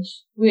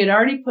stage. We had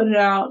already put it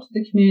out to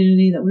the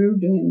community that we were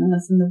doing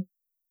this, and the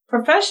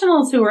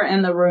professionals who were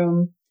in the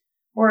room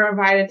were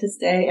invited to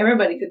stay.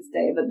 Everybody could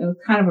stay, but there was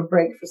kind of a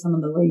break for some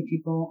of the lay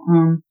people.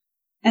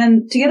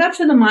 And to get up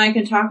to the mic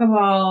and talk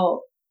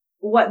about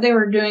what they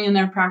were doing in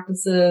their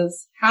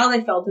practices, how they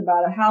felt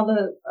about it, how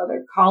the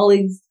other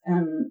colleagues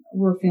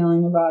were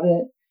feeling about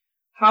it,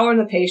 how are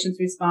the patients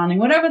responding,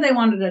 whatever they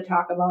wanted to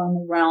talk about in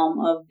the realm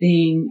of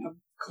being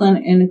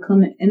in a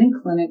clinic,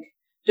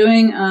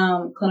 doing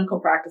clinical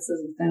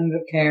practices and standard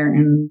of care,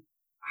 and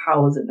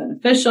how was it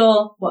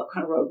beneficial, what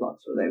kind of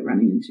roadblocks were they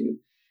running into.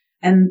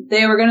 And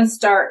they were going to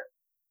start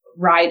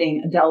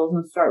writing, Adele was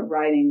going to start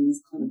writing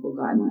these clinical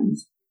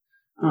guidelines.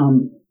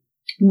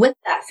 With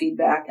that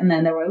feedback. And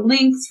then there were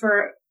links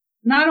for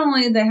not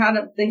only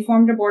they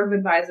formed a board of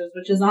advisors,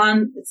 which is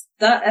it's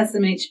the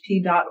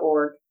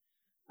smhp.org,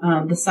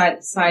 the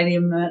Society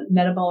of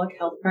Metabolic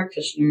Health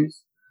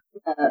Practitioners,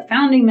 a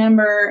founding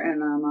member,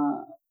 and I'm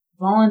a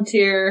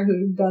volunteer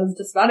who does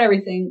just about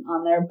everything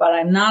on there, but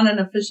I'm not an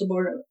official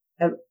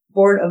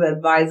board of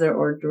advisor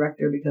or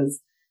director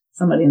because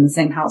somebody in the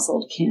same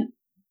household can't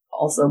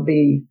also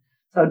be.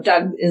 So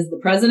Doug is the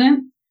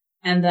president,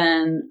 and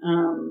then,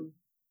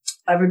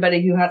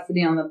 everybody who has to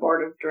be on the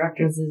board of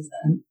directors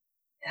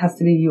has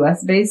to be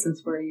U.S. based,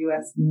 since we're a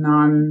U.S.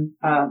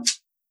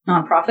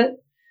 nonprofit.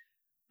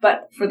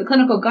 But for the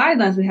clinical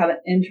guidelines, we have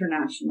an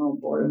international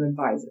board of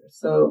advisors.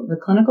 So the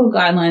clinical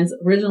guidelines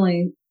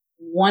originally,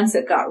 once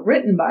it got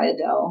written by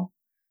Adele,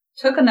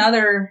 took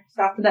after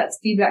that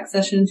feedback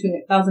session in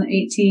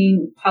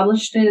 2018,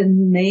 published it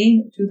in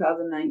May of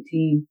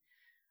 2019.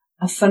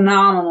 A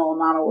phenomenal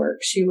amount of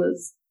work. She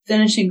was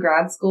finishing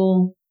grad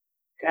school,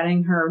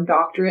 getting her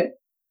doctorate,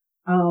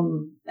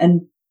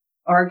 and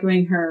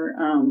arguing her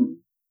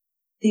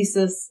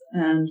thesis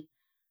and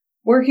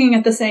working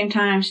at the same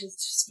time. She's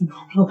just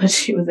phenomenal that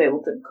she was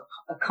able to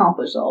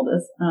accomplish all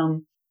this.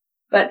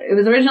 But it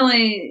was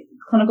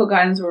clinical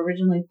guidance were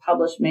originally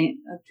published May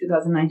of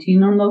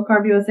 2019 on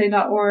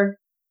lowcarbusa.org.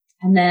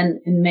 And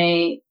then in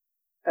May,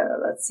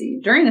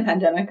 during the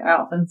pandemic, I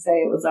often say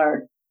it was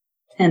our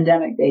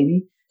pandemic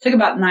baby. It took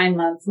about 9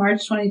 months,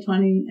 March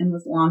 2020, and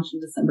was launched in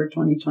December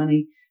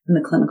 2020. And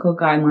the clinical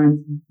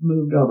guidelines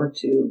moved over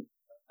to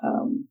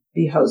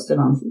be hosted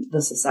on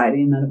the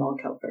Society of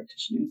Metabolic Health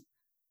Practitioners.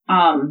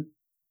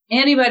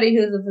 Anybody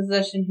who's a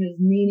physician who's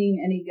needing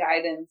any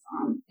guidance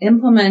on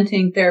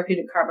implementing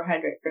therapeutic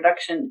carbohydrate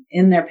reduction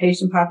in their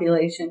patient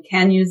population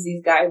can use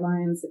these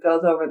guidelines. It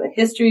goes over the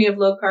history of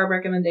low carb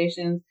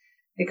recommendations.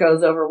 It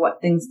goes over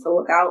what things to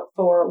look out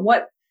for.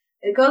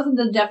 It goes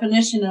into the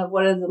definition of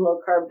what is a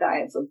low carb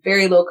diet. So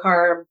very low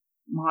carb,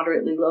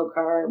 moderately low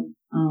carb,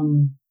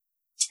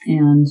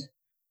 and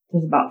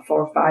there's about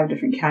 4 or 5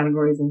 different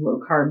categories of low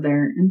carb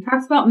there, and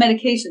talks about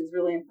medications,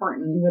 really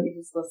important. Anybody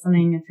who's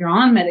listening, if you're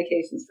on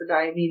medications for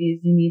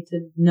diabetes, you need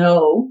to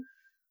know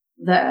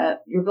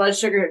that your blood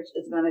sugar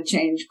is going to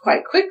change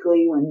quite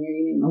quickly when you're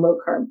eating a low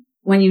carb,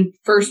 when you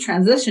first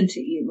transition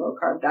to eat a low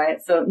carb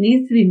diet. So it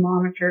needs to be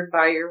monitored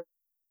by your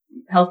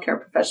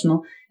healthcare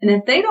professional. And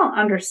if they don't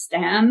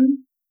understand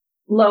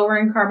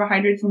lowering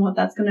carbohydrates and what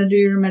that's going to do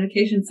to your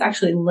medication, it's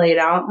actually laid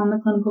out on the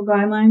clinical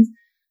guidelines.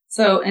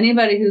 So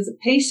anybody who's a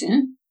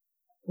patient,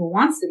 who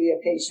wants to be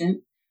a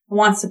patient, who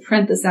wants to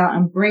print this out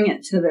and bring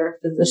it to their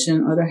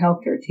physician or their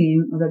healthcare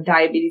team or their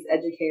diabetes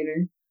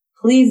educator,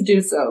 please do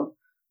so.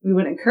 We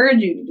would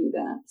encourage you to do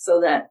that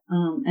so that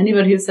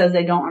anybody who says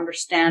they don't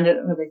understand it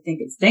or they think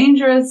it's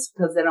dangerous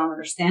because they don't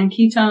understand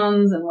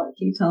ketones and what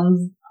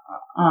ketones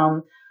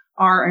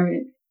are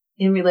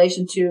in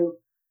relation to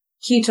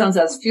ketones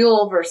as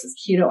fuel versus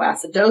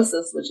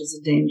ketoacidosis, which is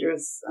a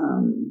dangerous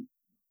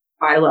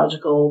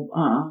biological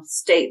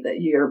state that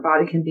your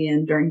body can be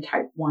in during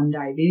type 1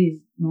 diabetes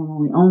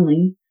normally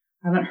only.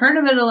 I haven't heard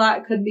of it a lot.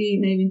 It could be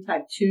maybe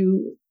type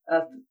 2.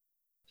 If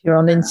you're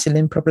on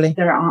insulin, probably.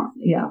 They're on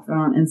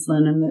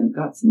insulin, and they've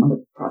got some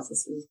other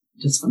processes,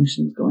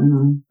 dysfunctions going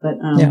on. But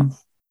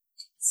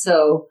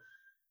so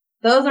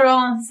those are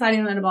all in Society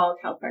of Metabolic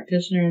Health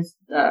Practitioners.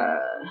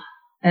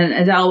 And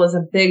Adele was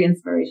a big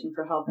inspiration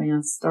for helping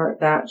us start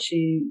that.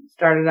 She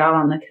started out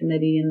on the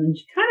committee and then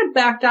she kind of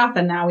backed off,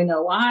 and now we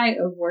know why,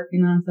 of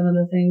working on some of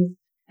the things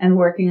and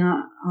working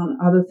on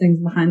other things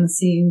behind the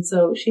scenes.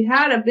 So she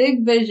had a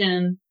big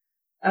vision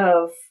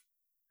of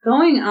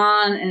going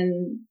on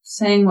and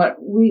saying what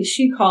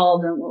she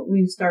called and what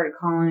we started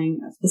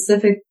calling a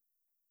specific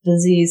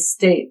disease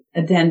state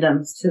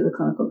addendums to the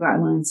clinical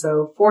guidelines.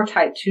 So for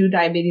type 2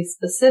 diabetes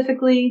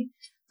specifically.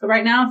 So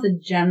right now it's a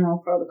general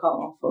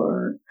protocol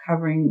for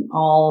covering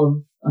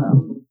all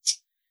of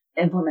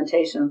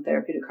implementation of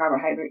therapeutic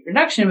carbohydrate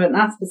reduction, but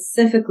not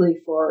specifically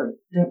for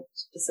the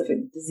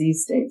specific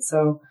disease states.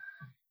 So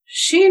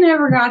we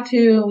never got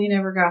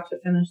to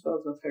finish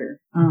those with her.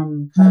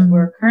 But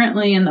we're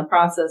currently in the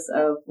process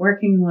of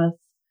working with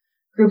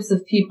groups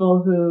of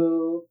people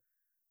who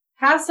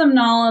have some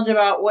knowledge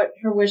about what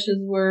her wishes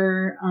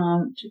were,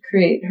 to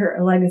create her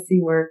legacy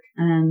work.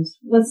 And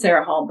with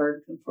Sarah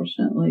Hallberg,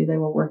 unfortunately, they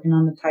were working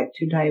on the type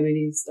 2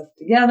 diabetes stuff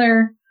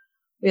together.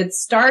 We had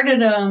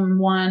started,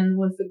 one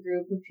with a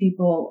group of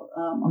people,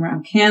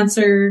 around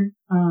cancer.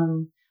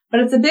 But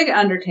it's a big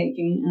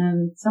undertaking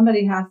and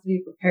somebody has to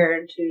be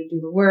prepared to do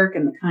the work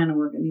and the kind of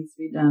work that needs to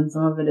be done.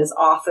 Some of it is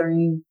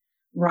authoring,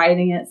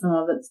 writing it. Some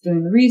of it's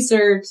doing the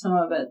research. Some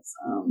of it's,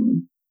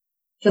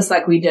 just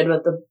like we did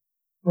with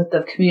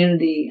the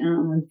community,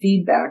 and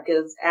feedback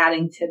is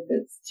adding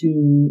tidbits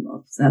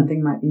to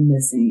something might be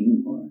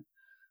missing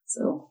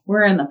so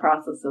we're in the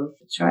process of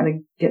trying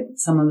to get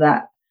some of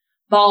that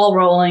ball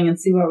rolling and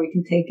see where we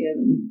can take it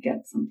and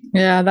get something.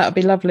 Yeah, that would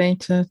be lovely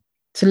to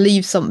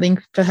leave something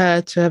for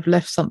her, to have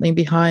left something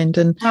behind.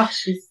 And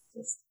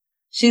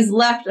she's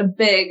left a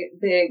big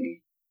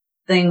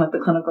thing with the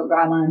clinical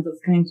guidelines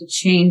that's going to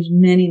change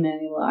many,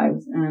 many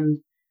lives. And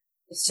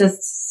it's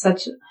just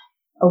such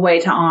a way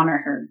to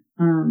honor her,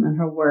 and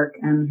her work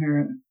and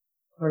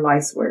her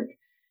life's work.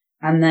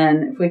 And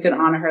then if we could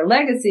honor her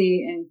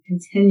legacy and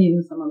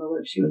continue some of the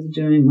work she was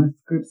doing with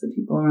groups of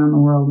people around the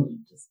world, it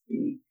would just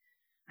be,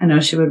 I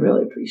know she would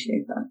really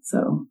appreciate that.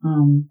 So,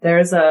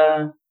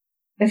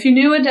 if you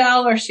knew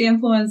Adele or she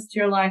influenced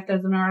your life,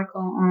 there's an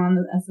article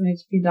on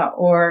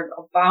smhp.org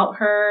about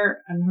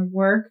her and her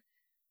work.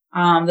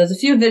 There's a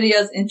few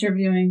videos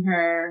interviewing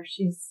her.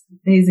 She's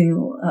amazing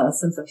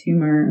sense of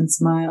humor and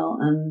smile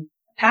and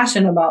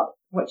passion about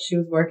what she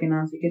was working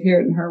on. So you could hear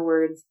it in her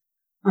words.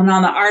 And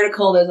on the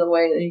article, there's a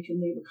way that you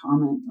can leave a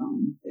comment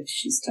if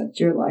she's touched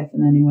your life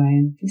in any way,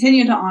 and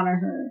continue to honor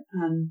her.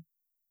 And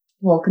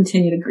we'll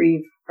continue to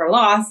grieve her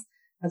loss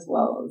as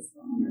well as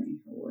honoring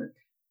her work.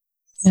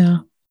 Yeah.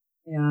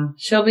 Yeah,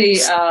 she'll be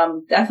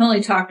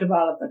definitely talked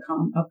about at the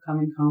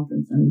upcoming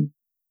conference and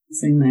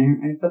sing there.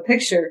 I have a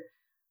picture.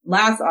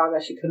 Last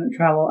August, she couldn't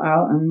travel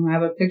out, and I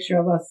have a picture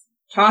of us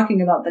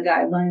talking about the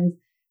guidelines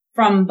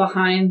from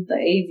behind the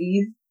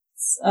AV.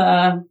 It's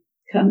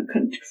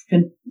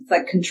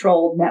like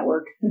controlled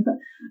network,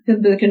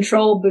 the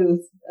control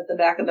booth at the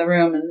back of the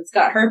room, and it's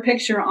got her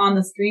picture on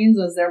the screens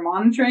as they're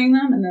monitoring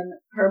them, and then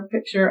her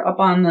picture up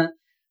on the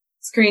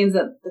screens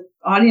that the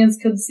audience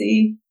could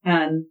see,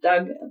 and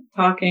Doug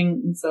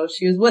talking. And so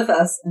she was with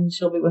us, and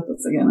she'll be with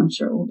us again. I'm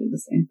sure we'll do the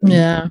same thing.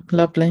 Yeah,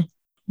 lovely.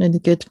 Really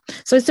good.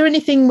 So is there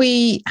anything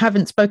we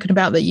haven't spoken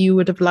about that you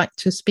would have liked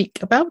to speak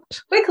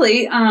about?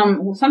 Quickly,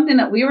 something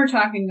that we were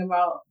talking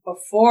about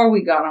before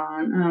we got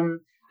on.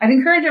 I'd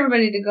encourage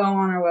everybody to go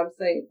on our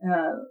website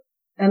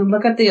and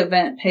look at the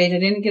event page. I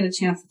didn't get a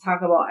chance to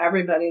talk about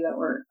everybody that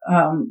we're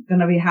going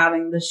to be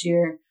having this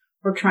year.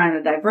 We're trying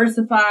to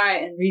diversify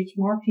and reach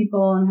more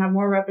people and have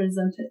more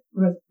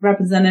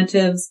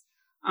representatives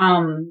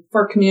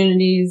for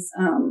communities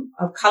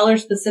of color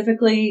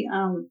specifically.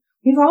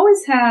 We've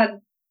always had,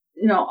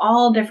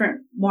 all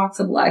different walks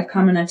of life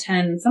come and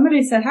attend.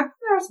 Somebody said, how come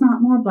there's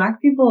not more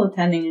Black people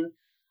attending? And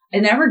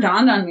it never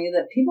dawned on me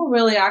that people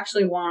really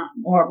actually want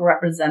more of a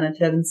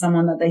representative and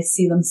someone that they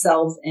see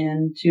themselves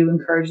in to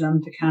encourage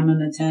them to come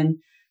and attend.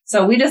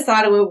 So we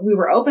decided we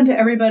were open to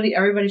everybody.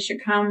 Everybody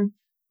should come.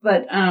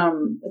 But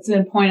it's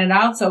been pointed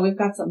out, so we've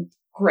got some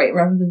great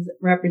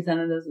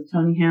representatives of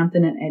Tony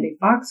Hampton and Eddie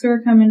Fox who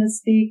are coming to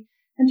speak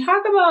and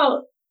talk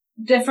about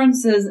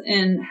differences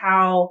in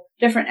how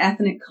different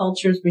ethnic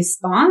cultures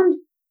respond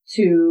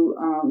to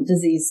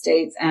disease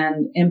states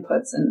and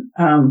inputs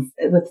and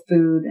with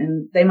food,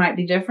 and they might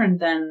be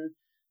different than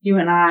you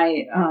and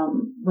I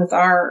with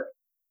our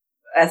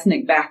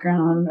ethnic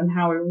background and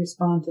how we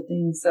respond to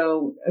things.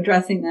 So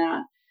addressing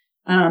that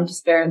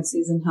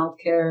disparities in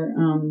healthcare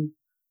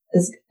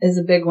is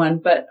a big one.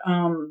 But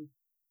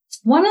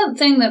one other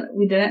thing that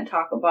we didn't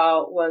talk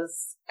about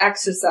was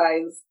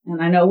exercise.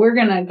 And I know we're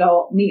going to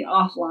go meet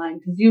offline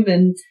because you've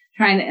been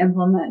trying to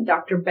implement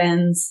Dr.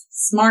 Ben's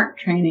SMART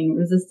training,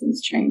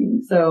 resistance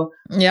training. So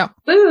yeah,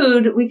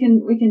 food, we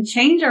can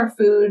change our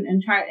food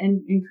and try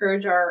and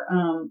encourage our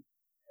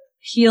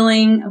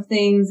healing of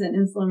things and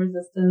insulin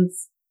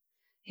resistance,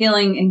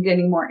 healing and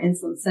getting more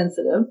insulin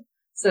sensitive.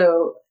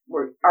 So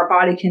our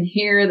body can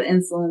hear the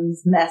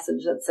insulin's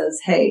message that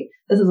says, hey,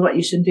 this is what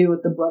you should do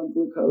with the blood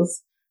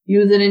glucose.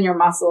 use it in your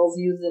muscles,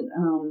 use it,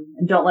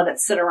 and don't let it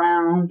sit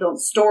around. Don't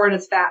store it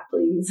as fat,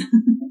 please.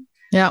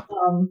 Yeah.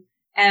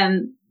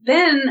 And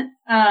then,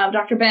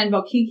 Dr. Ben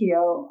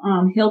Bocchicchio,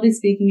 he'll be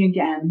speaking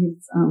again.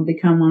 He's,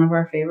 become one of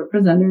our favorite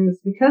presenters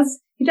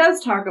because he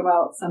does talk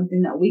about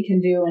something that we can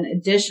do in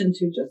addition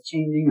to just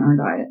changing our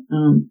diet.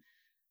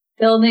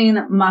 Building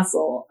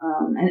muscle,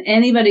 and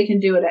anybody can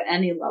do it at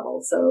any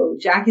level. So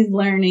Jackie's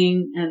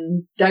learning,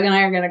 and Doug and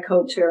I are going to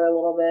coach her a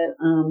little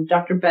bit.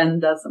 Dr. Ben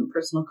does some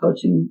personal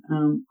coaching,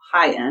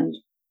 high-end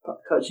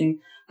coaching,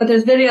 but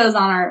there's videos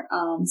on our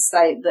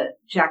site that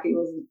Jackie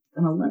was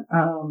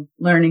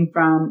learning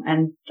from,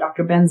 and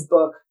Dr. Ben's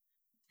book,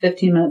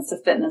 15 Minutes to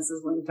Fitness,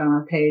 is linked on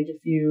our page.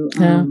 If you,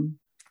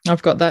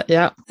 I've got that.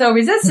 Yeah. So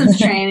resistance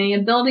training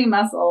and building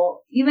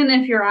muscle, even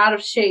if you're out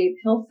of shape,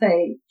 he'll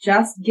say,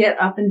 just get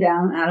up and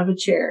down out of a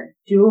chair,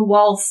 do a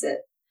wall sit.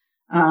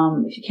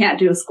 If you can't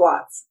do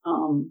squats,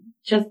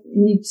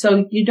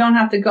 so you don't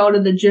have to go to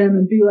the gym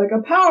and be like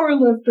a power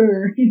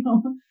lifter,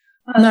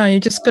 No, you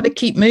just got to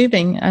keep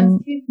moving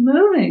and keep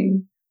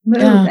moving.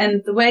 Yeah.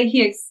 And the way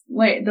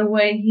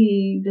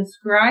he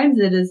describes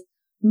it is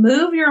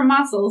move your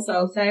muscle.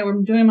 So say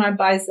I'm doing my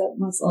bicep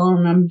muscle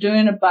and I'm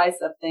doing a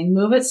bicep thing.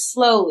 Move it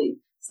slowly,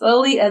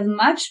 as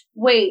much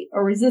weight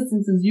or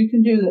resistance as you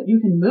can do that you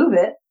can move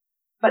it,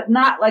 but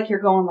not like you're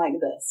going like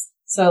this.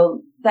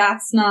 So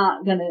that's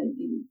not going to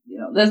be,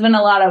 there's been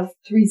a lot of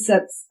 3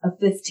 sets of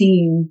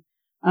 15,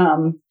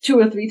 2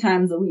 or 3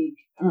 times a week.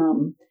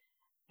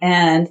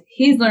 And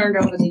he's learned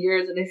over the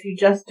years that if you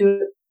just do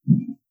it,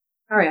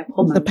 all right,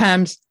 hold on.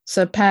 Pam is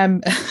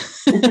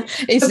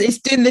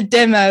doing the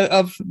demo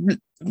of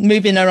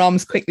moving her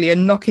arms quickly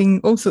and knocking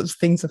all sorts of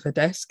things off her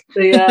desk.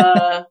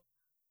 The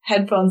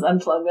headphones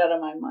unplugged out of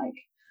my mic.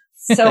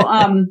 So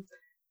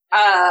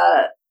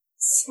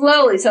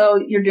slowly. So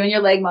you're doing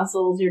your leg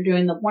muscles. You're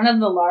doing one of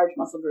the large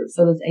muscle groups.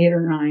 So there's 8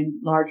 or 9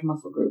 large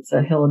muscle groups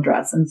that he'll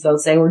address. And so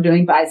say we're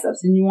doing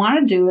biceps, and you want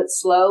to do it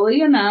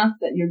slowly enough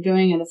that you're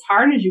doing it as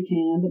hard as you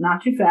can, but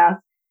not too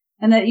fast.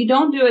 And that you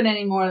don't do it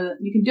anymore.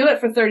 You can do it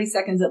for 30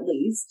 seconds at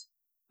least,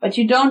 but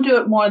you don't do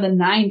it more than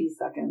 90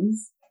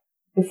 seconds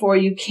before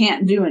you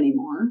can't do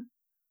anymore.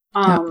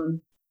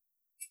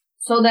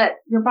 So that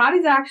your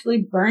body's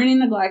actually burning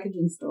the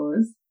glycogen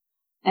stores.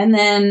 And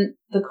then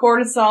the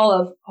cortisol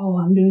of,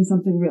 I'm doing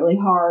something really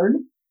hard.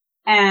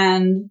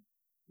 And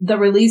the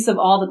release of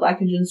all the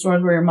glycogen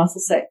stores where your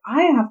muscles say,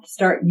 I have to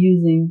start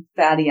using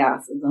fatty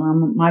acids,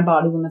 and my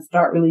body's going to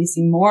start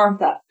releasing more of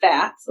that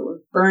fat. So we're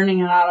burning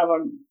it out of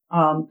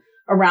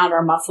around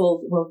our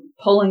muscles. We're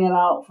pulling it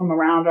out from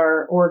around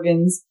our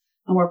organs,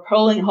 and we're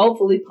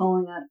hopefully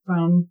pulling it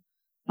from,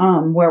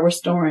 where we're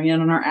storing it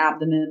in our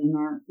abdomen and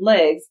our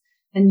legs,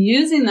 and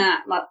using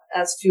that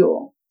as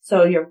fuel.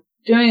 So you're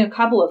doing a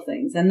couple of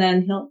things. And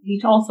then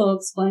he also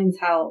explains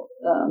how,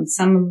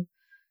 some of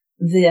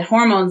the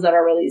hormones that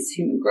are released,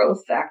 human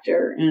growth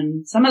factor,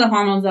 and some of the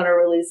hormones that are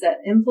released that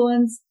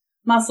influence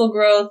muscle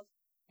growth,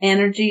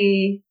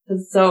 energy.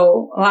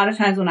 So a lot of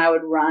times when I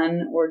would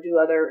run or do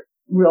other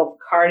real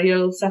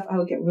cardio stuff, I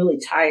would get really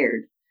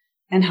tired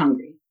and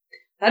hungry.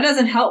 That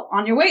doesn't help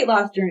on your weight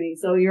loss journey.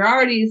 So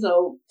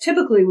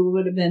typically we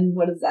would have been,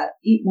 what is that?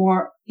 Eat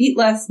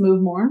less,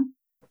 move more.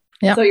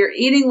 Yep. So you're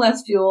eating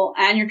less fuel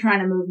and you're trying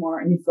to move more,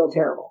 and you feel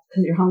terrible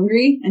because you're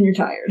hungry and you're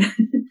tired.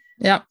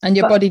 Yeah. And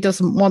your body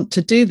doesn't want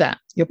to do that.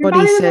 Your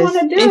body says,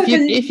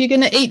 if you're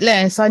going to eat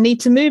less, I need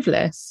to move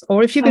less.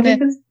 Or if you're going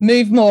to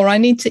move more, I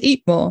need to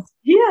eat more.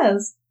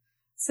 Yes.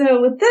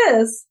 So with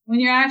this, when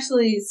you're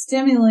actually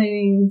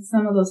stimulating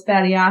some of those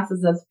fatty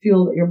acids as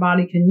fuel that your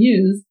body can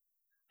use,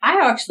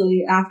 I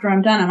actually, after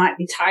I'm done, I might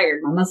be tired.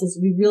 My muscles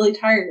will be really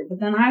tired.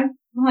 But then I'm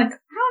like,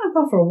 I want to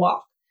go for a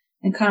walk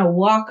and kind of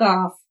walk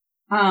off,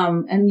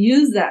 and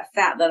use that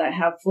fat that I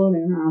have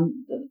floating around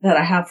that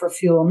I have for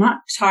fuel. I'm not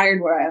tired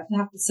where I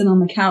have to sit on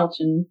the couch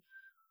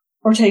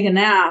or take a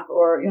nap,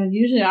 or,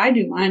 usually I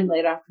do mine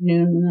late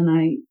afternoon, and then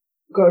I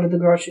go to the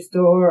grocery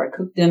store, I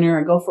cook dinner,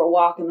 I go for a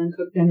walk and then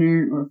cook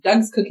dinner, or if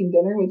Doug's cooking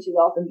dinner, which he's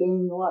often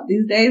doing a lot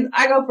these days,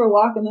 I go for a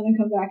walk and then I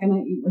come back and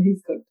I eat what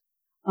he's cooked.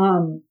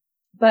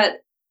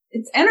 But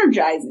it's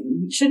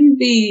energizing. It shouldn't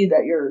be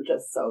that you're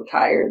just so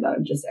tired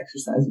that just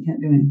exercise, you can't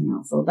do anything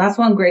else. So that's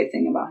one great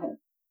thing about it.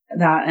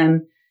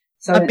 And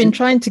so I've been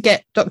trying to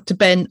get Dr.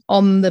 Ben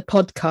on the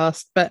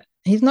podcast, but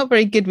he's not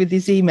very good with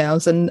his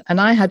emails, and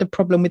I had a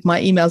problem with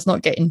my emails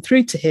not getting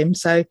through to him.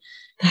 So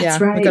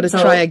right. We've got to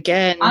try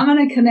again. I'm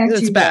going to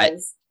connect you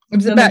guys. It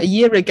was about a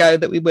year ago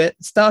that we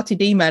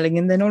started emailing,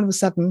 and then all of a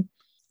sudden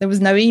there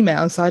was no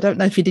email. So I don't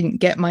know if you didn't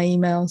get my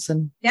emails.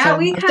 And yeah,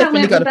 we kind of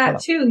went with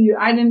that too.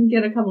 I didn't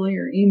get a couple of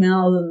your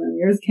emails, and then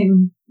yours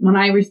came when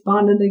I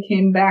responded. They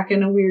came back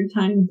in a weird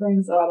time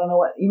frame, so I don't know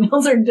what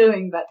emails are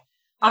doing, but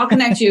I'll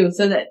connect you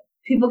so that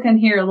people can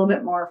hear a little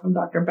bit more from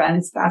Dr. Ben.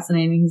 It's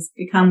fascinating. He's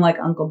become like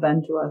Uncle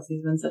Ben to us.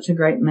 He's been such a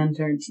great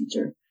mentor and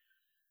teacher.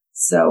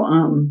 So,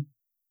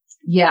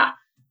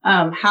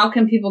 how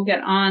can people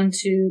get on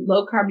to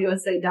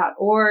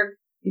lowcarbusa.org?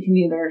 You can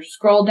either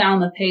scroll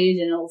down the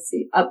page and you'll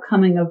see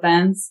upcoming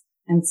events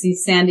and see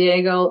San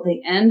Diego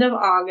the end of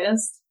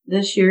August.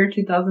 this year,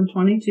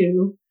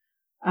 2022.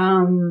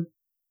 25th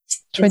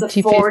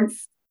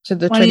to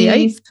the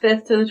 28th.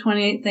 25th to the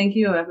 28th. Thank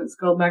you. I haven't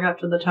scrolled back up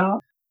to the top.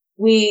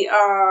 We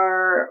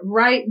are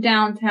right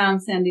downtown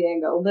San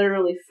Diego,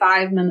 literally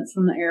 5 minutes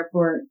from the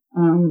airport.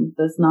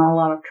 There's not a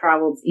lot of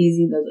travel. It's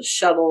easy. There's a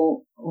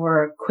shuttle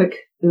or a quick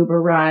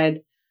Uber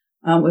ride.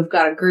 We've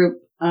got a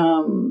group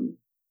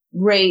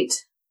rate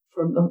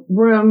for the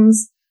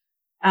rooms.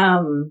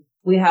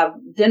 We have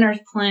dinners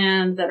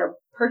planned that are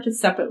purchased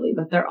separately,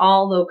 but they're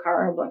all low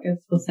carb. Like I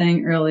was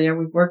saying earlier,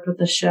 we've worked with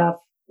the chef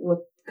with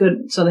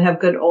good, so they have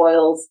good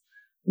oils,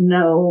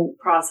 no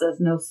processed,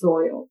 no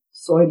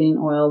soybean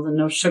oils, and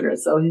no sugar.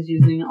 So he's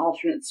using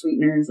alternate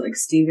sweeteners like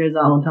stevia,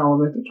 xylitol,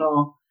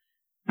 erythritol,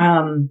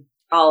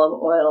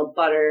 olive oil,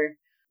 butter,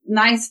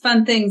 nice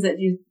fun things that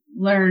you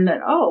learn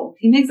that, oh,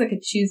 he makes like a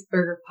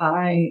cheeseburger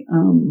pie.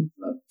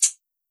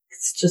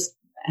 It's just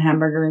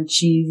hamburger and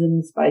cheese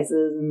and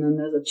spices. And then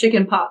there's a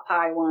chicken pot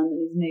pie one that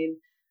he's made,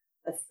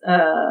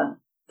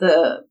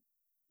 the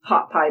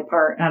pot pie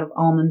part out of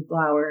almond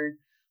flour.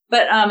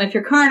 But, if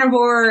you're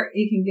carnivore,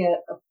 you can get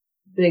a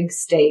big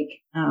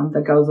steak,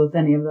 that goes with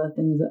any of the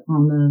things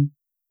on the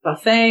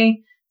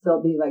buffet.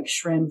 There'll be like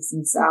shrimps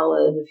and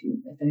salad if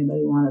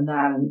anybody wanted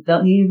that. And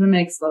he even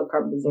makes low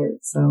carb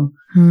desserts. So,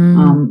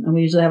 and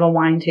we usually have a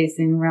wine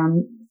tasting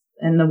around,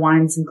 and the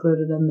wine's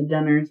included in the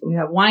dinner. So we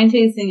have wine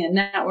tasting and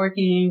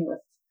networking with,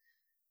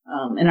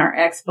 in our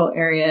expo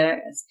area,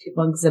 as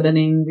people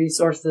exhibiting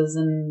resources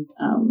and,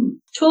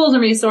 tools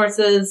and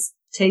resources,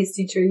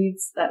 tasty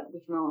treats that we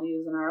can all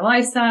use in our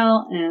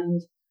lifestyle,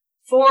 and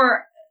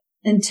 4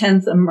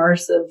 intense,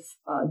 immersive,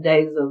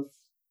 days of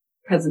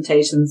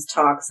presentations,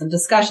 talks, and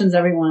discussions.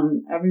 Every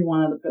one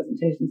of the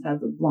presentations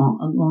has a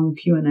long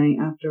Q&A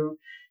after,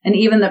 and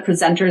even the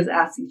presenters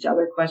ask each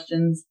other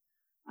questions.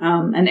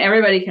 And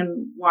everybody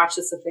can watch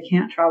this if they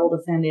can't travel to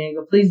San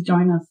Diego. Please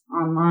join us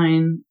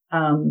online.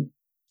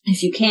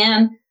 If you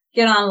can,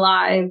 get on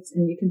live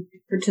and you can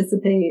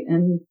participate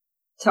and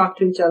talk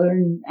to each other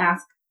and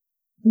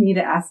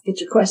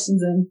get your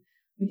questions in.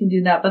 We can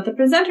do that. But the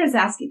presenters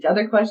ask each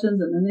other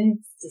questions, and then they have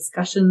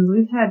discussions.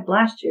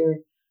 Last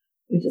year,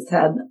 we just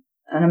had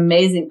an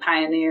amazing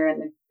pioneer in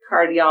the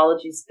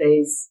cardiology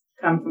space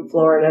come from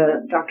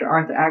Florida, Dr.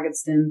 Arthur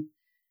Agatston.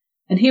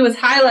 And he was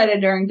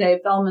highlighted during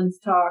Dave Feldman's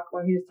talk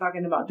when he was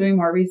talking about doing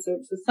more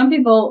research. So some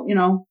people,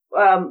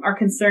 are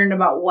concerned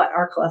about what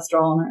our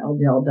cholesterol and our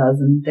LDL does.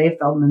 And Dave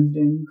Feldman's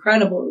doing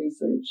incredible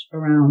research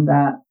around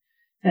that.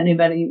 If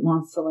anybody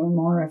wants to learn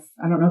more,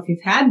 I don't know if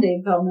you've had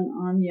Dave Feldman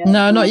on yet.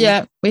 No, not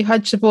yet. We've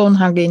had Siobhan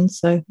Huggins,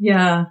 so.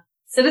 Yeah.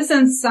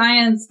 Citizen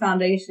Science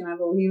Foundation, I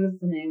believe is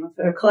the name of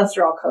it, or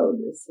Cholesterol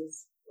Code is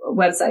his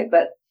website.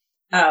 But,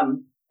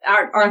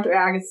 Arthur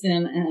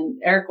Agatston and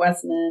Eric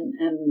Westman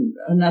and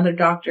another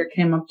doctor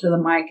came up to the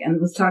mic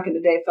and was talking to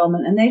Dave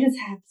Feldman, and they just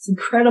had this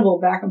incredible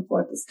back and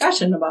forth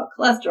discussion about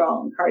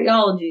cholesterol and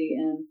cardiology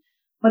and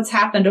what's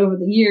happened over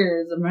the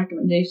years and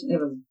recommendations. It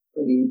was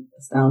pretty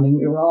astounding.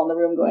 We were all in the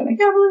room going, I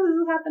can't believe this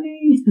is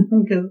happening,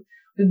 because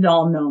we've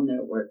all known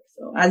their work.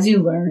 So as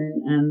you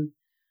learn and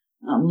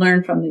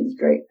learn from these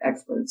great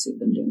experts who've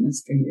been doing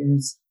this for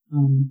years,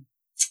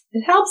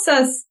 it helps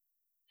us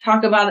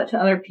talk about it to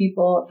other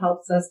people. It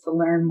helps us to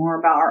learn more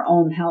about our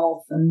own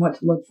health and what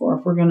to look for.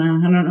 If we're I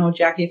don't know,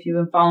 Jackie, if you've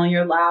been following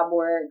your lab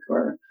work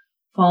or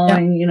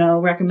following,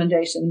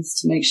 recommendations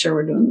to make sure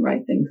we're doing the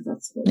right thing, because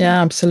that's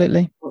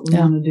absolutely what we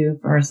want to do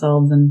for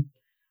ourselves and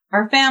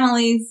our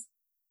families.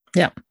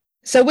 Yeah.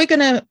 So we're going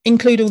to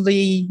include all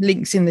the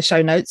links in the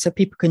show notes, so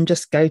people can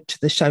just go to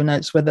the show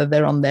notes, whether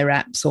they're on their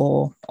apps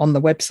or on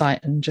the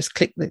website, and just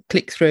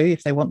click through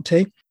if they want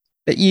to.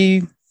 But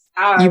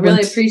I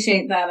really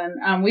appreciate that.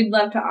 And we'd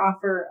love to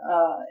offer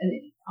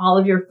all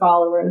of your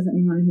followers,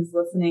 anyone who's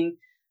listening,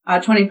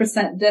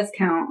 20%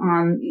 discount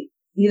on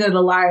either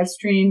the live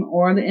stream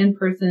or the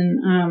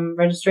in-person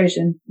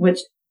registration, which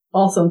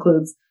also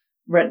includes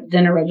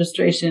dinner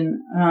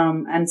registration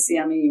and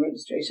CME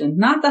registration.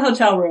 Not the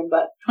hotel room,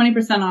 but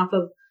 20% off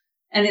of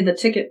any of the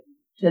ticket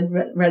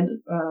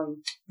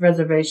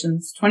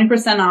reservations.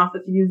 20% off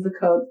if you use the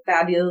code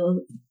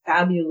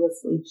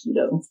fabulously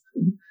keto.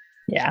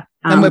 Yeah.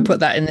 And we'll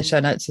put that in the show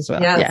notes as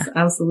well. Yes,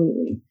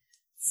 absolutely.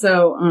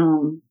 So,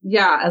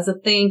 as a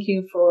thank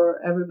you for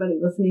everybody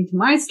listening to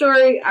my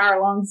story,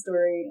 our long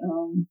story,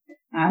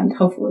 and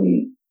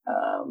hopefully,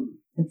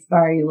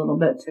 inspire you a little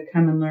bit to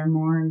come and learn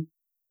more and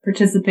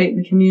participate in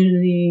the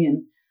community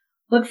and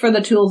look for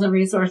the tools and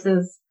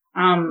resources.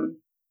 I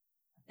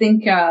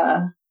think,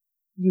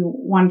 you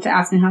wanted to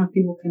ask me how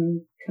people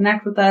can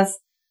connect with us.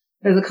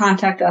 There's a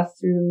contact us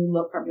through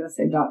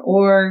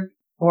lowcarbusa.org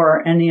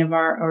or any of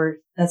or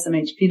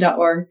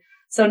smhp.org.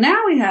 So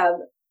now we have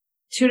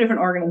 2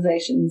 different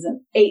organizations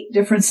and 8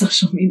 different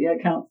social media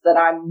accounts that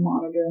I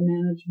monitor and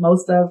manage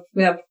most of.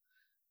 We have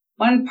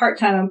one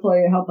part-time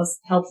employee who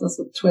helps us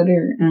with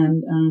Twitter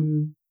and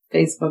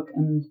Facebook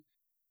and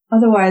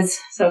otherwise.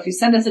 So if you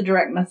send us a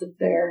direct message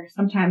there,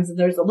 sometimes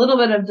there's a little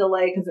bit of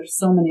delay because there's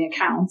so many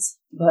accounts,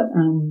 but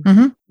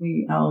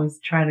we always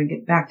try to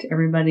get back to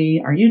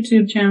everybody. Our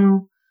YouTube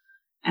channel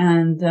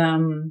And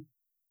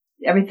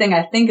everything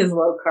I think is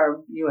Low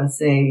Carb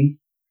USA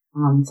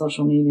on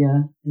social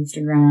media,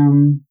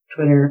 Instagram,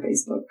 Twitter,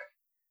 Facebook,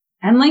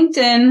 and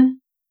LinkedIn,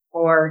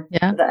 or the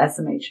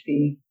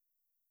SMHP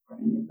for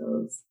any of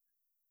those.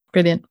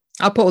 Brilliant.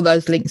 I'll put all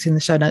those links in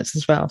the show notes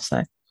as well,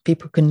 so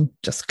people can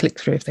just click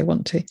through if they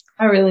want to.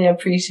 I really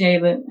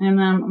appreciate it. And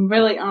I'm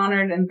really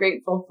honored and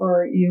grateful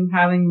for you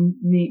having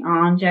me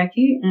on,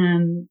 Jackie,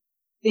 and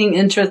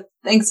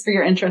thanks for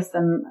your interest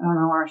in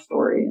our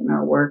story and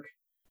our work.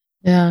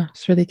 Yeah,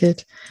 it's really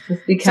good.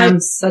 It's become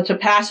such a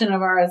passion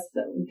of ours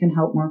that we can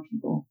help more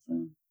people.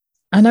 So.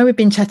 I know we've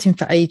been chatting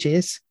for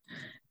ages,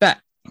 but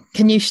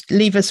can you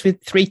leave us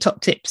with 3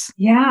 top tips?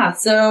 Yeah.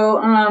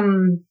 So,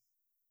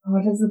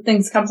 what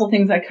is couple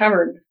things I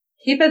covered.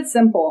 Keep it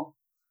simple.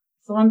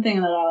 It's one thing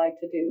that I like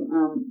to do.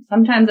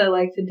 Sometimes I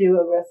like to do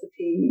a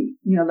recipe,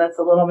 that's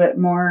a little bit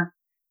more,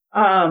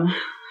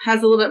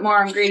 has a little bit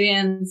more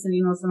ingredients.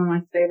 And, some of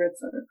my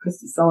favorites are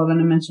Christy Sullivan.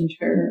 I mentioned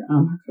her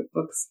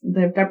cookbooks.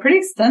 They're pretty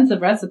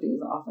extensive recipes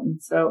often.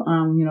 So,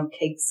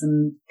 cakes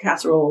and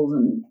casseroles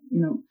and,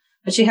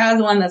 but she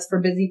has one that's for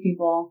busy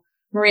people.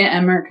 Maria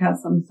Emmerich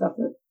has some stuff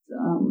that's,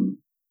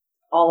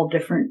 all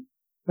different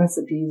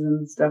recipes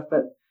and stuff.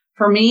 But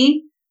for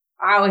me,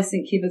 I always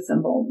think keep it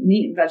simple.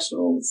 Meat and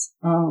vegetables,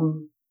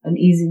 an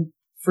easy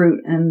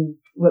fruit and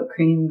whipped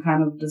cream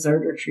kind of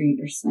dessert or treat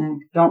or snack.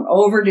 Don't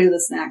overdo the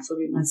snacks will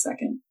be my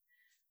second.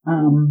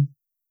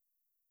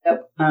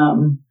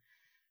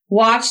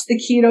 Watch the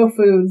keto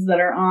foods that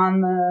are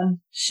on the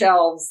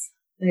shelves.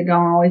 They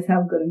don't always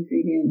have good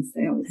ingredients.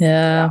 They always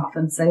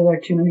often say there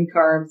are too many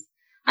carbs.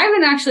 I've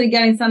been actually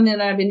getting something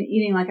that I've been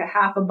eating like a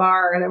half a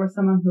bar. There was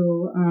someone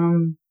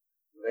who,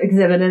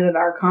 exhibited at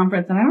our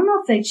conference, and I don't know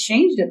if they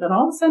changed it, but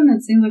all of a sudden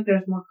it seems like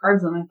there's more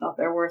carbs than I thought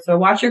there were. So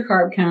watch your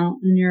carb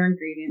count and your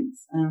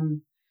ingredients.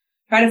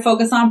 Try to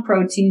focus on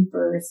protein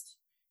first.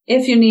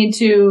 If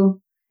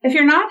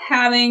you're not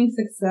having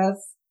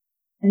success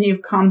and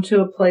you've come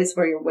to a place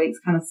where your weight's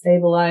kind of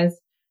stabilized,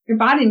 your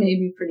body may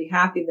be pretty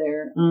happy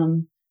there.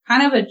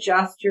 Kind of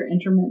adjust your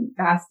intermittent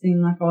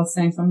fasting. Like I was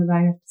saying, sometimes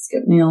I have to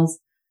skip meals.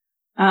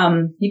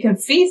 You can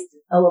feast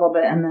a little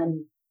bit and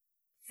then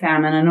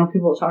famine. I know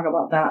people talk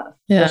about that,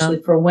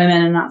 especially for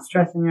women and not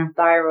stressing their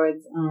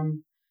thyroids.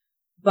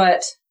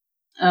 But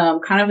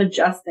kind of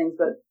adjust things,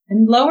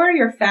 and lower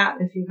your fat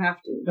if you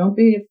have to. Don't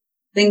be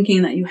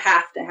thinking that you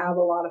have to have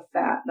a lot of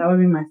fat. That would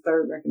be my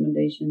third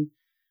recommendation.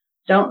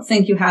 Don't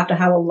think you have to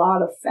have a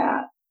lot of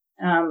fat.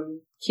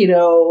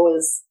 Keto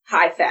is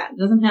high fat. It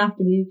doesn't have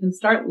to be. You can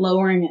start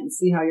lowering it and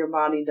see how your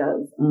body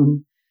does.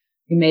 You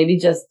may be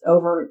just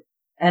over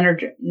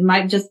energy. You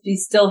might just be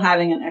still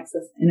having an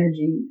excess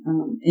energy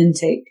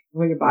intake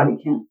where your body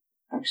can't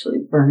actually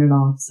burn it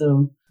off.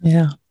 So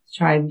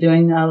try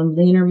doing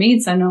leaner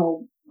meats. I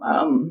know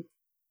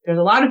there's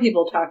a lot of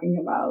people talking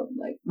about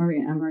like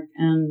Maria Emmerich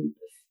and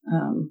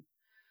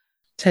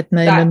Ted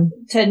Naiman.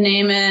 Ted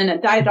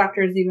Naiman. Diet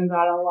Doctors even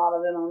got a lot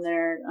of it on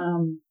there.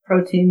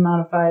 Protein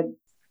modified.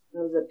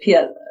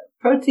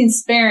 Protein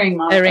sparing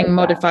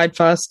modified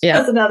fast. Yeah,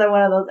 that's another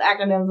one of those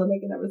acronyms that I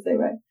can never say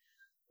right.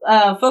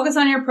 Focus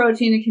on your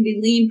protein. It can be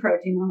lean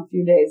protein on a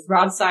few days.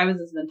 Rod Simons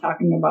has been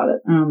talking about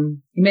it.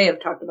 He may have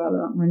talked about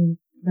it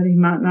but he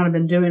might not have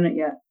been doing it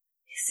yet.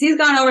 He's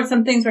gone over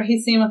some things where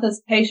he's seen with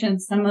his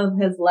patients. Some of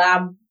his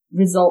lab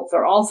results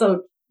are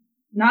also,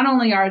 not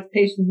only are his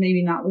patients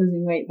maybe not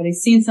losing weight, but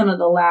he's seen some of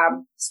the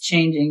labs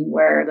changing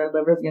where their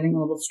liver is getting a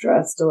little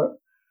stressed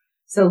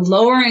so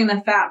lowering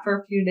the fat for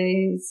a few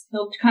days.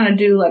 He'll kind of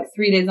do like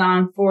 3 days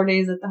on, 4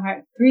 days at the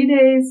high. 3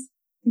 days,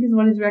 I think is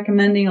what he's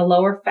recommending, a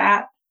lower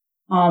fat.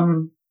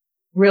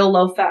 Real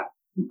low fat,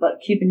 but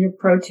keeping your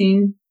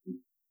protein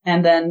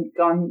and then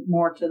going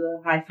more to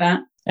the high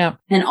fat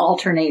and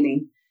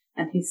alternating.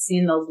 And he's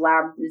seen those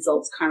lab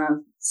results kind of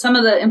some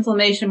of the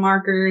inflammation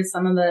markers,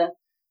 some of the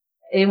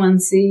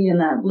A1C and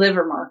the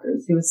liver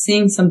markers. He was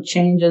seeing some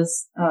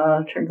changes,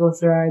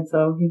 triglycerides.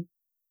 So he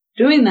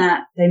doing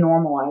that, they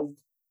normalized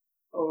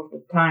over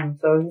time.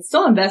 So he's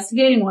still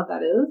investigating what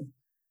that is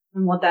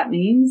and what that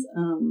means.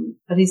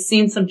 But he's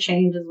seen some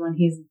changes when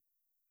he's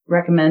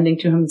recommending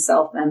to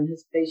himself and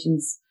his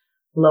patients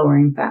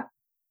lowering fat.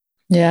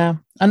 Yeah.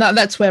 And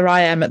that's where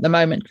I am at the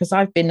moment, because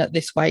I've been at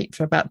this weight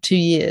for about 2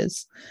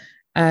 years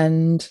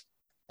and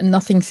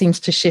nothing seems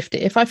to shift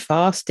it. If I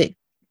fast, it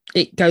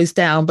goes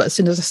down, but as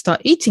soon as I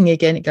start eating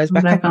again, it goes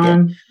back up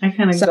again. I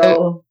kind of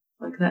go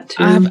like that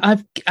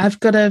too. I've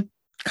got to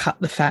cut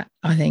the fat,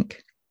 I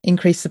think.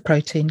 Increase the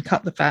protein,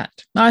 cut the fat.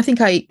 I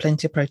think I eat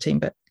plenty of protein,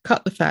 but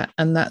cut the fat,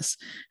 and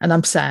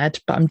I'm sad,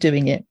 but I'm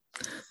doing it.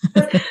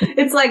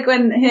 It's like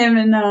when him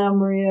and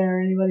Maria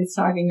or anybody's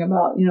talking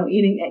about,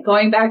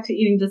 going back to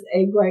eating just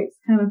egg whites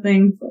kind of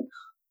things.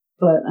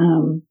 But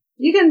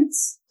you can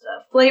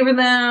flavor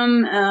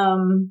them.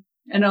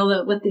 I know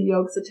that with the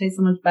yolks, it tastes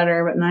so much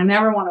better, but I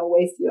never want to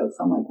waste yolks.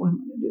 I'm like, what am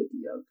I going to do with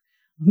the yolk?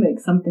 I'll make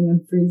something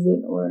and freeze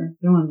it, or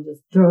you don't want to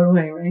just throw it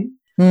away, right?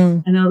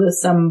 I know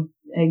there's some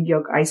egg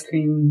yolk ice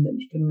cream that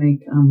you can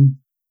make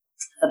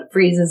that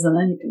freezes, and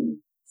then you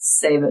can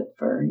save it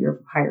for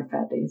your higher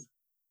fat days.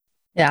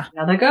 Yeah.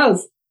 How that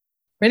goes.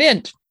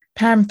 Brilliant.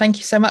 Pam, thank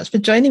you so much for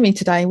joining me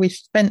today. We've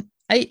spent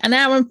an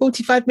hour and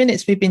 45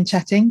 minutes we've been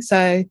chatting.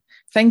 So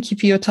thank you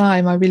for your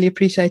time. I really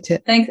appreciate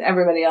it. Thanks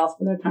everybody else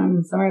for their time.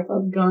 I'm sorry if I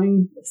was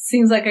going, it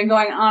seems like I'm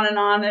going on and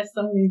on. There's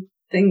so many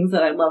things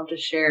that I'd love to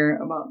share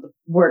about the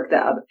work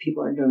that other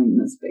people are doing in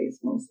this space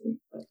mostly.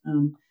 But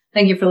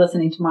thank you for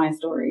listening to my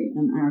story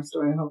and our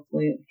story.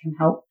 Hopefully it can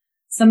help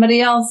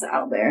somebody else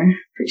out there.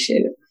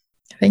 Appreciate it.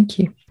 Thank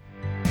you.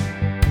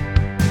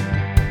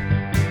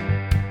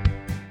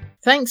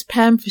 Thanks,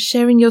 Pam, for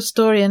sharing your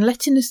story and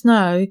letting us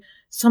know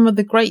some of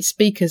the great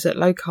speakers at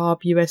Low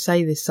Carb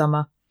USA this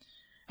summer.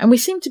 And we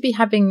seem to be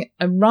having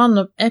a run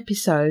of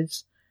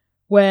episodes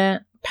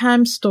where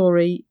Pam's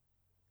story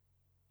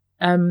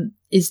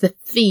is the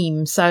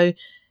theme. So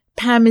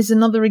Pam is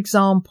another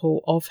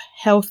example of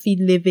healthy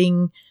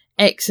living,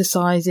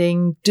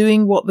 exercising,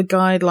 doing what the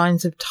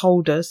guidelines have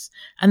told us,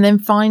 and then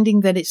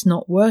finding that it's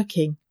not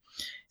working.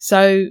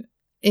 So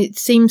these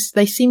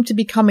stories seem to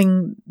be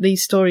coming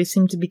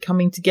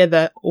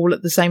together all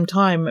at the same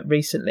time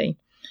recently.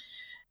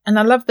 And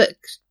I love that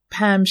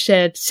Pam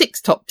shared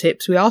 6 top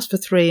tips. We asked for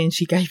 3 and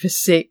she gave us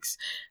 6,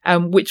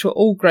 which were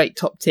all great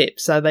top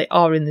tips. So they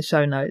are in the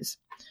show notes.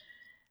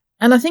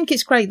 And I think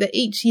it's great that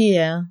each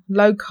year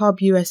Low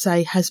Carb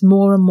USA has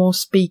more and more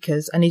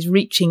speakers and is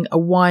reaching a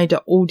wider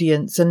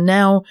audience. And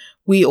now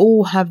we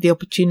all have the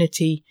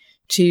opportunity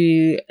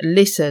to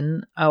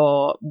listen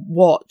or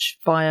watch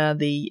via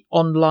the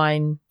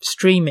online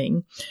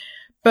streaming.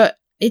 But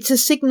it's a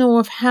signal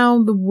of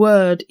how the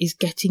word is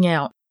getting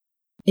out.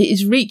 It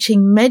is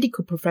reaching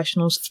medical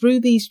professionals through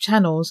these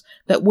channels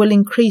that will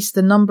increase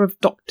the number of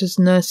doctors,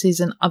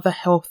 nurses and other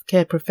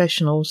healthcare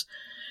professionals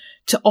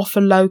to offer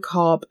low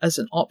carb as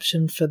an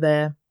option for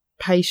their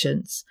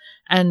patients.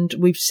 And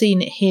we've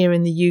seen it here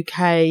in the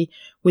UK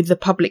with the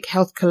public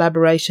health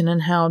collaboration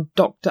and how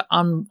Dr.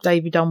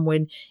 David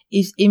Unwin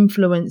is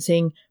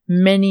influencing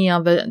many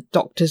other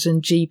doctors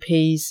and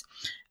GPs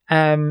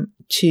to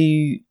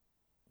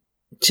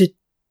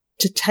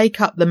take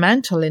up the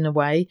mantle in a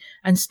way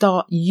and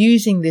start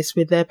using this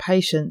with their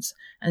patients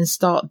and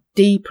start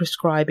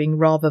de-prescribing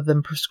rather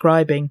than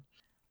prescribing.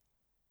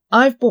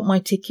 I've bought my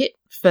ticket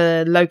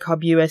for Low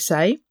Carb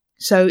USA.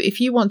 So if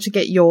you want to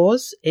get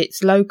yours,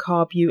 it's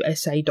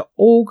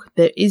lowcarbusa.org.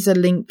 There is a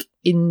link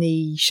in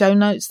the show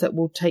notes that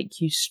will take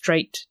you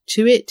straight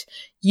to it.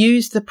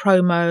 Use the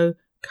promo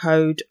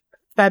code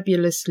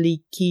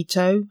Fabulously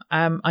Keto.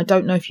 I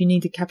don't know if you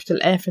need a capital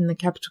F and the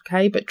capital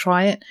K, but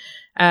try it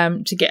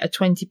to get a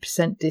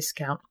 20%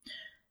 discount.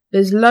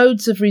 There's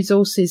loads of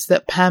resources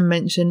that Pam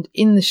mentioned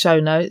in the show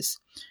notes,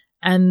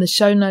 and the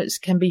show notes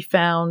can be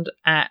found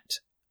at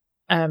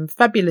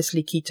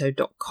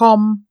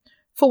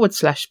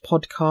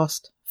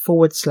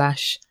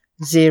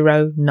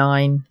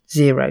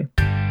fabulouslyketo.com/podcast/090.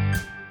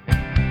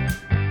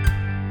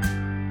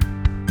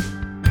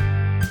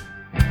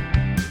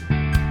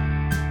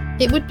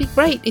 It would be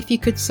great if you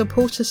could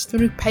support us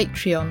through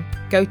Patreon.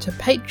 Go to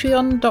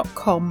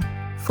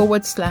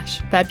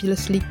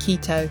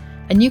patreon.com/fabulouslyketo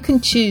and you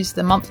can choose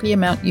the monthly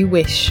amount you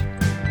wish.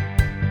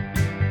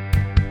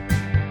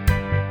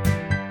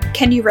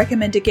 Can you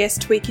recommend a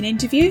guest we can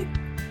interview?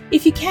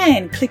 If you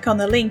can, click on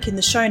the link in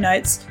the show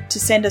notes to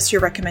send us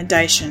your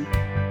recommendation.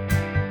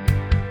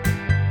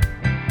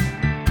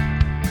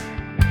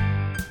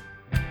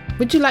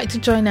 Would you like to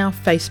join our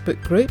Facebook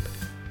group?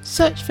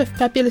 Search for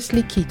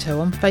Fabulously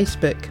Keto on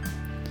Facebook.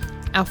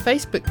 Our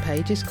Facebook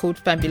page is called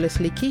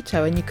Fabulously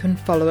Keto and you can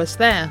follow us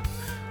there.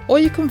 Or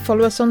you can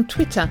follow us on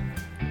Twitter.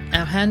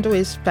 Our handle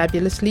is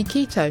Fabulously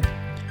Keto.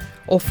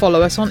 Or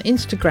follow us on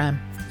Instagram,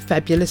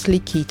 Fabulously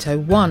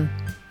Keto1.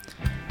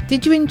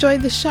 Did you enjoy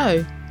the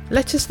show?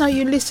 Let us know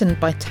you listened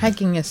by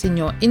tagging us in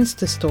your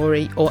Insta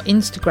story or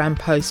Instagram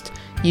post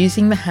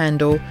using the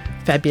handle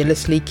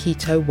Fabulously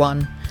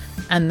Keto1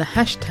 and the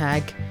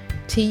hashtag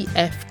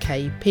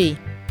TFKP.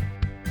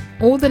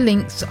 All the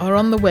links are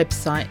on the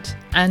website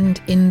and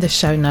in the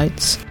show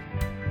notes.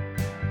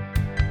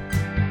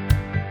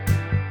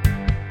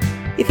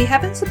 If you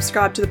haven't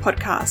subscribed to the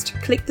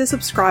podcast, click the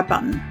subscribe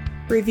button.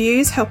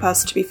 Reviews help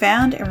us to be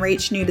found and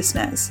reach new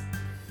listeners.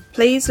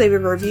 Please leave a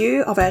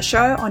review of our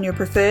show on your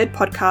preferred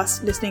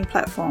podcast listening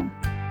platform.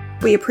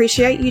 We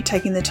appreciate you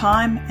taking the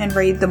time and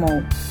read them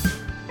all.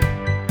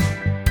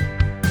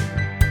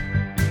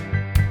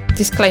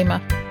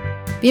 Disclaimer.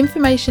 The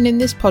information in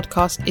this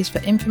podcast is for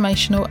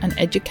informational and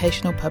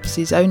educational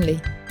purposes only.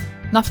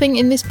 Nothing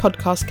in this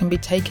podcast can be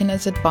taken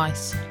as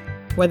advice.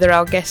 Whether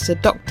our guests are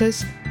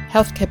doctors,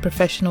 healthcare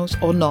professionals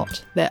or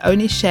not, they're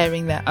only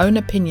sharing their own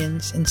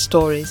opinions and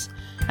stories,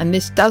 and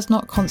this does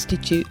not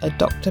constitute a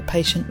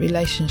doctor-patient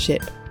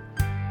relationship.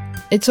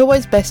 It's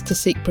always best to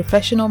seek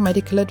professional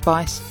medical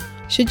advice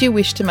should you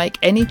wish to make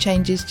any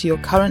changes to your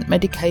current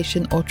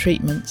medication or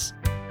treatments.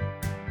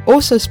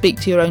 Also speak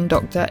to your own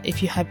doctor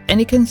if you have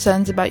any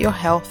concerns about your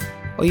health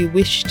or you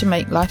wish to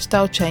make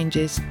lifestyle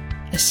changes,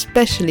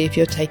 especially if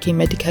you're taking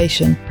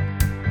medication.